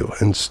hate you,"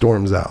 and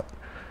storms out.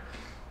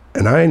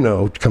 And I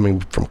know,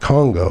 coming from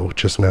Congo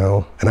just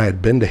now, and I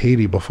had been to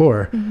Haiti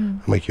before,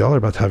 I'm like, y'all are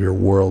about to have your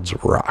worlds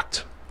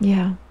rocked.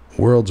 Yeah.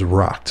 Worlds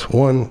rocked.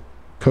 One,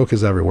 Coke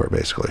is everywhere,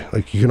 basically.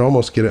 Like, you can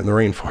almost get it in the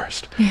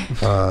rainforest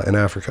in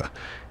Africa.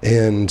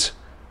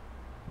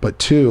 But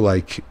two,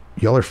 like,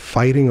 y'all are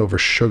fighting over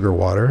sugar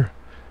water.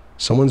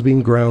 Someone's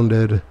being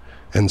grounded,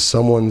 and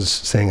someone's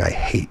saying, "I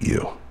hate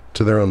you,"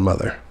 to their own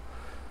mother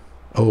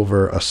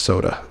over a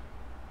soda,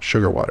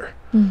 sugar water.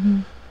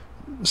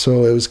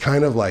 So it was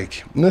kind of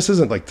like, and this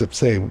isn't like to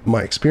say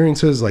my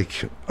experiences,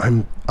 like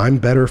I'm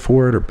better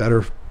for it or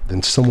better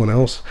than someone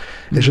else.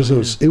 It's just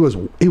it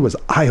was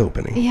eye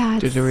opening. Yeah,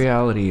 there's a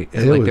reality,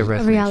 like the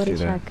reality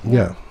check.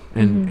 Yeah.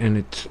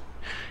 And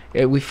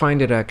we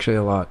find it actually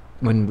a lot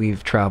when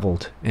we've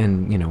traveled,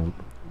 and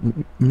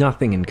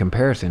nothing in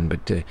comparison,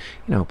 but to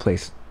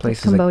places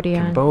Cambodia,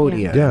 like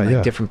Cambodia,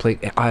 yeah. different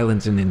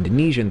islands in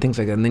Indonesia and things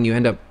like that, and then you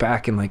end up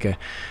back in like a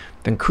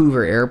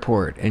Vancouver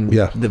airport, and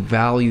the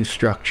value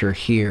structure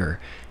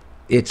here,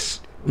 it's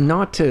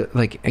not to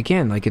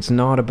it's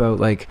not about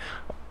like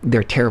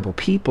they're terrible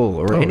people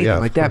or anything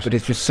like that, but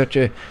it's just such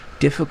a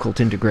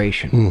difficult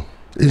integration.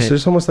 It's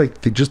just almost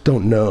like they just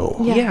don't know.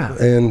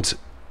 And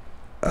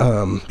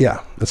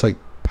it's like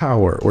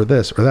power or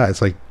this or that.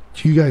 It's like,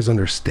 do you guys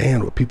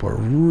understand what people are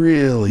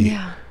really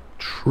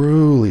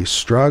truly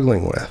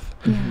struggling with?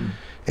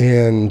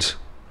 And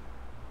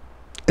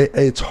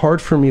it's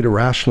hard for me to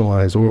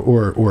rationalize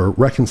or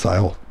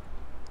reconcile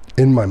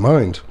in my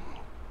mind.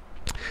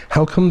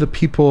 How come the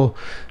people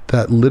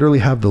that literally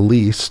have the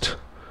least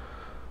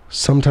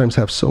sometimes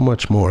have so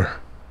much more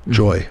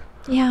joy,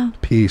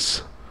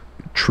 peace,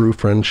 true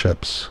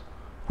friendships,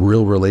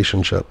 real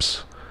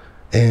relationships?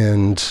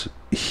 And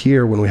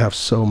here, when we have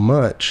so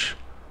much,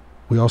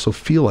 we also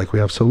feel like we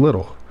have so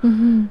little.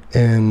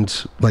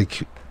 And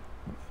like,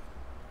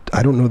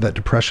 I don't know that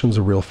depression's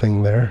a real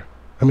thing there.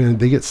 I mean,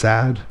 they get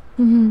sad,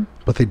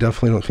 but they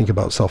definitely don't think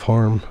about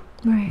self-harm.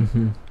 Right.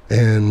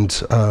 And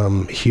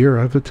here,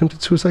 I've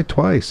attempted suicide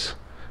twice,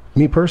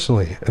 me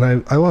personally.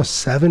 And I lost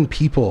 7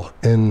 people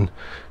in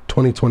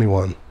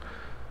 2021.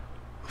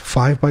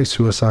 5 by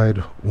suicide,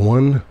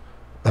 1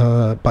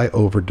 by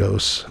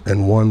overdose,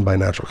 and 1 by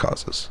natural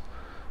causes.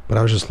 But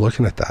I was just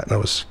looking at that, and I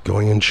was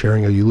going and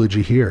sharing a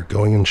eulogy here,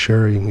 going and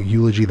sharing a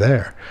eulogy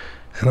there.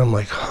 And I'm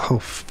like, oh,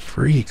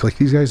 freak. Like,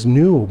 these guys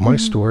knew my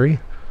story.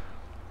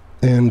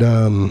 And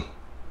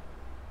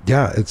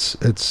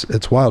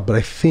it's wild. But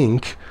I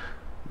think,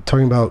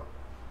 talking about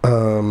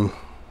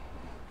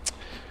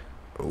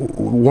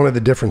one of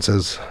the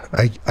differences,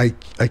 I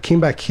came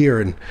back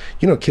here, and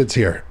kids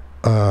here,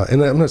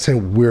 and I'm not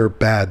saying we're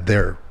bad,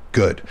 they're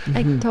good.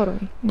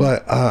 Totally.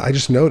 But I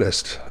just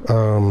noticed,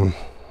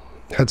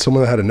 had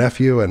someone that had a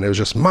nephew, and it was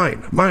just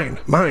mine.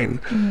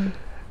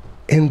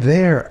 And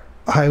there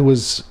I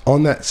was,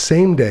 on that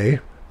same day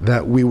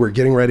that we were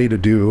getting ready to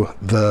do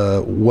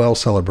the well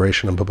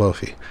celebration in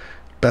Boho.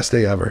 Best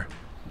day ever.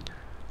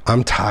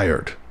 I'm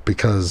tired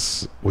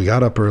because we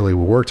got up early,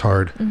 we worked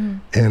hard,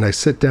 and I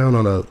sit down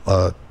on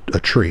a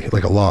tree,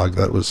 like a log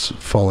that was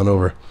fallen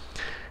over,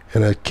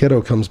 and a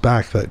kiddo comes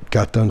back that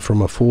got done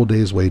from a full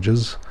day's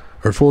wages,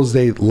 or full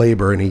day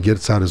labor, and he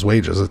gets out his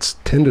wages. It's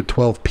 10 to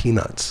 12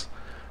 peanuts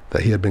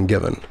that he had been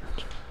given.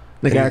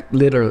 Like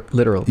literal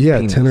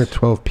peanuts. 10 or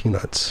 12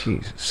 peanuts.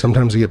 Jesus.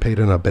 Sometimes you get paid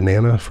in a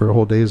banana for a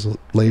whole day's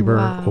labor,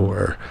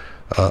 or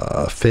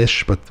a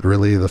fish, but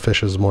really the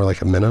fish is more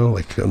like a minnow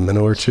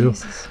or two.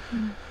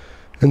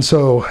 And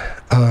so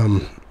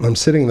I'm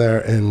sitting there,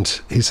 and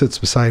he sits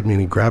beside me,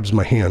 and he grabs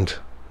my hand,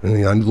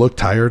 and I look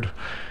tired,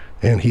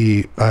 and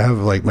I have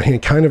like my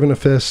hand kind of in a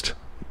fist,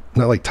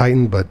 not like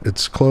tightened, but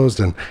it's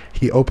closed, and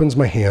he opens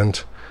my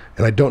hand,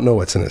 and I don't know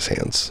what's in his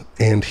hands,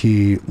 and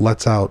he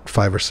lets out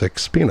 5 or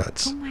 6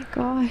 peanuts. Oh my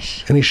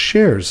gosh. And he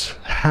shares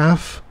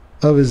half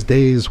of his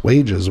day's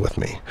wages with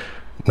me,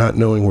 not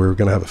knowing we were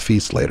going to have a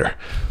feast later.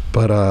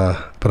 But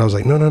I was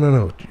like,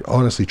 no,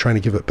 honestly trying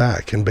to give it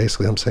back. And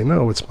basically I'm saying,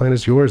 no, what's mine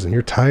is yours, and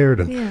you're tired,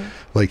 and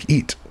like,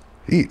 eat.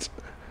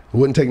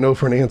 Wouldn't take no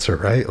for an answer,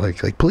 right?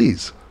 Like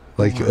please.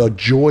 Like, a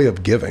joy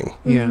of giving,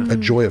 a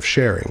joy of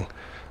sharing,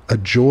 a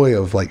joy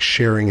of like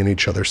sharing in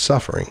each other's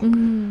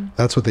suffering.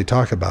 That's what they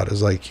talk about,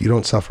 is like, you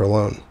don't suffer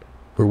alone.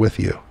 We're with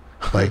you.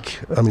 Like,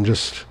 I mean,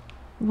 just,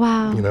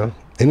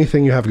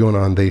 anything you have going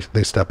on,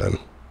 they step in.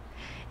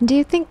 Do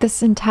you think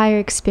this entire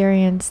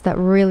experience that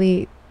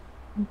really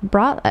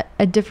brought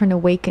a different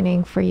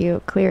awakening for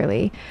you,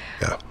 clearly,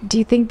 do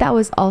you think that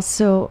was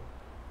also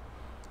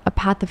a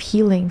path of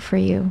healing for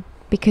you?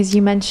 Because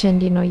you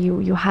mentioned,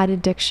 you had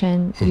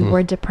addiction, you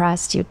were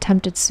depressed, you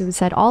attempted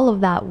suicide. All of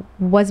that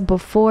was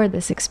before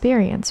this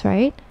experience,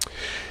 right?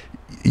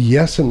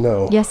 Yes and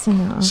no. Yes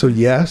and no. So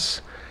yes,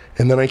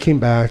 and then I came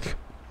back,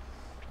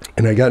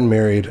 and I got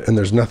married, and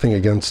there's nothing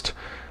against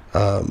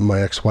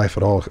my ex-wife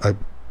at all.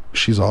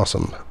 She's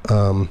awesome.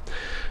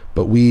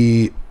 But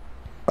we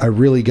I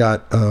really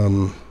got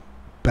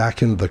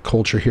back into the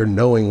culture here,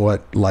 knowing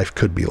what life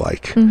could be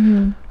like.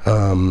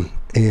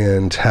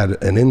 And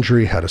had an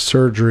injury, had a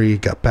surgery,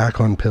 got back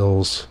on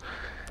pills.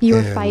 You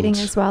were fighting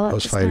as well? I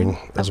was fighting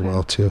as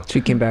well too. So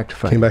you came back to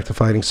fight? Came back to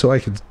fighting so I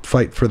could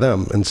fight for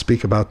them and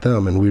speak about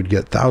them. And we would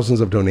get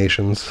thousands of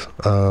donations,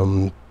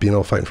 being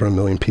able to fight in front of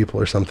 1 million people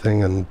or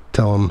something, and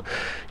tell them,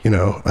 you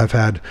know, I've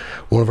had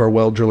one of our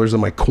well drillers in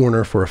my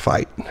corner for a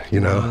fight,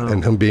 you know,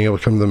 and him being able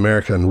to come to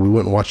America, and we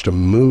went and watched a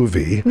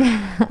movie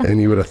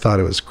and you would have thought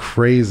it was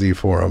crazy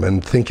for him,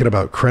 and thinking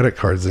about credit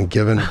cards and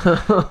giving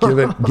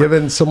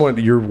someone,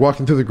 you're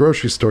walking through the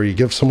grocery store, you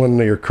give someone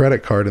your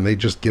credit card and they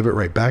just give it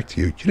right back to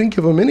you. You didn't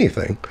give them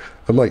anything.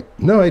 I'm like,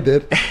 no, I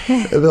did.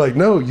 And they're like,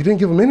 no, you didn't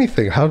give them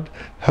anything. How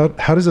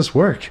does this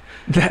work?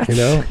 You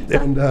know?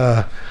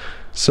 And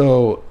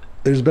so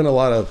there's been a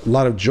lot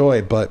of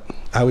joy, but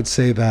I would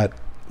say that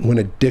when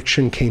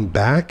addiction came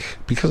back,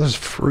 because I was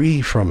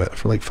free from it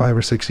for like 5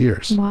 or 6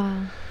 years.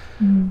 Wow.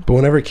 But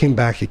whenever it came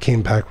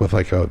back with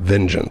like a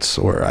vengeance,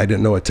 or I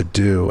didn't know what to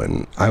do.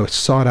 And I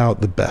sought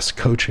out the best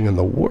coaching in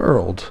the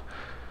world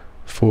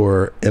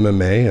for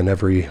MMA and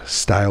every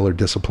style or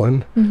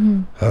discipline.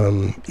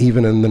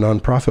 Even in the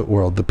nonprofit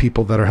world, the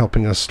people that are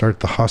helping us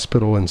start the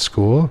hospital and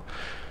school,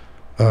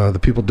 the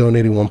people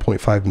donating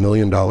 $1.5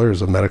 million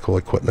of medical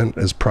equipment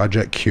as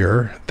Project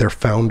Cure. Their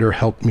founder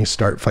helped me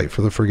start Fight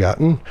for the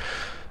Forgotten.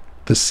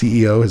 The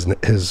CEO,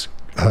 his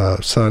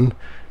son,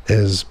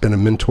 has been a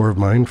mentor of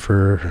mine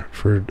for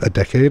a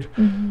decade.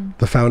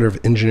 The founder of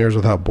Engineers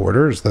Without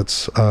Borders,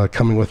 that's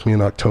coming with me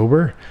in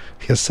October.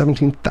 He has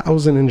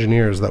 17,000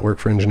 engineers that work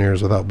for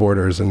Engineers Without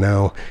Borders, and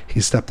now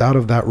he stepped out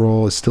of that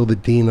role, is still the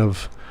dean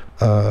of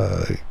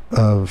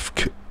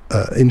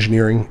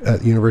engineering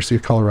at the University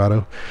of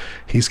Colorado.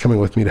 He's coming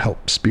with me to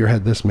help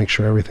spearhead this, make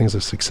sure everything's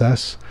a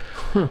success.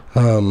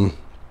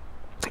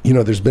 You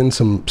know, there's been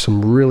some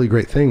really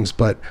great things,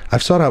 but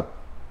I've sought out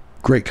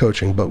great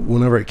coaching. But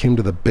whenever it came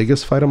to the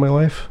biggest fight of my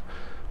life,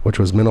 which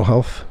was mental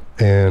health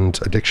and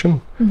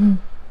addiction,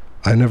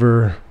 I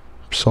never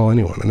saw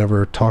anyone. I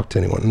never talked to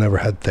anyone. I never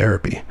had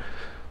therapy.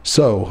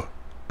 So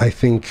I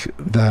think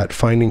that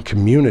finding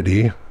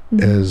community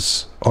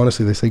is,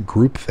 honestly, they say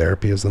group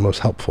therapy is the most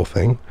helpful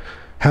thing.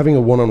 Having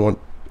a one-on-one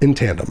in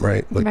tandem,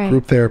 right? Like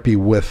group therapy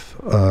with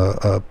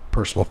a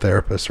personal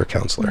therapist or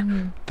counselor.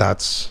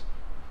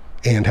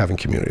 And having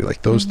community,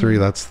 like those three,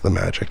 that's the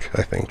magic,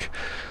 I think.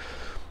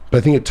 But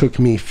I think it took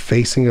me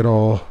facing it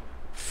all,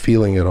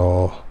 feeling it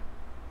all,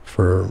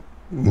 for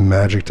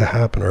magic to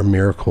happen, or a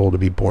miracle to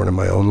be born in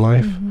my own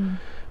life.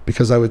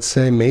 Because I would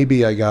say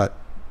maybe I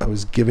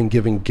was giving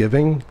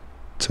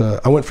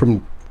to, I went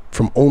from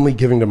only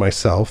giving to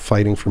myself,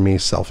 fighting for me,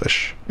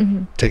 selfish,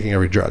 taking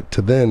every drug,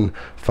 to then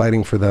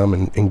fighting for them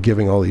and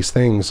giving all these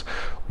things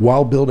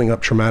while building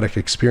up traumatic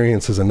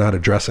experiences and not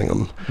addressing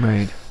them.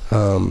 Right.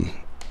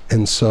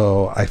 And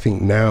so I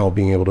think now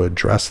being able to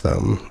address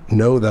them,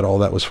 know that all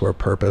that was for a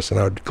purpose, and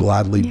I would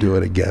gladly do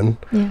it again,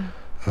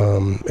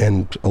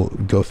 and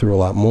go through a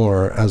lot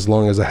more, as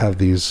long as I have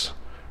these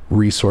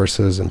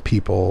resources and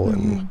people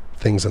and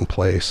things in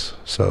place.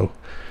 So,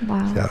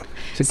 yeah.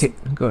 So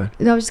go ahead.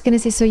 No, I was just going to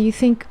say, so you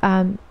think,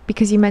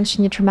 because you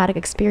mentioned your traumatic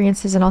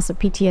experiences and also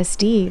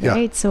PTSD,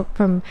 right? So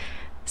from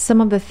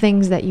some of the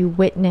things that you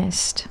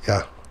witnessed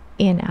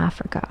in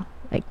Africa,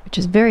 like, which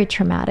is very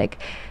traumatic,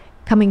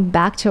 coming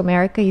back to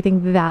America, you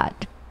think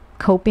that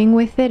coping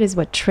with it is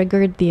what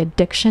triggered the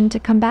addiction to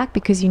come back,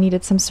 because you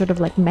needed some sort of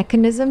like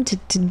mechanism to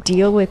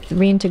deal with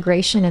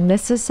reintegration in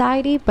this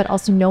society, but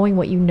also knowing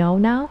what you know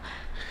now?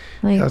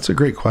 Like, that's a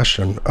great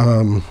question,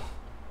 and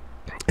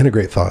a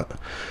great thought.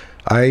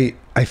 I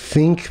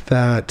think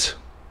that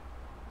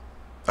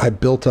I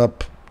built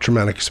up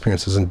traumatic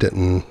experiences and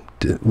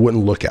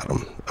wouldn't look at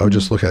them. I would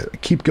just look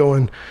at, keep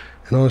going,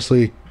 and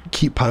honestly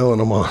keep piling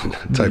them on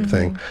type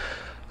thing.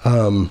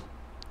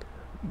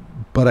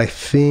 But I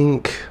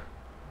think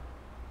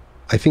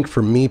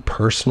for me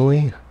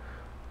personally,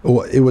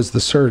 it was the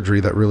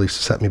surgery that really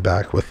set me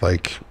back with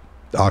like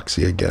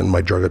Oxy again, my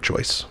drug of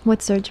choice.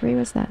 What surgery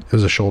was that? It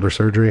was a shoulder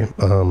surgery.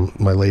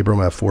 My labrum,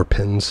 I have 4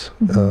 pins,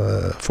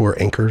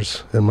 4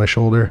 anchors in my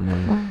shoulder.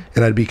 Wow.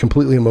 And I'd be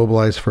completely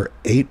immobilized for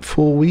 8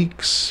 full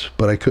weeks,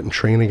 but I couldn't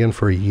train again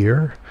for a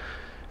year.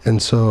 And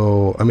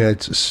so, I mean, I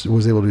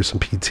was able to do some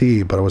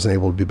PT, but I wasn't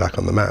able to be back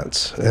on the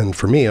mats. And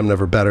for me, I'm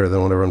never better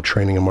than whenever I'm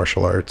training in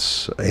martial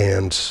arts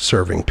and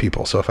serving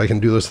people. So if I can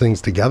do those things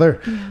together,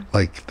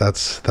 like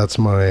that's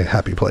my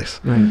happy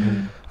place.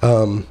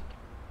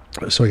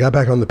 So I got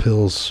back on the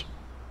pills,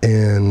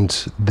 and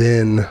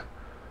then,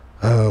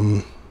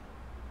 how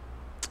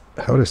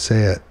would I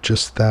say it?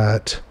 Just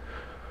that,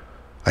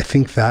 I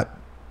think that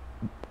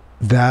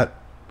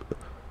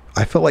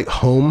I felt like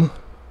home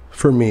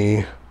for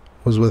me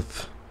was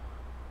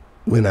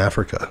in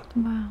Africa.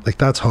 Wow. Like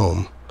that's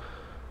home.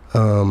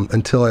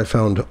 Until I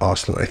found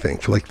Austin, I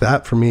think. Like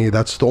that for me,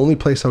 that's the only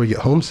place I would get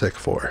homesick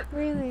for.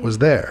 Really? Was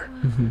there.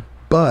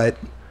 But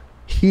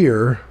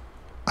here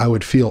I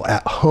would feel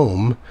at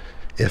home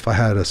if I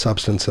had a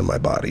substance in my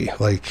body,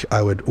 like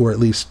I would, or at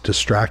least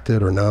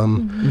distracted or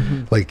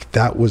numb, like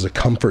that was a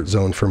comfort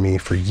zone for me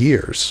for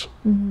years,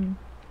 to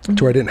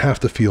where I didn't have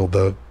to feel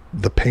the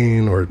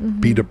pain or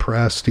be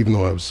depressed, even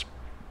though I was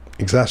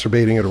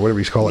exacerbating it or whatever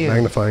you call it,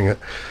 magnifying it.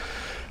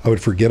 I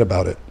would forget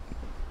about it.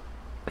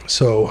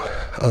 So,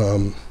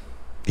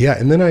 yeah.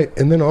 And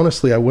then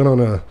honestly, I went on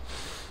a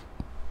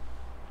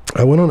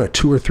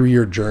 2 or 3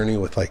 year journey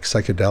with like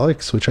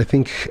psychedelics, which I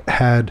think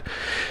had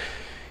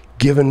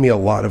given me a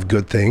lot of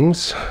good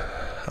things.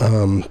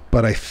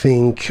 But I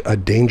think a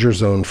danger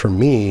zone for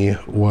me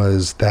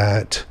was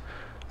that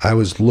I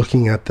was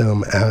looking at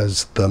them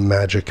as the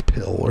magic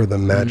pill or the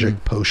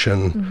magic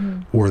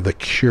potion or the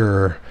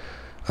cure.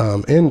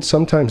 And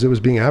sometimes it was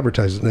being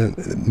advertised,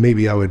 and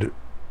maybe I would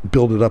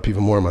build it up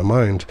even more in my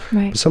mind.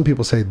 But some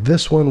people say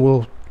this one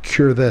will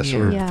cure this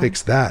or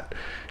fix that.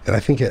 And I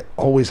think it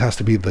always has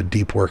to be the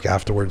deep work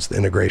afterwards, the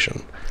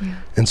integration.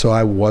 And so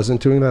I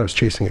wasn't doing that. I was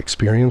chasing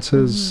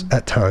experiences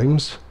at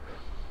times.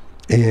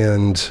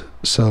 And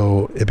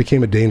so it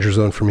became a danger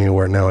zone for me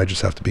where now I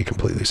just have to be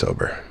completely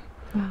sober.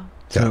 Wow.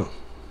 So,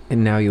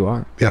 and now you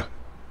are. Yeah.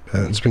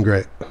 It's been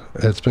great.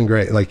 It's been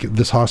great. Like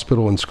this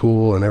hospital and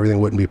school and everything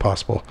wouldn't be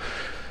possible.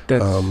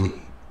 That's, well,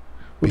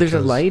 there's a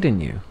light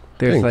in you.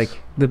 There's like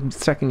the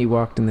second you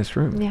walked in this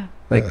room. Yeah.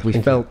 Like we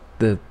felt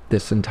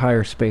this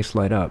entire space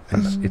light up.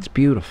 It's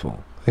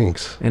beautiful.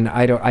 Thanks. And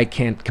I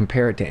can't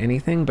compare it to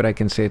anything, but I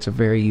can say it's a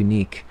very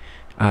unique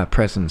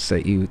presence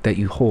that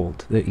you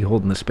hold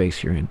in the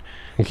space you're in.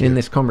 In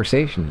this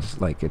conversation is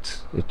like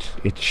it's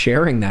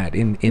sharing that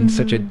in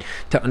such a,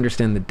 to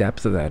understand the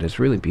depth of that is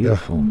really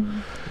beautiful.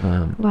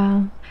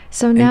 Wow.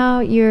 So now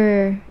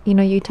you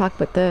talk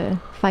about the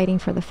fighting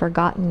for the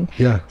forgotten.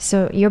 Yeah.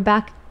 So you're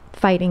back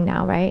fighting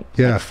now, right?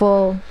 Yeah. Like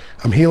full.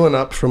 I'm healing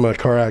up from a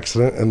car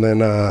accident, and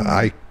then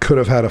I could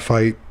have had a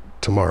fight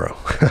tomorrow.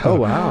 Oh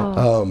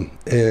wow.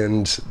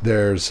 And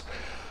there's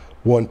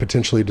one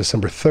potentially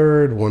December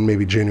 3rd, one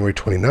maybe January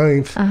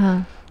 29th.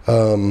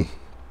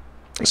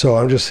 So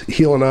I'm just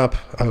healing up.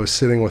 I was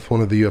sitting with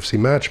one of the UFC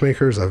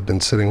matchmakers. I've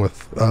been sitting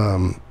with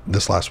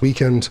this last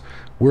weekend.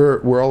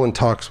 We're all in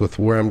talks with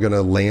where I'm going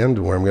to land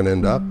and where I'm going to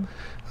end up.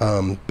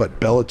 But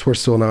Bellator's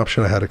still an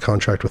option. I had a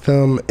contract with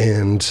them,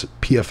 and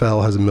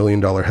PFL has $1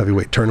 million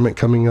heavyweight tournament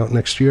coming out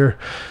next year.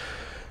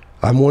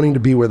 I'm wanting to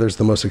be where there's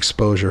the most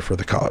exposure for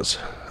the cause.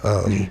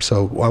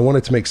 So I want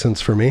it to make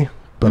sense for me,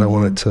 but I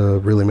want it to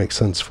really make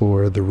sense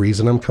for the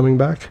reason I'm coming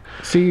back.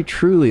 So you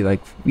truly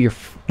you're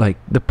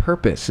the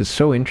purpose is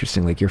so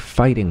interesting. Like you're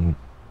fighting,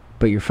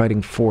 but you're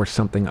fighting for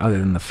something other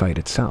than the fight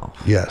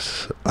itself.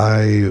 Yes.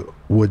 I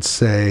would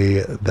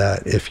say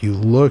that if you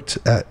looked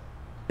at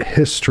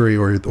history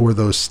or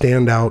those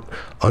standout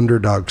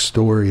underdog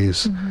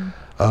stories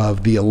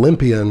of the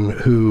Olympian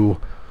who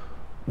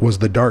was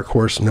the dark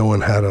horse, no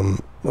one had him.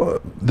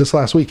 This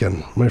last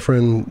weekend, my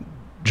friend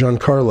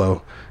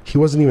Giancarlo, he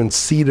wasn't even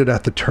seated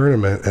at the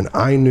tournament, and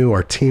I knew,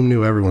 our team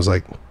knew, everyone was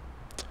like,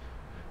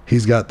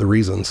 he's got the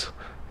reasons,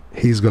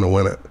 he's gonna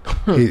win it.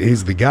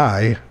 He's the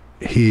guy,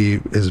 he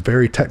is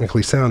very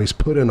technically sound, he's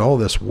put in all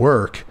this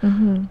work,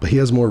 but he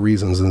has more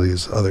reasons than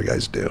these other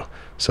guys do.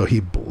 So he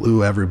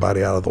blew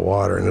everybody out of the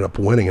water, ended up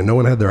winning, and no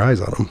one had their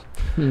eyes on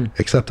him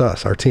except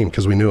us, our team,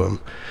 because we knew him.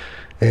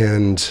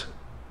 And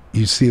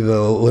you see the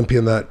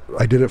Olympian that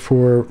I did it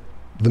for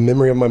the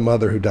memory of my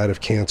mother who died of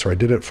cancer. I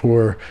did it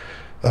for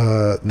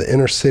the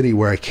inner city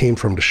where I came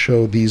from, to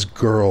show these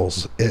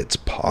girls it's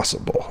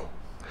possible.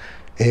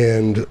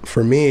 And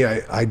for me,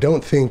 I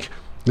don't think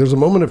there's a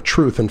moment of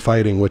truth in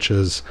fighting, which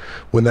is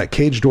when that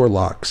cage door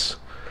locks,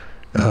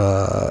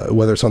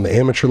 whether it's on the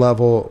amateur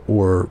level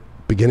or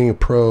beginning of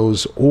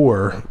pros,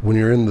 or when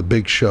you're in the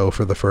big show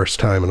for the first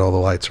time and all the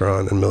lights are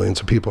on and millions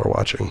of people are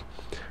watching.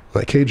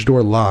 When that cage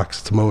door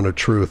locks, it's a moment of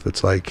truth.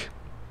 It's like,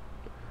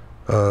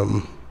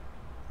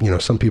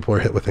 some people are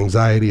hit with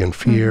anxiety and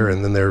fear,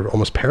 and then they're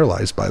almost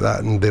paralyzed by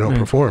that and they don't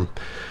perform.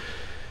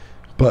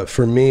 But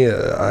for me,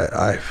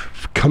 I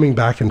coming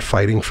back and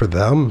fighting for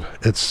them,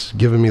 it's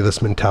given me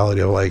this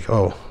mentality of like,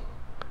 oh,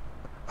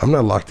 I'm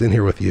not locked in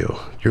here with you.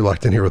 You're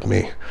locked in here with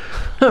me.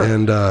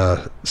 And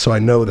so I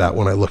know that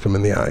when I look them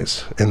in the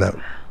eyes, and that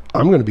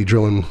I'm going to be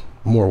drilling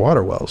more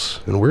water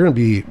wells, and we're going to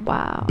be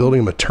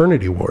building a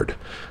maternity ward,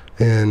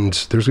 and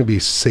there's going to be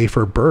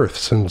safer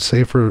births and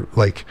safer,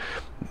 like,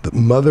 the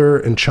mother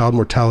and child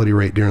mortality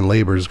rate during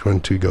labor is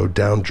going to go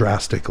down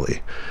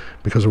drastically,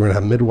 because we're going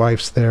to have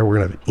midwives there. We're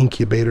going to have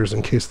incubators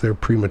in case they're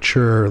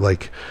premature.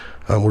 Like,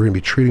 we're going to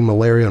be treating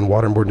malaria and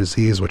waterborne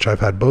disease, which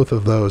I've had both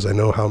of those. I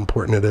know how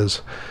important it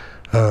is.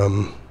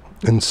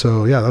 And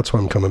so, yeah, that's why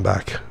I'm coming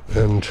back.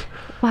 And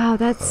wow,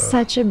 that's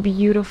such a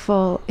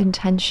beautiful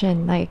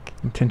intention, like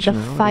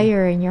the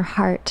fire in your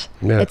heart.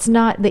 It's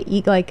not the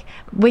ego. Like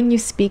when you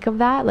speak of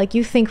that, like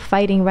you think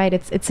fighting, right?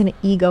 It's an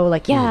ego,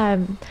 like, yeah,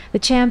 I'm the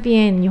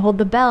champion, you hold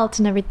the belt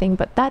and everything,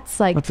 but that's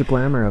like, what's the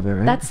glamour of it,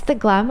 right? That's the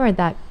glamour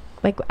that,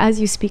 like,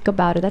 as you speak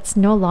about it, that's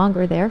no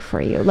longer there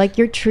for you. Like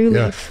you're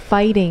truly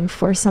fighting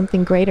for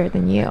something greater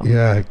than you.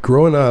 Yeah,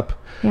 growing up,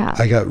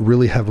 I got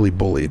really heavily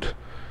bullied.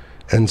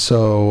 And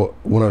so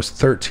when I was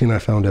 13, I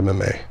found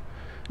MMA.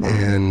 Wow.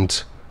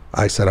 And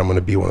I said, I'm going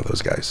to be one of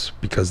those guys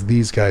because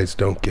these guys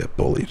don't get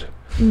bullied.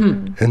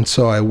 And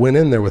so I went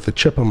in there with a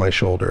chip on my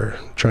shoulder,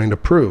 trying to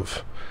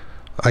prove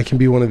I can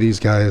be one of these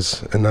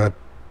guys and not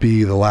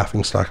be the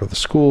laughing stock of the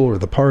school or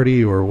the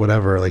party or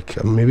whatever.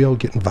 Like maybe I'll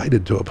get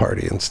invited to a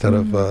party instead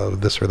of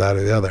this or that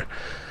or the other.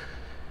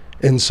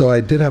 And so I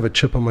did have a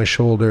chip on my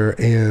shoulder,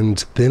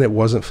 and then it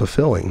wasn't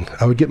fulfilling.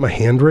 I would get my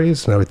hand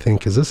raised and I would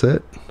think, is this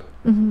it?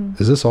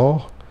 Is this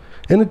all?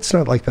 And it's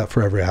not like that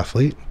for every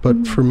athlete,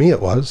 but for me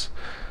it was.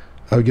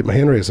 I would get my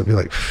hand raised and be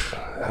like,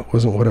 that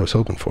wasn't what I was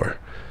hoping for.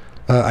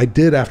 I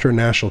did after a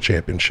national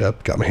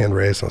championship, got my hand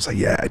raised, and I was like,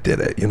 yeah, I did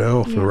it, you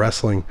know, for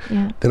wrestling.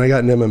 Then I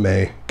got in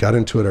MMA, got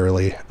into it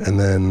early, and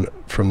then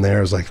from there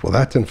I was like, well,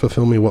 that didn't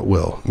fulfill me, what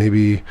will?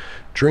 Maybe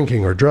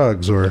drinking or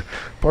drugs or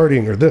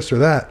partying or this or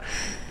that.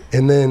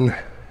 And then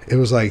it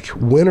was like,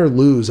 win or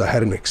lose, I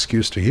had an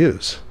excuse to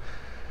use.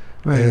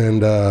 Right.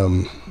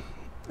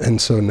 And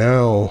so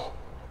now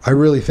I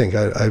really think,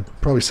 I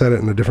probably said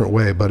it in a different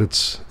way, but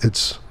it's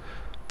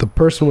the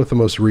person with the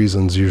most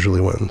reasons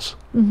usually wins.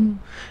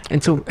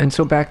 And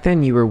so back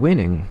then you were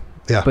winning,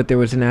 but there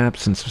was an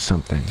absence of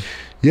something.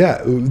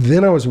 Yeah,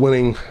 then I was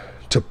winning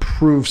to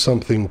prove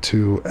something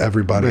to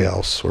everybody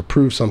else or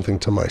prove something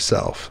to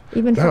myself.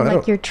 Even from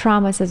like your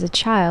traumas as a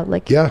child,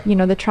 like, you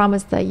know, the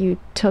traumas that you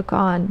took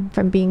on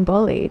from being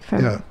bullied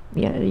from a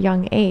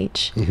young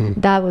age,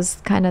 that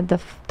was kind of the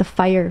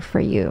fire for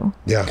you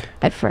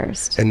at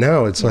first. And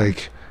now it's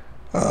like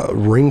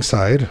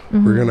ringside,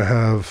 we're going to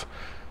have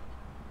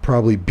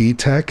probably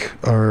B-Tech,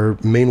 our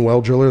main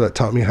well driller that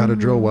taught me how to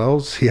drill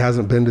wells. He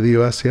hasn't been to the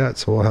US yet,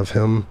 so we'll have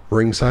him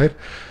ringside.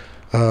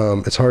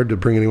 It's hard to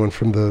bring anyone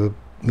from the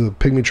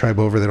Pygmy tribe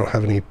over. They don't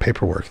have any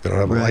paperwork. They don't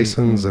have a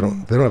license. They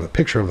don't have a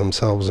picture of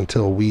themselves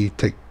until we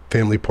take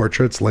family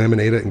portraits,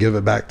 laminate it, and give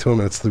it back to them.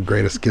 And it's the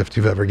greatest gift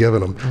you've ever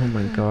given them. Oh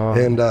my God.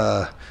 And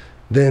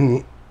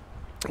then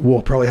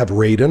we'll probably have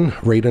Raiden.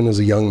 Raiden is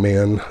a young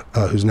man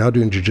who's now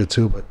doing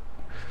jiu-jitsu, but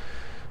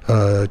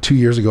 2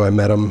 years ago I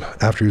met him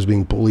after he was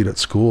being bullied at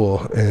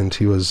school, and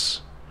he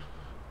was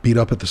beat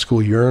up at the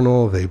school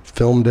urinal. They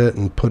filmed it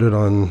and put it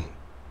on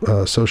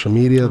social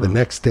media. The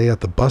next day at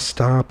the bus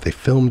stop, they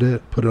filmed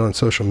it, put it on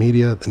social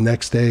media. The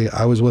next day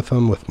I was with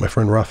him with my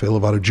friend Rafael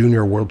Lovato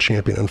Jr., world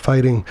champion in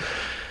fighting.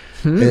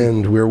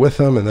 And we were with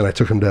him, and then I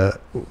took him to,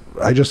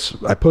 I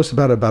posted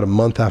about a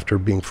month after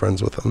being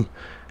friends with him,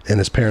 and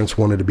his parents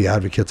wanted to be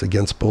advocates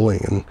against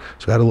bullying. And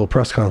so we had a little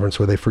press conference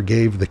where they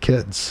forgave the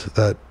kids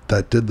that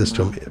did this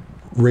to him.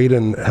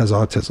 Raiden has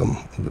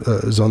autism,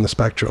 is on the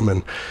spectrum,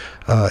 and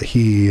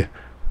he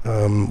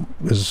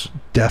is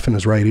deaf in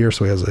his right ear,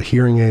 so he has a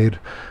hearing aid.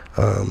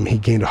 He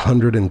gained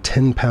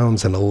 110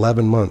 pounds in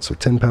 11 months, so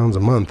 10 pounds a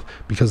month,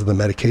 because of the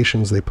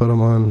medications they put him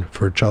on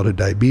for childhood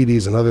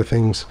diabetes and other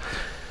things.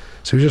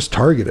 So he's just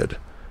targeted.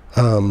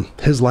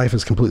 His life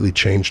has completely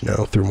changed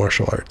now through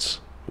martial arts.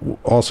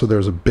 Also,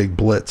 there's a big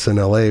blitz in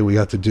LA we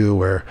got to do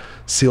where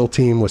SEAL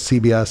Team with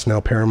CBS,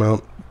 now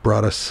Paramount,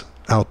 brought us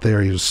out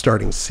there. He was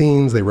starting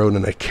scenes. They wrote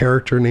in a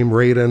character named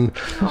Raiden.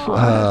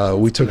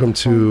 We took him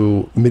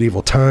to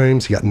medieval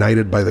times. He got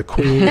knighted by the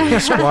queen, the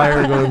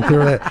squire going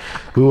through it.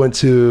 We went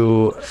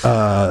to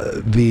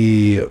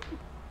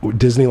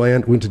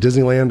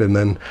Disneyland, and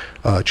then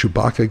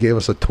Chewbacca gave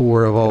us a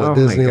tour of all of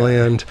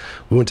Disneyland.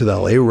 We went to the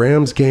LA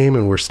Rams game,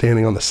 and we're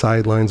standing on the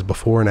sidelines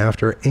before and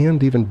after,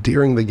 and even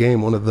during the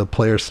game, one of the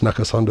players snuck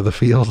us onto the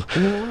field.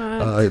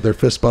 They're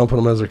fist bumping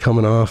them as they're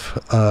coming off.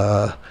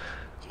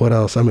 What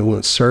else? I mean, we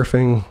went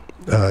surfing.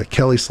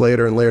 Kelly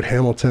Slater and Laird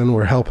Hamilton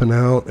were helping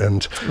out,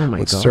 and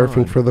went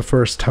surfing for the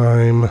first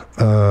time.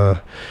 It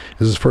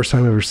was his first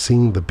time ever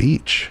seeing the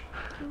beach.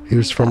 He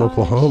was from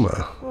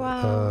Oklahoma.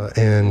 Wow.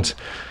 And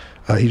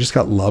he just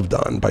got loved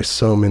on by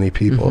so many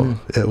people.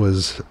 It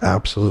was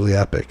absolutely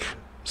epic.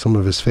 Some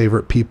of his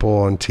favorite people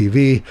on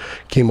TV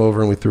came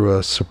over, and we threw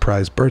a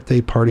surprise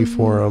birthday party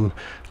for him.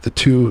 The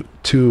two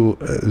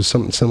it was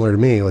something similar to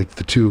me, like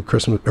the two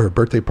Christmas or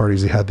birthday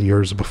parties he had the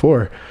years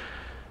before.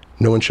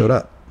 No one showed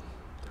up.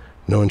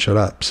 No one showed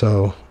up.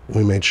 So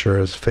we made sure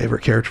his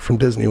favorite character from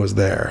Disney was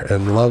there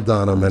and loved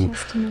on him. And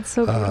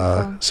so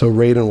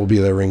Raiden will be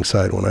there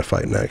ringside when I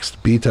fight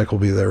next. B-Tech will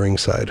be there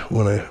ringside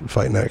when I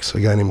fight next. A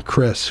guy named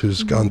Chris,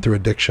 who's gone through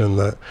addiction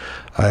that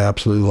I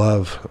absolutely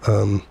love.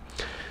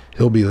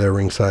 He'll be there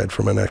ringside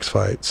for my next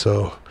fight.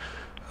 So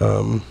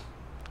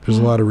there's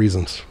a lot of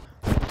reasons.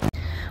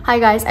 Hi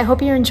guys, I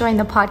hope you're enjoying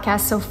the podcast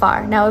so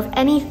far. Now, if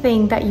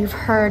anything that you've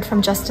heard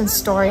from Justin's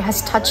story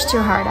has touched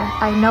your heart,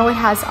 I know it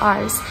has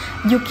ours,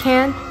 you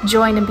can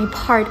join and be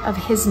part of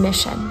his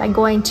mission by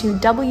going to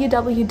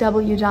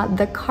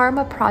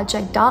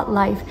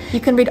www.thekarmaproject.life. You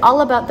can read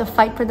all about the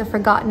fight for the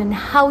forgotten and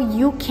how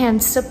you can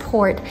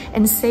support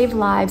and save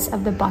lives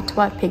of the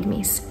Mbuti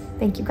Pygmies.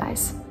 Thank you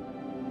guys.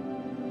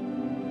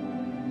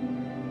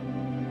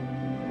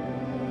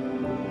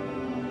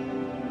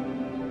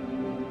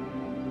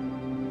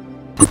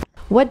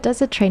 What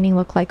does a training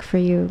look like for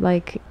you?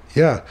 Like,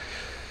 yeah,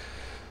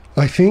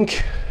 I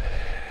think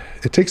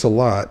it takes a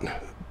lot.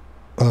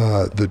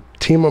 the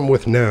team I'm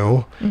with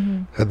now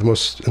had the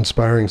most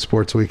inspiring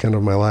sports weekend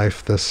of my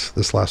life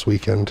this last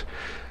weekend.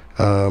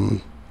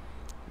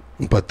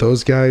 But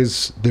those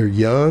guys, they're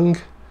young,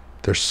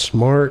 they're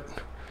smart,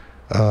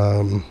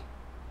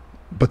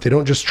 but they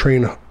don't just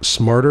train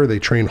smarter, they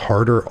train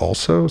harder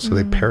also. So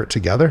they pair it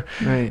together.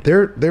 Right.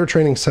 They're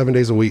training 7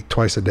 days a week,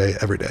 twice a day,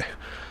 every day.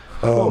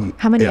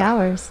 How many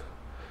hours?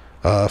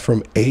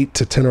 From 8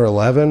 to 10 or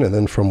 11, and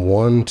then from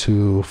 1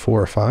 to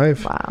 4 or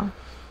 5. Wow.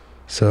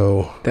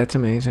 So that's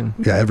amazing.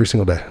 Yeah, every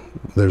single day.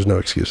 There's no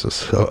excuses.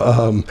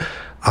 So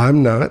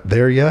I'm not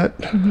there yet.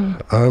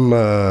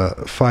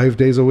 I'm 5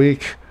 days a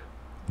week.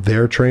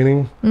 They're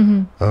training.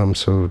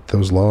 So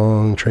those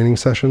long training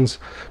sessions.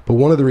 But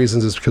one of the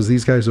reasons is because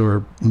these guys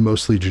are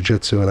mostly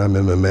jiu-jitsu and I'm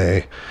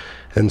MMA.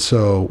 And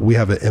so we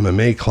have an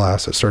MMA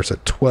class that starts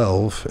at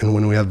 12. And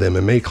when we have the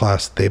MMA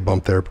class, they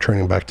bump their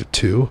training back to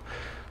 2.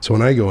 So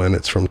when I go in,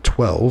 it's from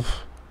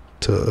 12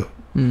 to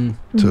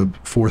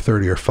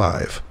 4:30 or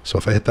 5. So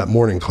if I hit that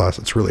morning class,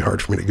 it's really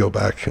hard for me to go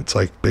back. It's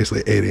like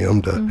basically 8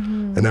 a.m. to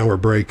an hour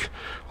break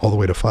all the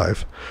way to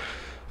 5.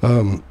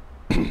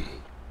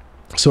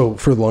 So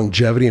for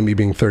longevity and me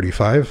being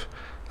 35,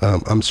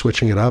 I'm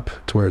switching it up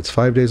to where it's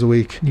 5 days a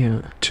week,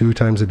 2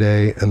 times a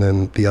day. And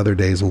then the other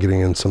days I'm getting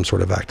in some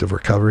sort of active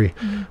recovery,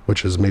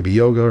 which is maybe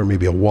yoga or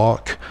maybe a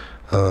walk,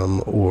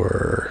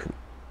 or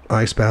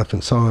ice bath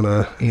and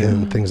sauna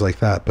and things like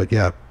that. But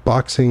yeah,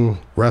 boxing,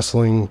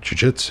 wrestling,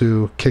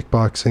 jiu-jitsu,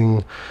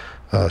 kickboxing,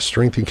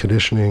 strength and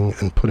conditioning,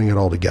 and putting it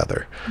all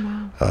together.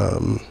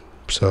 Wow.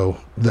 So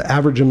the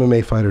average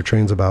MMA fighter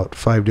trains about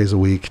 5 days a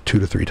week, 2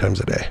 to 3 times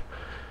a day.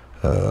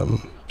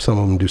 Some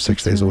of them do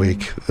 6 days a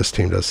week. This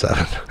team does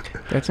 7.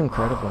 That's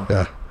incredible.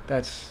 Yeah.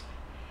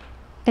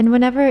 And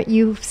whenever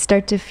you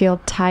start to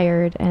feel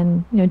tired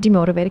and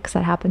demotivated, because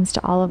that happens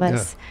to all of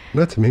us.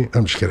 Not to me.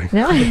 I'm just kidding.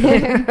 No.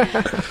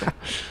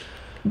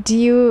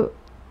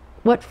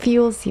 What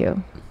fuels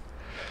you,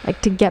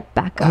 like, to get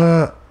back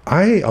up?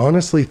 I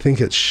honestly think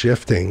it's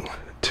shifting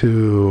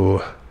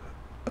to.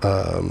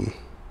 I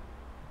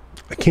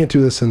can't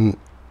do this in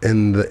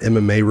the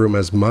MMA room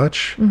as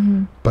much,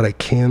 but I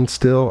can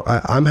still.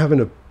 I'm having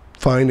to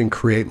find and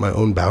create my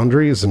own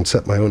boundaries and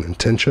set my own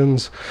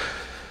intentions,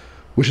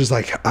 which is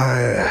like,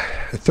 at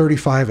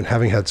 35 and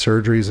having had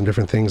surgeries and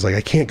different things, like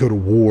I can't go to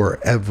war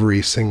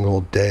every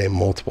single day,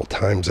 multiple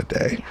times a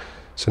day. Yeah.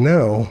 So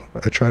now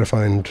I try to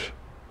find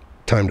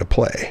time to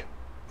play,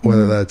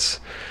 whether that's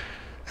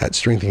at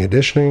strength and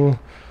conditioning.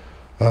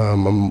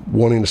 I'm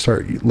wanting to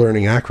start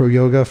learning acro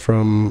yoga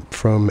from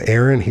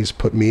Aaron. He's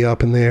put me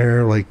up in the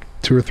air like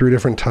 2 or 3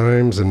 different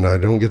times, and I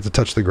don't get to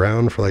touch the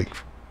ground for like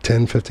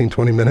 10, 15,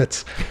 20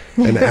 minutes.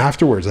 And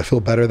afterwards, I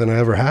feel better than I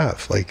ever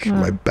have. Like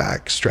my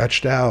back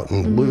stretched out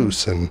and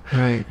loose, and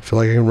I feel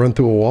like I can run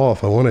through a wall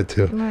if I wanted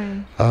to.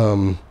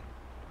 Right.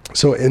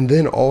 So, and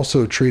then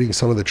also treating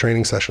some of the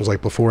training sessions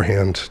like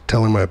beforehand,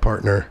 telling my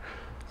partner,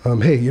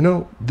 hey,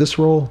 this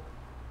roll,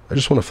 I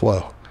just want to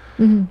flow.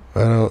 I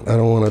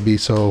don't want to be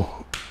so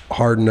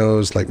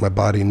hard-nosed, like my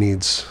body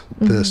needs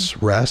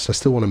this rest. I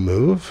still want to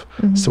move.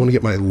 I still want to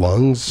get my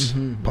lungs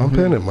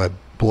pumping and my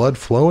blood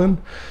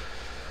flowing.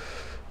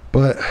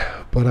 But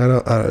I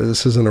don't.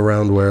 This isn't a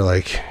round where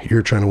like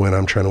you're trying to win,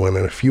 I'm trying to win,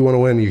 and if you want to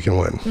win, you can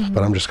win.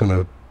 But I'm just going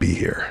to be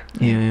here.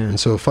 Yeah. And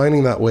so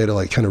finding that way to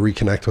like kind of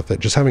reconnect with it,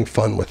 just having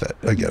fun with it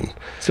again.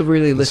 So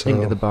really listening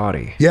to the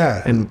body.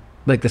 Yeah. And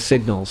like the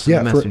signals,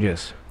 the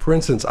messages. For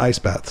instance, ice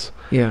baths.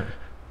 Yeah.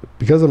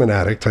 Because I'm an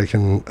addict, I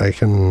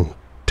can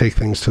take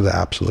things to the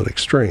absolute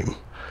extreme.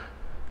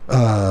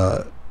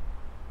 And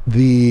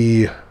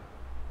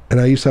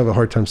I used to have a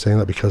hard time saying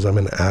that because I'm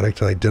an addict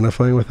and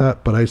identifying with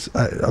that, but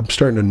I'm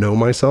starting to know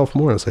myself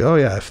more and say, oh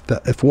yeah,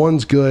 if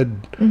one's good,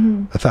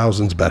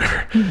 1,000's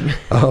better.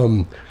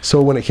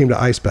 So when it came to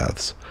ice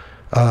baths,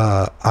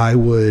 I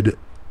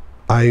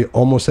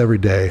almost every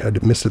day, I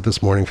missed it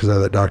this morning because I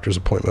had that doctor's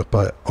appointment,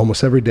 but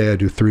almost every day I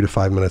do 3 to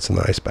 5 minutes in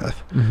the ice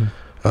bath.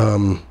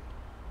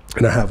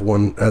 And I have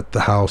one at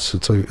the house.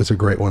 It's a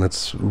great one.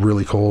 It's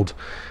really cold.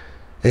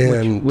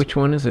 And which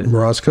one is it?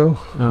 Morosco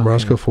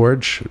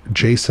Forge.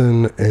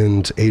 Jason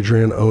and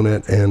Adrian own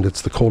it, and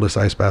it's the coldest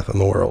ice bath in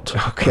the world.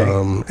 Okay.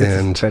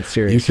 And that's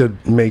serious. You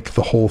could make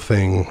the whole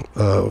thing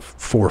a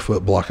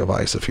 4-foot block of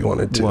ice if you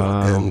wanted to.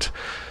 Wow. And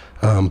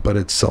but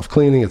it's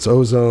self-cleaning, it's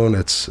ozone,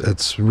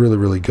 it's really,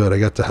 really good. I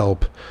got to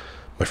help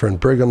my friend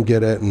Brigham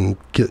get it and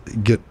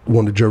get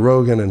one to Joe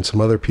Rogan and some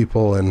other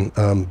people, and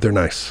they're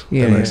nice.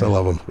 Yeah, they're nice. I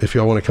love them. If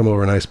y'all want to come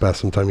over and ice bath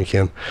sometime, you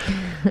can.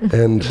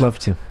 And love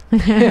to.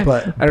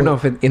 But I don't know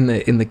if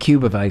in the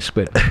cube of ice,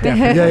 but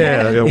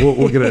yeah.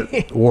 We'll get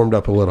it warmed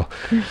up a little.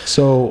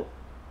 So,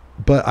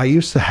 but I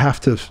used to have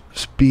to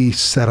be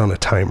set on a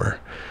timer.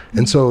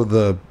 And so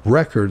the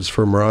records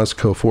for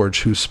Morosco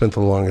Forge, who spent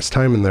the longest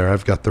time in there,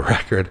 I've got the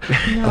record.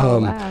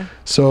 Wow.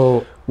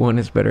 So one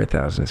is better,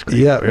 1,000 is great.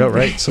 Yeah,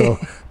 right. So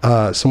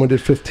someone did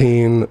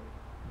 15,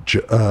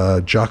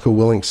 Jocko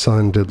Willink's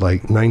son did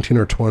like 19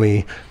 or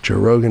 20. Joe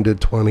Rogan did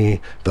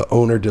 20. The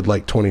owner did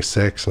like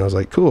 26. And I was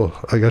like, cool,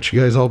 I got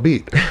you guys all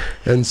beat.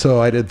 And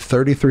so I did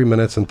 33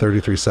 minutes and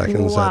 33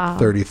 seconds at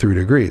 33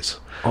 degrees.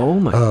 Oh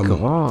my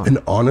God. And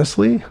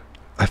honestly,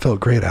 I felt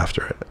great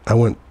after it. I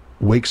went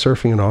wake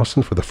surfing in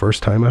Austin for the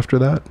first time after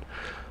that.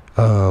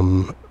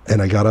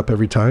 And I got up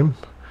every time.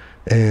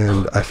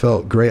 And I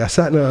felt great. I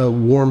sat in a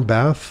warm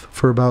bath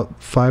for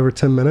about 5 or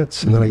 10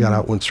 minutes. And then I got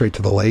out, went straight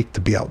to the lake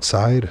to be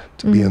outside,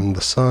 to be in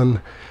the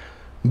sun.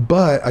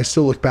 But I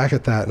still look back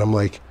at that and I'm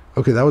like,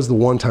 okay, that was the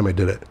one time I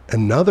did it.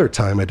 Another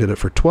time I did it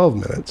for 12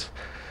 minutes.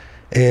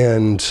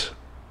 And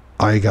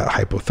I got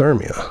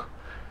hypothermia.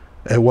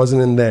 It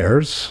wasn't in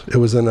theirs. It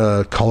was in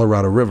a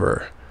Colorado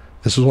River.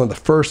 This was one of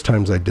the first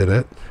times I did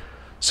it.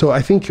 So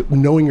I think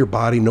knowing your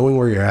body, knowing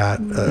where you're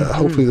at,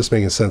 hopefully this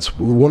making sense.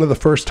 One of the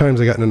first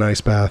times I got in an ice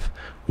bath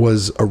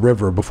was a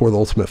river before the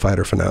Ultimate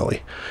Fighter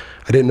finale.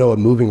 I didn't know a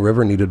moving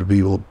river needed to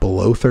be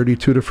below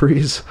 32 to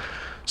freeze.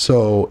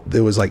 So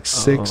there was like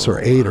 6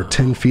 or 8 or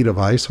 10 feet of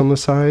ice on the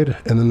side.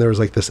 And then there was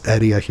like this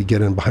eddy I could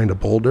get in behind a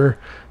boulder.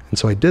 And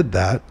so I did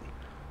that.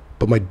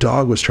 But my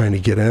dog was trying to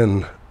get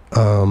in,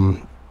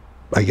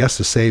 I guess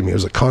to save me. It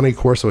was a Cane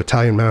Corso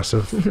Italian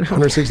Mastiff,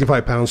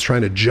 165 pounds,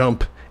 trying to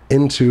jump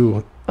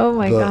into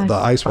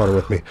the ice water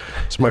with me.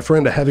 So my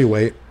friend, a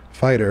heavyweight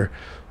fighter,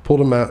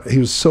 pulled him out. He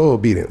was so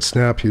obedient.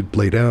 Snap, he'd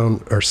lay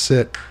down or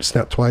sit.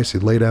 Snap twice,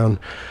 he'd lay down.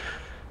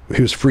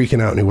 He was freaking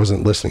out and he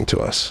wasn't listening to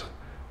us.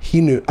 He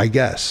knew, I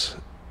guess,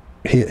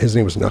 his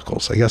name was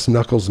Knuckles. I guess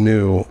Knuckles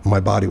knew my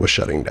body was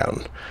shutting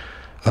down.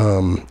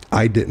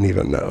 I didn't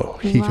even know.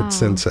 He could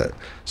sense it.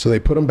 So they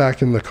put him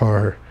back in the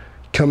car,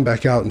 come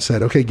back out and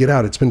said, okay, get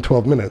out. It's been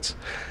 12 minutes.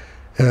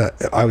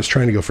 I was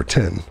trying to go for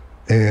 10.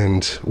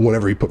 And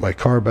whenever he put my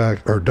car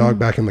back or dog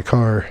back in the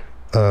car,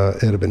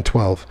 it had been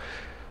 12.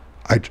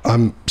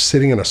 I'm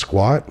sitting in a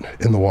squat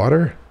in the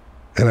water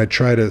and I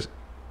try to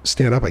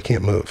stand up. I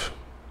can't move.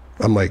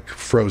 I'm like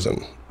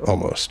frozen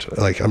almost.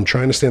 Like I'm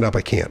trying to stand up.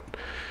 I can't.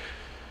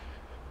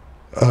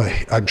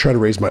 I'm trying to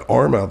raise my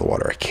arm out of the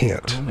water. I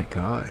can't. Oh my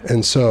God.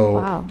 And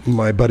so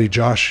my buddy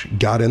Josh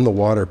got in the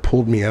water,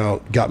 pulled me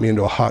out, got me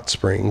into a hot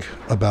spring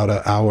about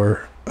an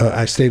hour.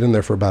 I stayed in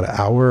there for about an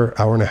hour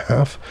and a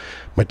half.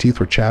 My teeth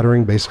were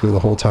chattering basically the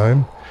whole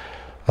time.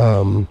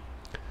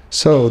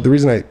 So the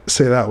reason I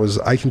say that was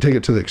I can take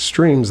it to the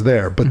extremes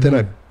there, but then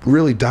I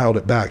really dialed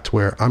it back to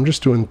where I'm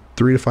just doing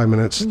 3 to 5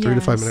 minutes, 3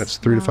 to 5 minutes,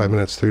 3 to 5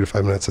 minutes, 3 to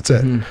 5 minutes. That's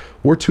it.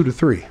 Or 2 to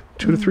 3.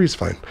 2 to 3 is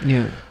fine.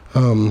 Yeah.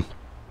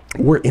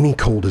 Where any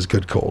cold is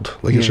good cold.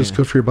 Like it's just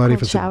good for your body. Cold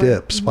if it's shower. A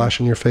dip, splash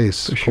in your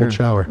face, for cold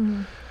shower.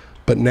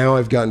 But now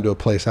I've gotten to a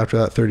place after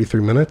that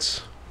 33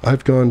 minutes,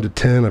 I've gone to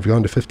 10, I've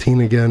gone to 15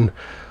 again.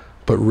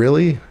 But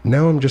really,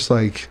 now I'm just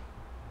like,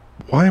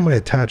 why am I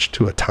attached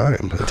to a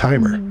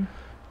timer?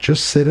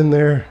 Just sit in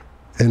there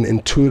and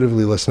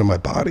intuitively listen to my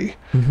body.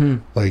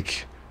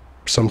 Like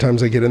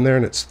sometimes I get in there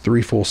and it's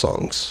 3 full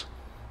songs.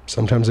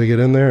 Sometimes I get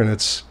in there and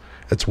it's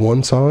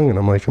one song and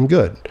I'm like, I'm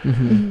good.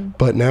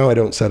 But now I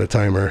don't set a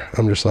timer.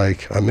 I'm just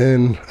like, I'm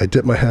in, I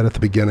dip my head at the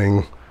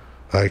beginning.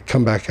 I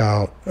come back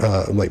out,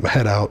 like my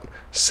head out,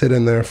 sit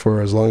in there for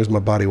as long as my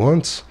body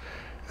wants.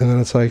 And then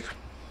it's like,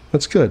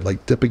 that's good.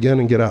 Like dip again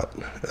and get out.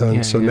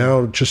 And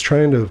now just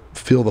trying to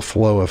feel the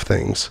flow of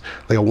things.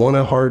 Like I want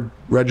a hard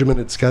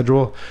regimented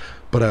schedule,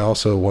 but I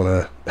also want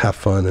to have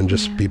fun and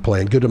just be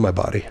playing good to my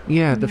body.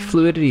 Yeah, the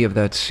fluidity of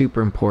that's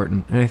super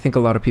important. And I think a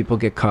lot of people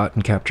get caught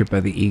and captured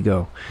by the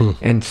ego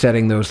and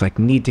setting those like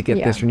need to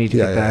get this or need to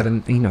get that.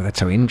 And you know,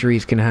 that's how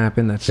injuries can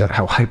happen. That's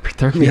how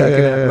hypothermia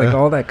can happen. Like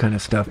all that kind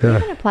of stuff. It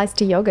even applies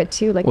to yoga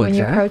too. Like when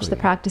you approach the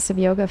practice of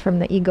yoga from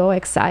the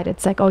egoic side,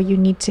 it's like, oh, you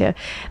need to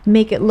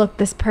make it look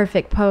this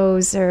perfect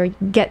pose or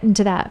get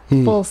into that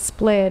full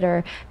split,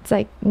 or it's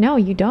like, no,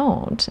 you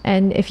don't.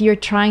 And if you're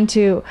trying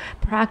to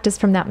practice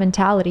from that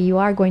mentality, you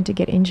are going to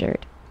get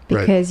injured.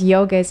 Because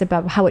yoga is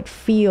about how it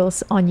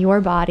feels on your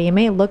body. It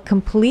may look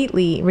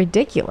completely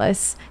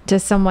ridiculous to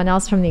someone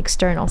else from the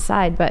external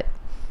side, but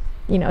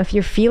you know, if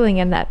you're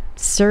feeling and that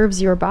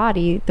serves your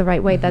body the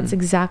right way, that's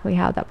exactly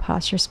how that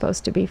posture is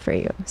supposed to be for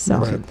you.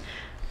 So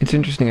it's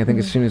interesting. I think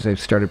as soon as I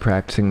started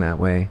practicing that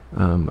way,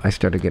 I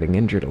started getting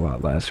injured a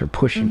lot less, or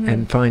pushing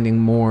and finding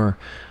more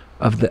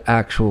of the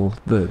actual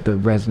the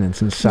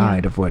resonance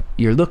inside of what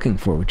you're looking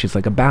for, which is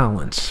like a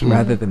balance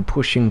rather than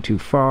pushing too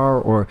far,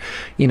 or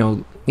you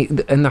know.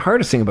 And the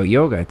hardest thing about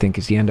yoga, I think,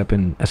 is you end up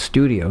in a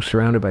studio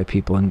surrounded by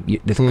people and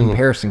this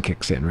comparison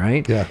kicks in,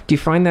 right? Do you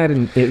find that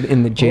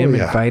in the gym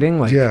and fighting?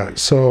 Like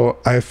so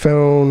I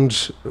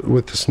found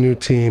with this new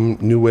team,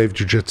 New Wave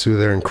Jiu-Jitsu,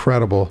 they're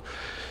incredible,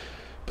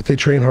 but they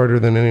train harder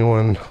than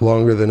anyone,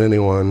 longer than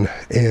anyone,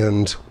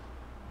 and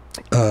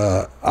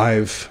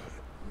I've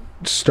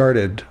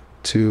started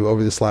to,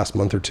 over this last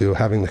month or two,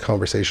 having the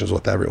conversations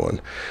with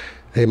everyone.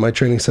 Hey, my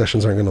training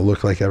sessions aren't going to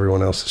look like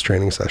everyone else's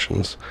training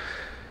sessions.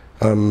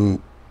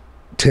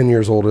 10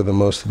 years older than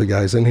most of the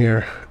guys in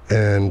here,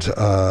 and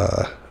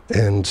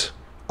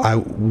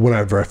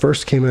whenever I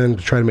first came in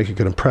to try to make a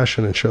good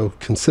impression and show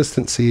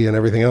consistency and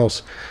everything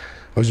else,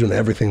 I was doing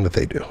everything that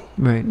they do,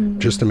 right,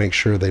 just to make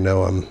sure they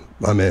know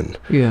I'm in.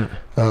 Yeah.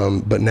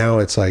 But now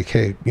it's like,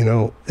 hey, you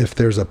know, if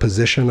there's a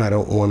position I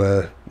don't want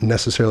to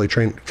necessarily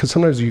train, because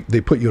sometimes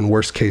they put you in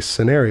worst case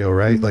scenario,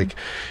 right? Like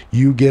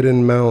you get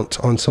in mount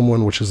on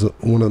someone, which is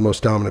one of the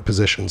most dominant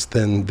positions,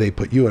 then they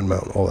put you in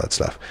mount, all that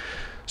stuff.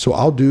 So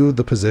I'll do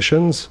the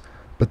positions,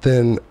 but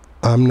then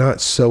I'm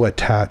not so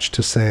attached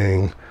to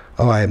saying,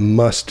 oh, I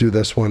must do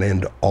this one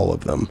and all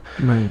of them.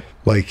 Right.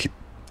 Like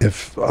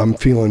if I'm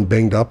feeling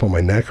banged up on my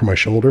neck or my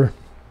shoulder,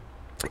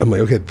 I'm like,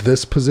 okay,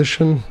 this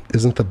position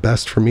isn't the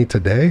best for me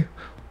today.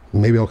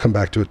 Maybe I'll come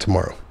back to it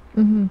tomorrow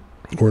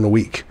or in a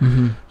week.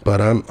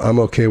 But I'm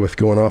okay with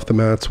going off the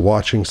mats,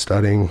 watching,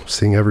 studying,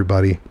 seeing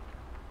everybody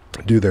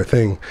do their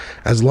thing,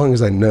 as long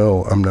as I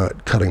know I'm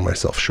not cutting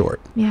myself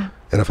short. Yeah.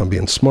 And if I'm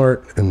being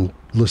smart and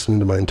listening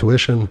to my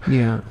intuition,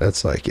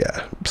 that's like,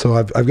 yeah. So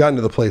I've gotten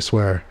to the place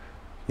where,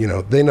 you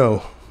know, they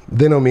know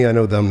me, I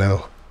know them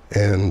now,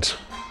 and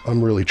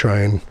I'm really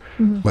trying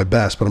my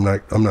best, but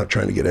I'm not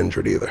trying to get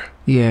injured either.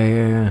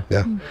 Yeah.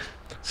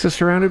 So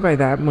surrounded by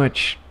that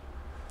much,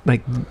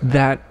 like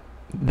that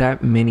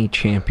many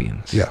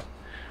champions. Yeah.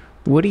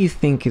 What do you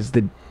think is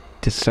the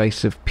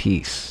decisive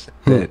piece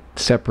that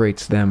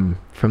separates them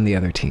from the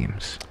other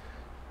teams?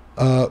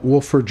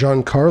 Well, for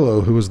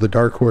Giancarlo, who was the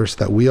dark horse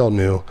that we all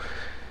knew,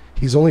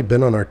 he's only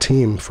been on our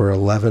team for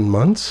 11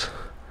 months.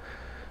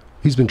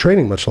 He's been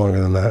training much longer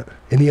than that,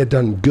 and he had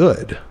done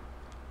good.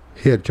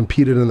 He had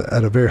competed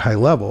at a very high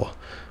level,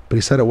 but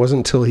he said it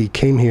wasn't until he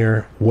came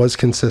here, was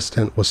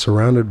consistent, was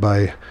surrounded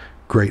by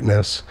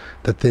greatness,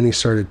 that then he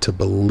started to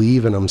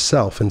believe in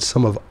himself, and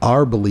some of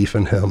our belief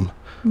in him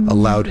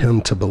allowed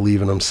him to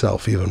believe in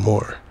himself even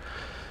more.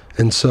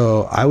 And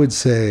so I would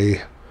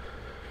say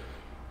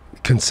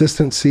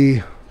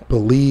consistency,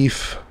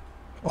 belief,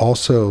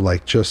 also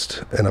like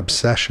just an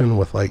obsession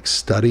with like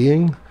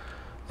studying,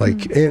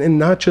 like and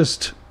not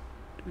just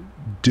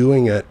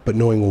doing it, but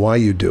knowing why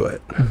you do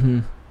it.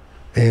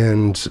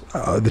 And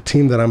the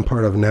team that I'm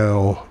part of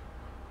now,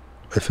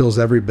 it feels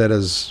every bit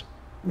as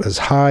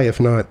high,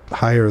 if not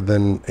higher,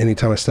 than any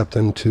time I stepped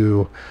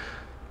into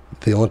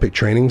the Olympic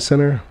Training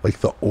Center. Like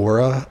the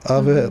aura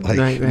of it,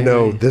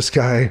 like this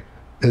guy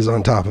is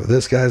on top of it,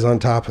 this guy's on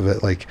top of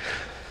it. Like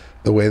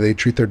the way they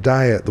treat their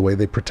diet, the way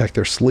they protect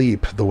their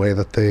sleep, the way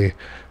that they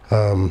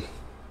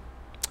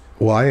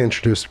I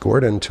introduced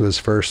Gordon to his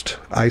first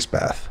ice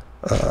bath.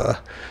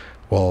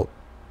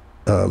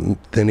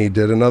 Then he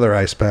did another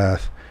ice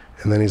bath,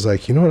 and then he's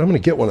like, you know what, I'm going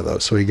to get one of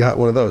those. So he got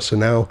one of those. So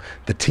now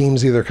the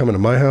team's either coming to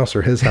my house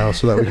or his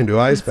house so that we can do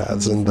ice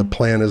baths. And the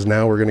plan is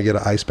now we're going to get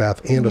an ice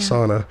bath and a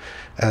sauna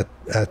at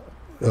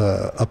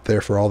up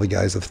there for all the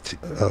guys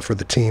for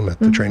the team at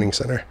the training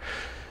center.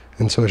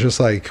 And so it's just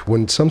like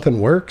when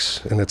something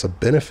works and it's a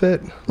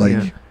benefit,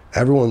 like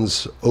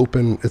everyone's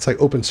open. It's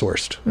like open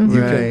sourced.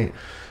 You can,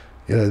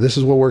 this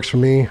is what works for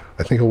me.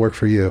 I think it'll work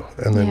for you,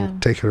 and then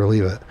take it or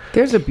leave it.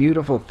 There's a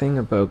beautiful thing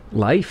about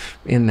life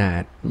in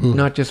that,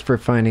 not just for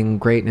finding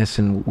greatness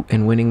and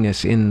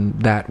winningness in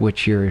that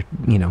which you're,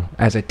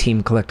 as a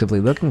team collectively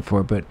looking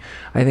for, but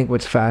I think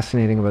what's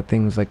fascinating about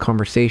things like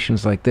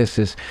conversations like this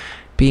is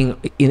being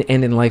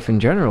in life in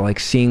general, like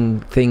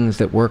seeing things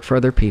that work for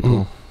other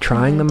people,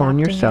 trying them on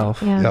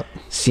yourself,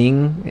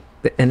 seeing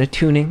and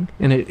attuning,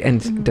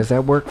 and does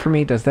that work for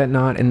me? Does that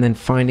not? And then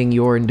finding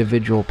your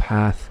individual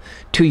path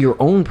to your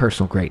own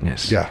personal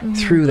greatness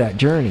through that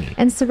journey.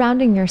 And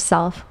surrounding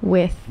yourself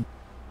with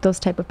those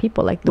type of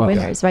people, like the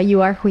winners, right?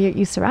 You are who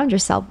you surround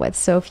yourself with.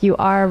 So if you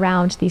are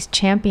around these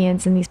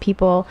champions and these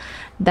people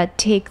that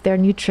take their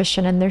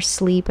nutrition and their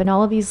sleep and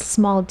all of these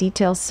small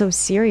details so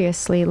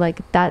seriously,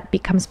 like that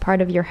becomes part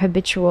of your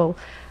habitual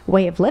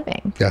way of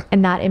living.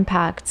 And that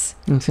impacts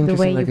the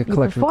way like a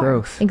collective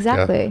growth.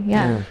 Exactly.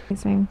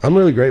 I'm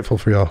really grateful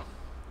for y'all.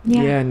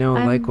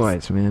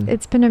 Likewise, man.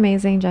 It's been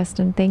amazing,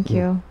 Justin. Thank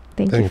you.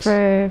 Thanks.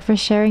 You for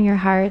sharing your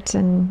heart.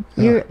 And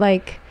you're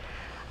like,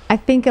 I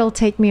think it'll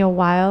take me a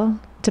while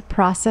to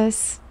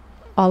process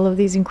all of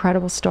these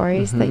incredible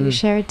stories that you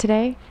shared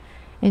today,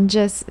 and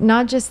just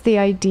not just the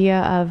idea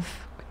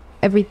of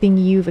everything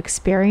you've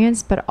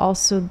experienced, but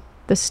also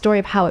the story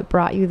of how it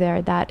brought you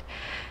there, that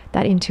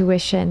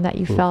intuition that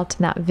you felt,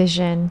 and that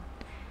vision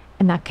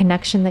and that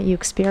connection that you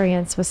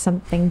experienced was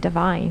something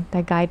divine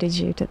that guided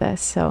you to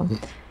this. So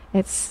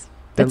it's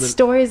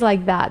stories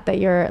like that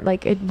you're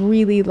like, it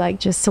really like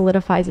just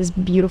solidifies this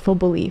beautiful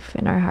belief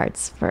in our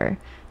hearts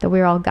that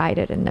we're all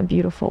guided in a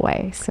beautiful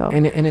way. So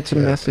and it's a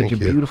message, a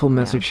beautiful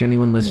message to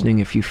anyone listening.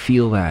 If you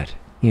feel that,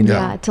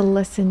 to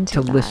listen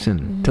to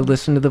listen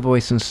to the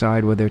voice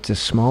inside, whether it's a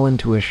small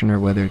intuition or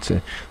whether it's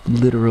a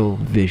literal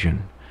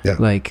vision.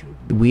 Like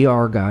we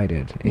are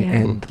guided,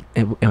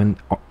 and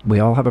we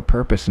all have a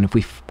purpose, and if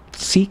we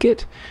seek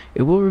it,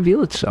 it will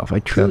reveal itself. I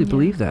truly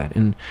believe that.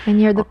 And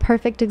you're the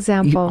perfect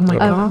example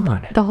of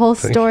the whole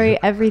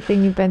story.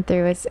 Everything you've been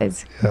through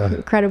is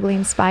incredibly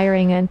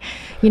inspiring. And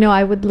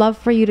I would love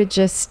for you to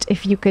just,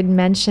 if you could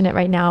mention it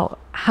right now,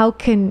 how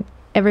can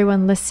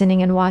everyone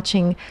listening and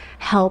watching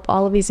help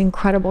all of these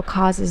incredible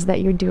causes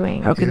that you're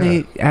doing? How can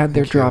they add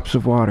their drops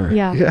of water?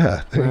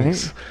 Yeah,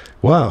 thanks. Right?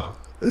 Wow.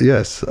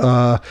 Yes.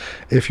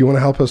 If you want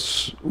to help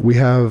us, we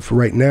have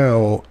right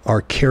now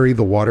our Carry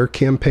the Water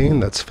campaign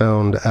that's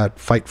found at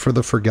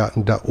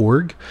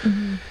fightfortheforgotten.org.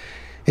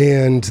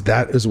 And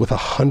that is with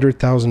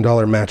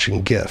 $100,000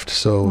 matching gift.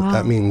 So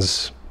that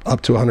means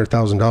up to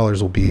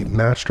 $100,000 will be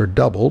matched or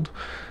doubled.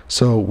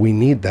 So we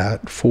need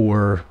that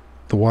for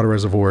the water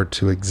reservoir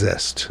to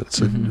exist. It's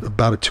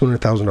about a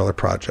 $200,000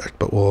 project,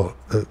 but we'll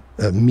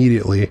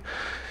immediately,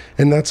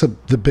 and that's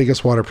the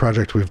biggest water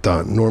project we've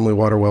done. Normally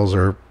water wells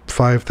are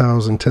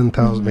 5,000,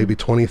 10,000, maybe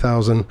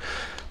 20,000,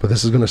 but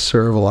this is going to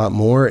serve a lot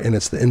more. And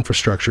it's the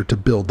infrastructure to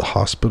build the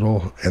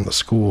hospital and the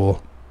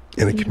school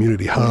and a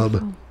community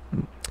hub.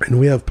 And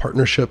we have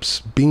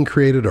partnerships being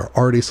created or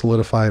already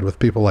solidified with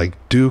people like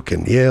Duke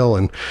and Yale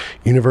and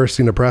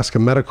University of Nebraska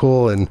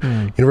Medical and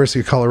University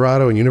of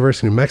Colorado and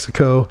University of New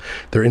Mexico,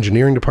 their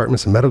engineering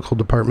departments and medical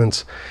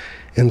departments.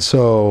 And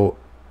so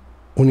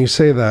when you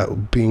say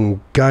that,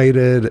 being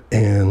guided,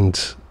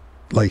 and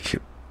like,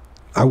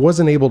 I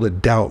wasn't able to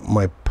doubt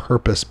my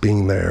purpose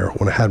being there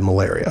when I had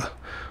malaria,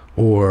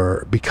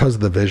 or because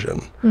of the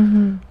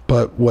vision.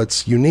 But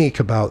what's unique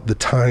about the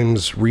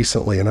times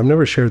recently, and I've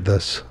never shared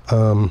this,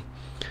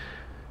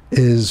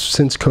 is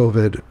since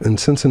COVID and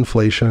since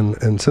inflation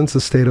and since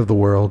the state of the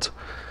world,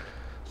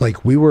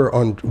 like we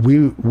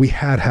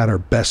had our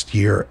best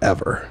year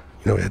ever.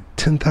 You know, we had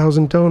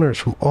 10,000 donors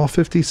from all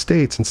 50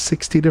 states and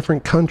 60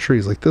 different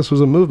countries. Like, this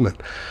was a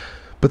movement.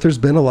 But there's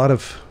been a lot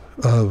of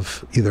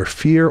either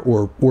fear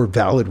or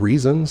valid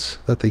reasons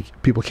that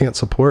people can't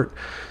support.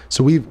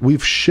 So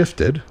we've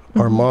shifted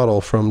our model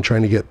from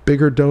trying to get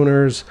bigger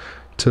donors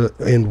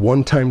and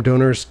one-time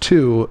donors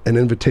to an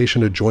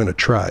invitation to join a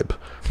tribe,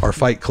 our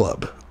fight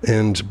club.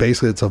 And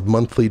basically it's of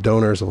monthly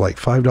donors of like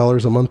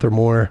 $5 a month or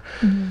more.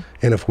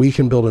 And if we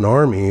can build an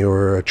army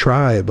or a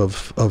tribe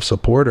of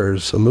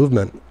supporters, a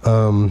movement,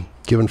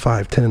 given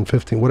 5, 10,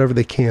 15, whatever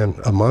they can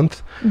a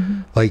month,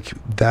 like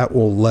that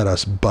will let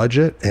us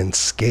budget and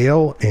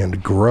scale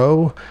and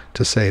grow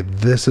to say,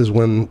 this is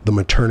when the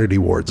maternity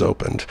wards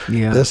opened.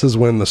 This is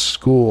when the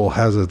school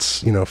has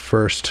its,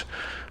 first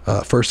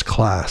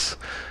class.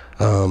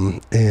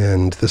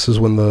 And this is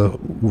when the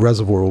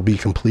reservoir will be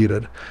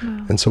completed.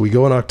 And so we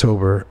go in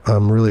October.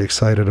 I'm really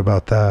excited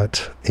about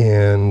that.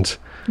 And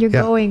you're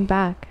going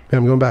back. Yeah,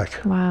 I'm going back.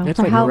 Wow. That's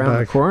like around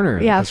the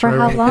corner. Yeah. For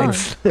how long?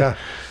 How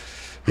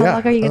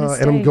long are you going to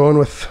stay? And I'm going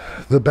with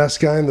the best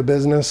guy in the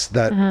business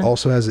that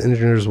also has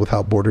Engineers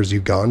Without Borders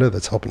Uganda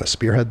that's helping us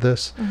spearhead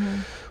this.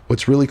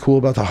 What's really cool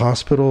about the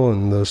hospital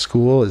and the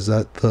school is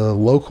that the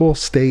local,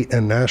 state,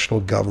 and national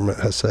government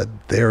has said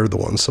they're the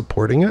ones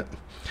supporting it.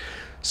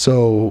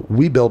 So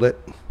we build it,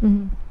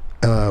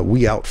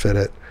 we outfit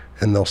it,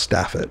 and they'll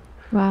staff it.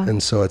 Wow.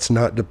 And so it's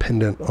not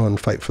dependent on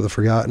Fight for the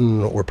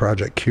Forgotten or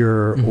Project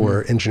Cure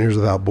or Engineers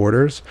Without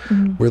Borders.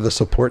 We're the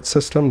support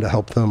system to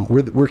help them.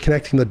 We're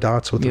connecting the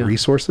dots with the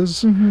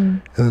resources,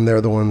 and then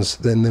they're the ones.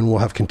 Then we'll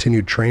have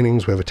continued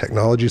trainings. We have a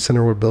technology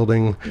center we're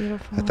building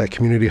at that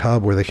community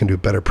hub where they can do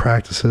better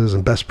practices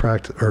and best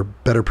practice or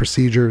better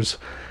procedures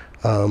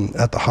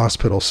at the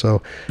hospital.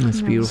 So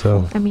that's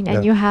beautiful. So, I mean,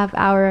 and you have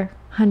our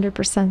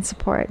 100%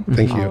 support.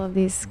 Thank you. All of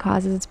these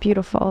causes. It's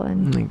beautiful,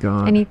 and oh my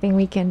God. Anything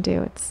we can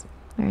do, it's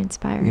very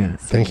inspiring. Yeah.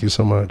 So, thank you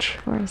so much.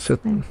 Of course. So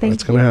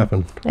it's going to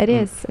happen. It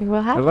is. It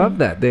will happen. I love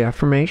that. The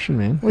affirmation,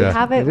 man. We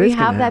have it. We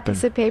have that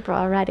piece of paper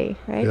already,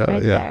 right?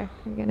 Right there.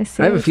 You're going to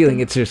see. I have a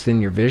feeling it's just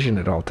in your vision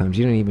at all times.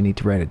 You don't even need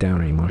to write it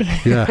down anymore.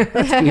 That's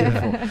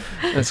beautiful.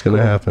 That's going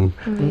to happen.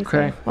 Amazing.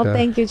 Okay. Well,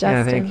 thank you, Justin.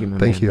 Yeah, thank you.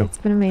 Thank you. It's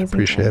been amazing.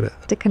 Appreciate it.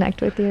 To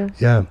connect with you.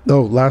 Yeah.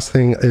 Oh, last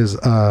thing is,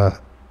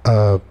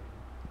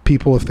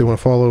 people, if they want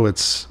to follow,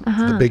 it's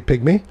the Big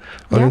Pygmy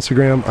on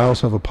Instagram. I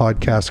also have a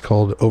podcast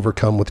called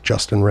Overcome with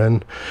Justin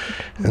Wren,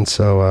 and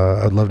so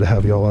I'd love to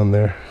have you all on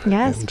there.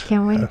 Yes, and,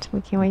 can't wait.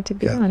 We can't wait to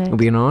be on it. It'll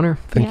be an honor.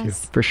 Thank you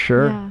for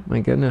sure.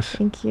 My goodness.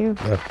 Thank you.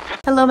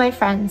 Hello, my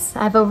friends.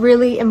 I have a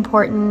really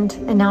important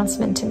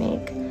announcement to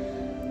make.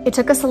 It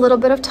took us a little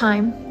bit of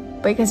time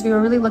because we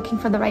were really looking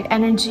for the right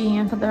energy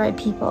and for the right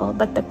people,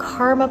 but the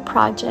Karma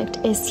Project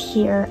is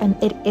here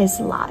and it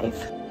is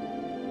live.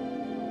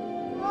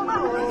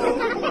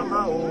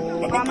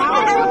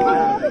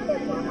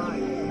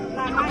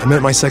 I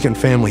met my second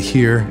family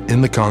here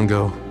in the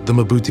Congo, the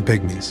Mbuti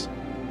Pygmies.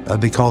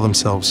 They call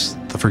themselves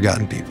the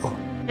Forgotten People.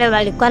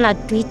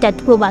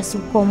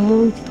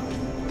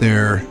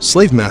 Their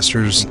slave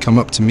masters come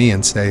up to me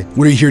and say,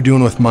 "What are you here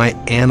doing with my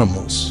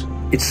animals?"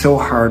 It's so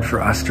hard for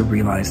us to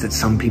realize that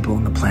some people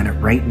on the planet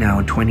right now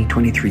in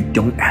 2023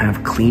 don't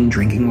have clean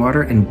drinking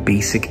water and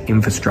basic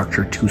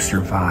infrastructure to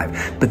survive.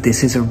 But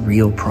this is a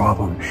real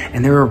problem,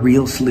 and there are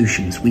real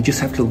solutions. We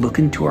just have to look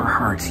into our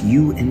hearts,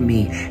 you and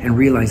me, and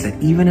realize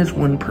that even as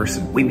one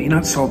person, we may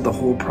not solve the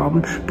whole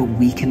problem, but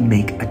we can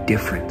make a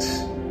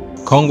difference.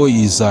 Congo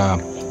is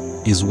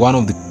one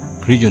of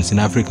the regions in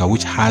Africa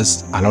which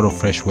has a lot of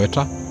fresh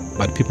water,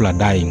 but people are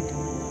dying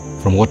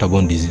from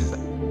waterborne diseases.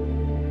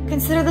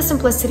 Consider the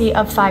simplicity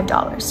of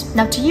 $5.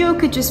 Now to you, it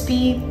could just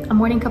be a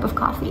morning cup of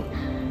coffee.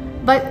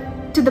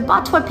 But to the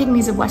Mbuti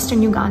Pygmies of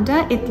Western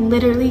Uganda, it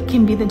literally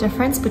can be the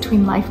difference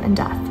between life and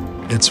death.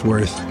 It's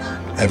worth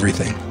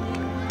everything.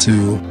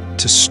 To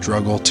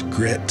struggle, to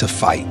grit, to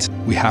fight.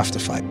 We have to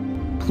fight.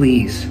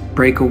 Please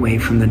break away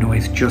from the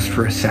noise just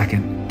for a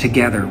second.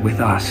 Together with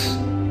us,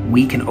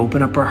 we can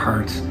open up our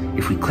hearts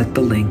if we click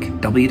the link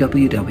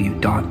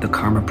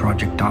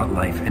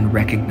www.thekarmaproject.life and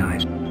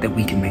recognize that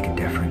we can make a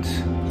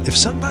difference. If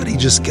somebody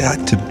just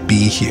got to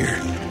be here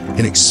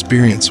and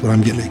experience what I'm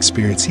getting to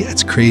experience, yeah,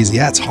 it's crazy,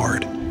 yeah, it's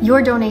hard.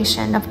 Your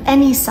donation of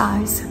any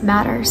size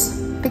matters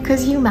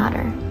because you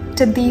matter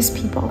to these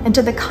people and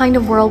to the kind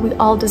of world we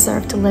all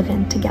deserve to live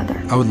in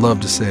together. I would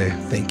love to say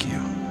thank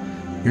you.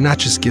 You're not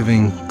just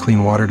giving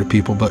clean water to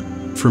people, but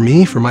for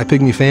me, for my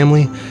Pygmy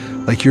family,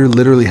 like you're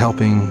literally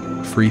helping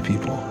free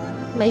people.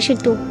 Maisha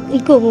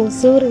iko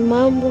mzuri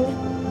mambo.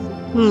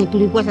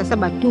 Tulikuwa sasa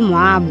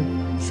batumwa abu.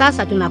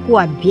 Sasa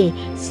tunakuwa bie.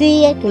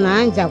 Siye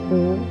tunaanza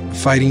ku.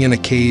 Fighting in a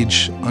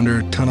cage under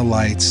a ton of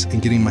lights and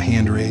getting my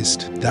hand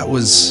raised. That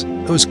was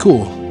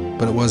cool,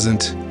 but it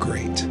wasn't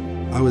great.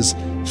 I was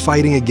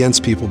fighting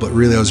against people, but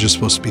really I was just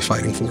supposed to be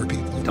fighting for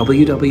people.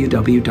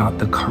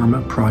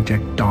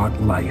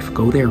 www.thekarmaproject.life.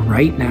 Go there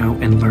right now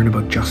and learn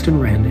about Justin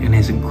Wren and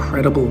his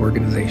incredible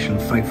organization,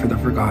 Fight for the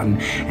Forgotten,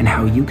 and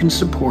how you can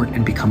support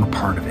and become a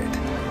part of it.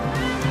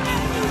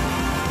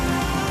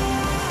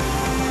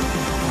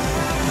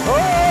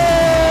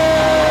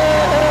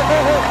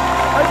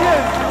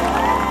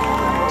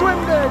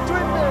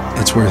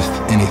 It's worth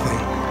anything.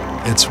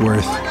 It's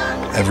worth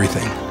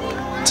everything.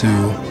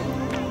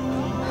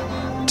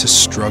 To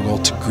struggle,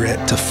 to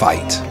grit, to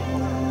fight.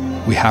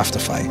 We have to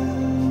fight.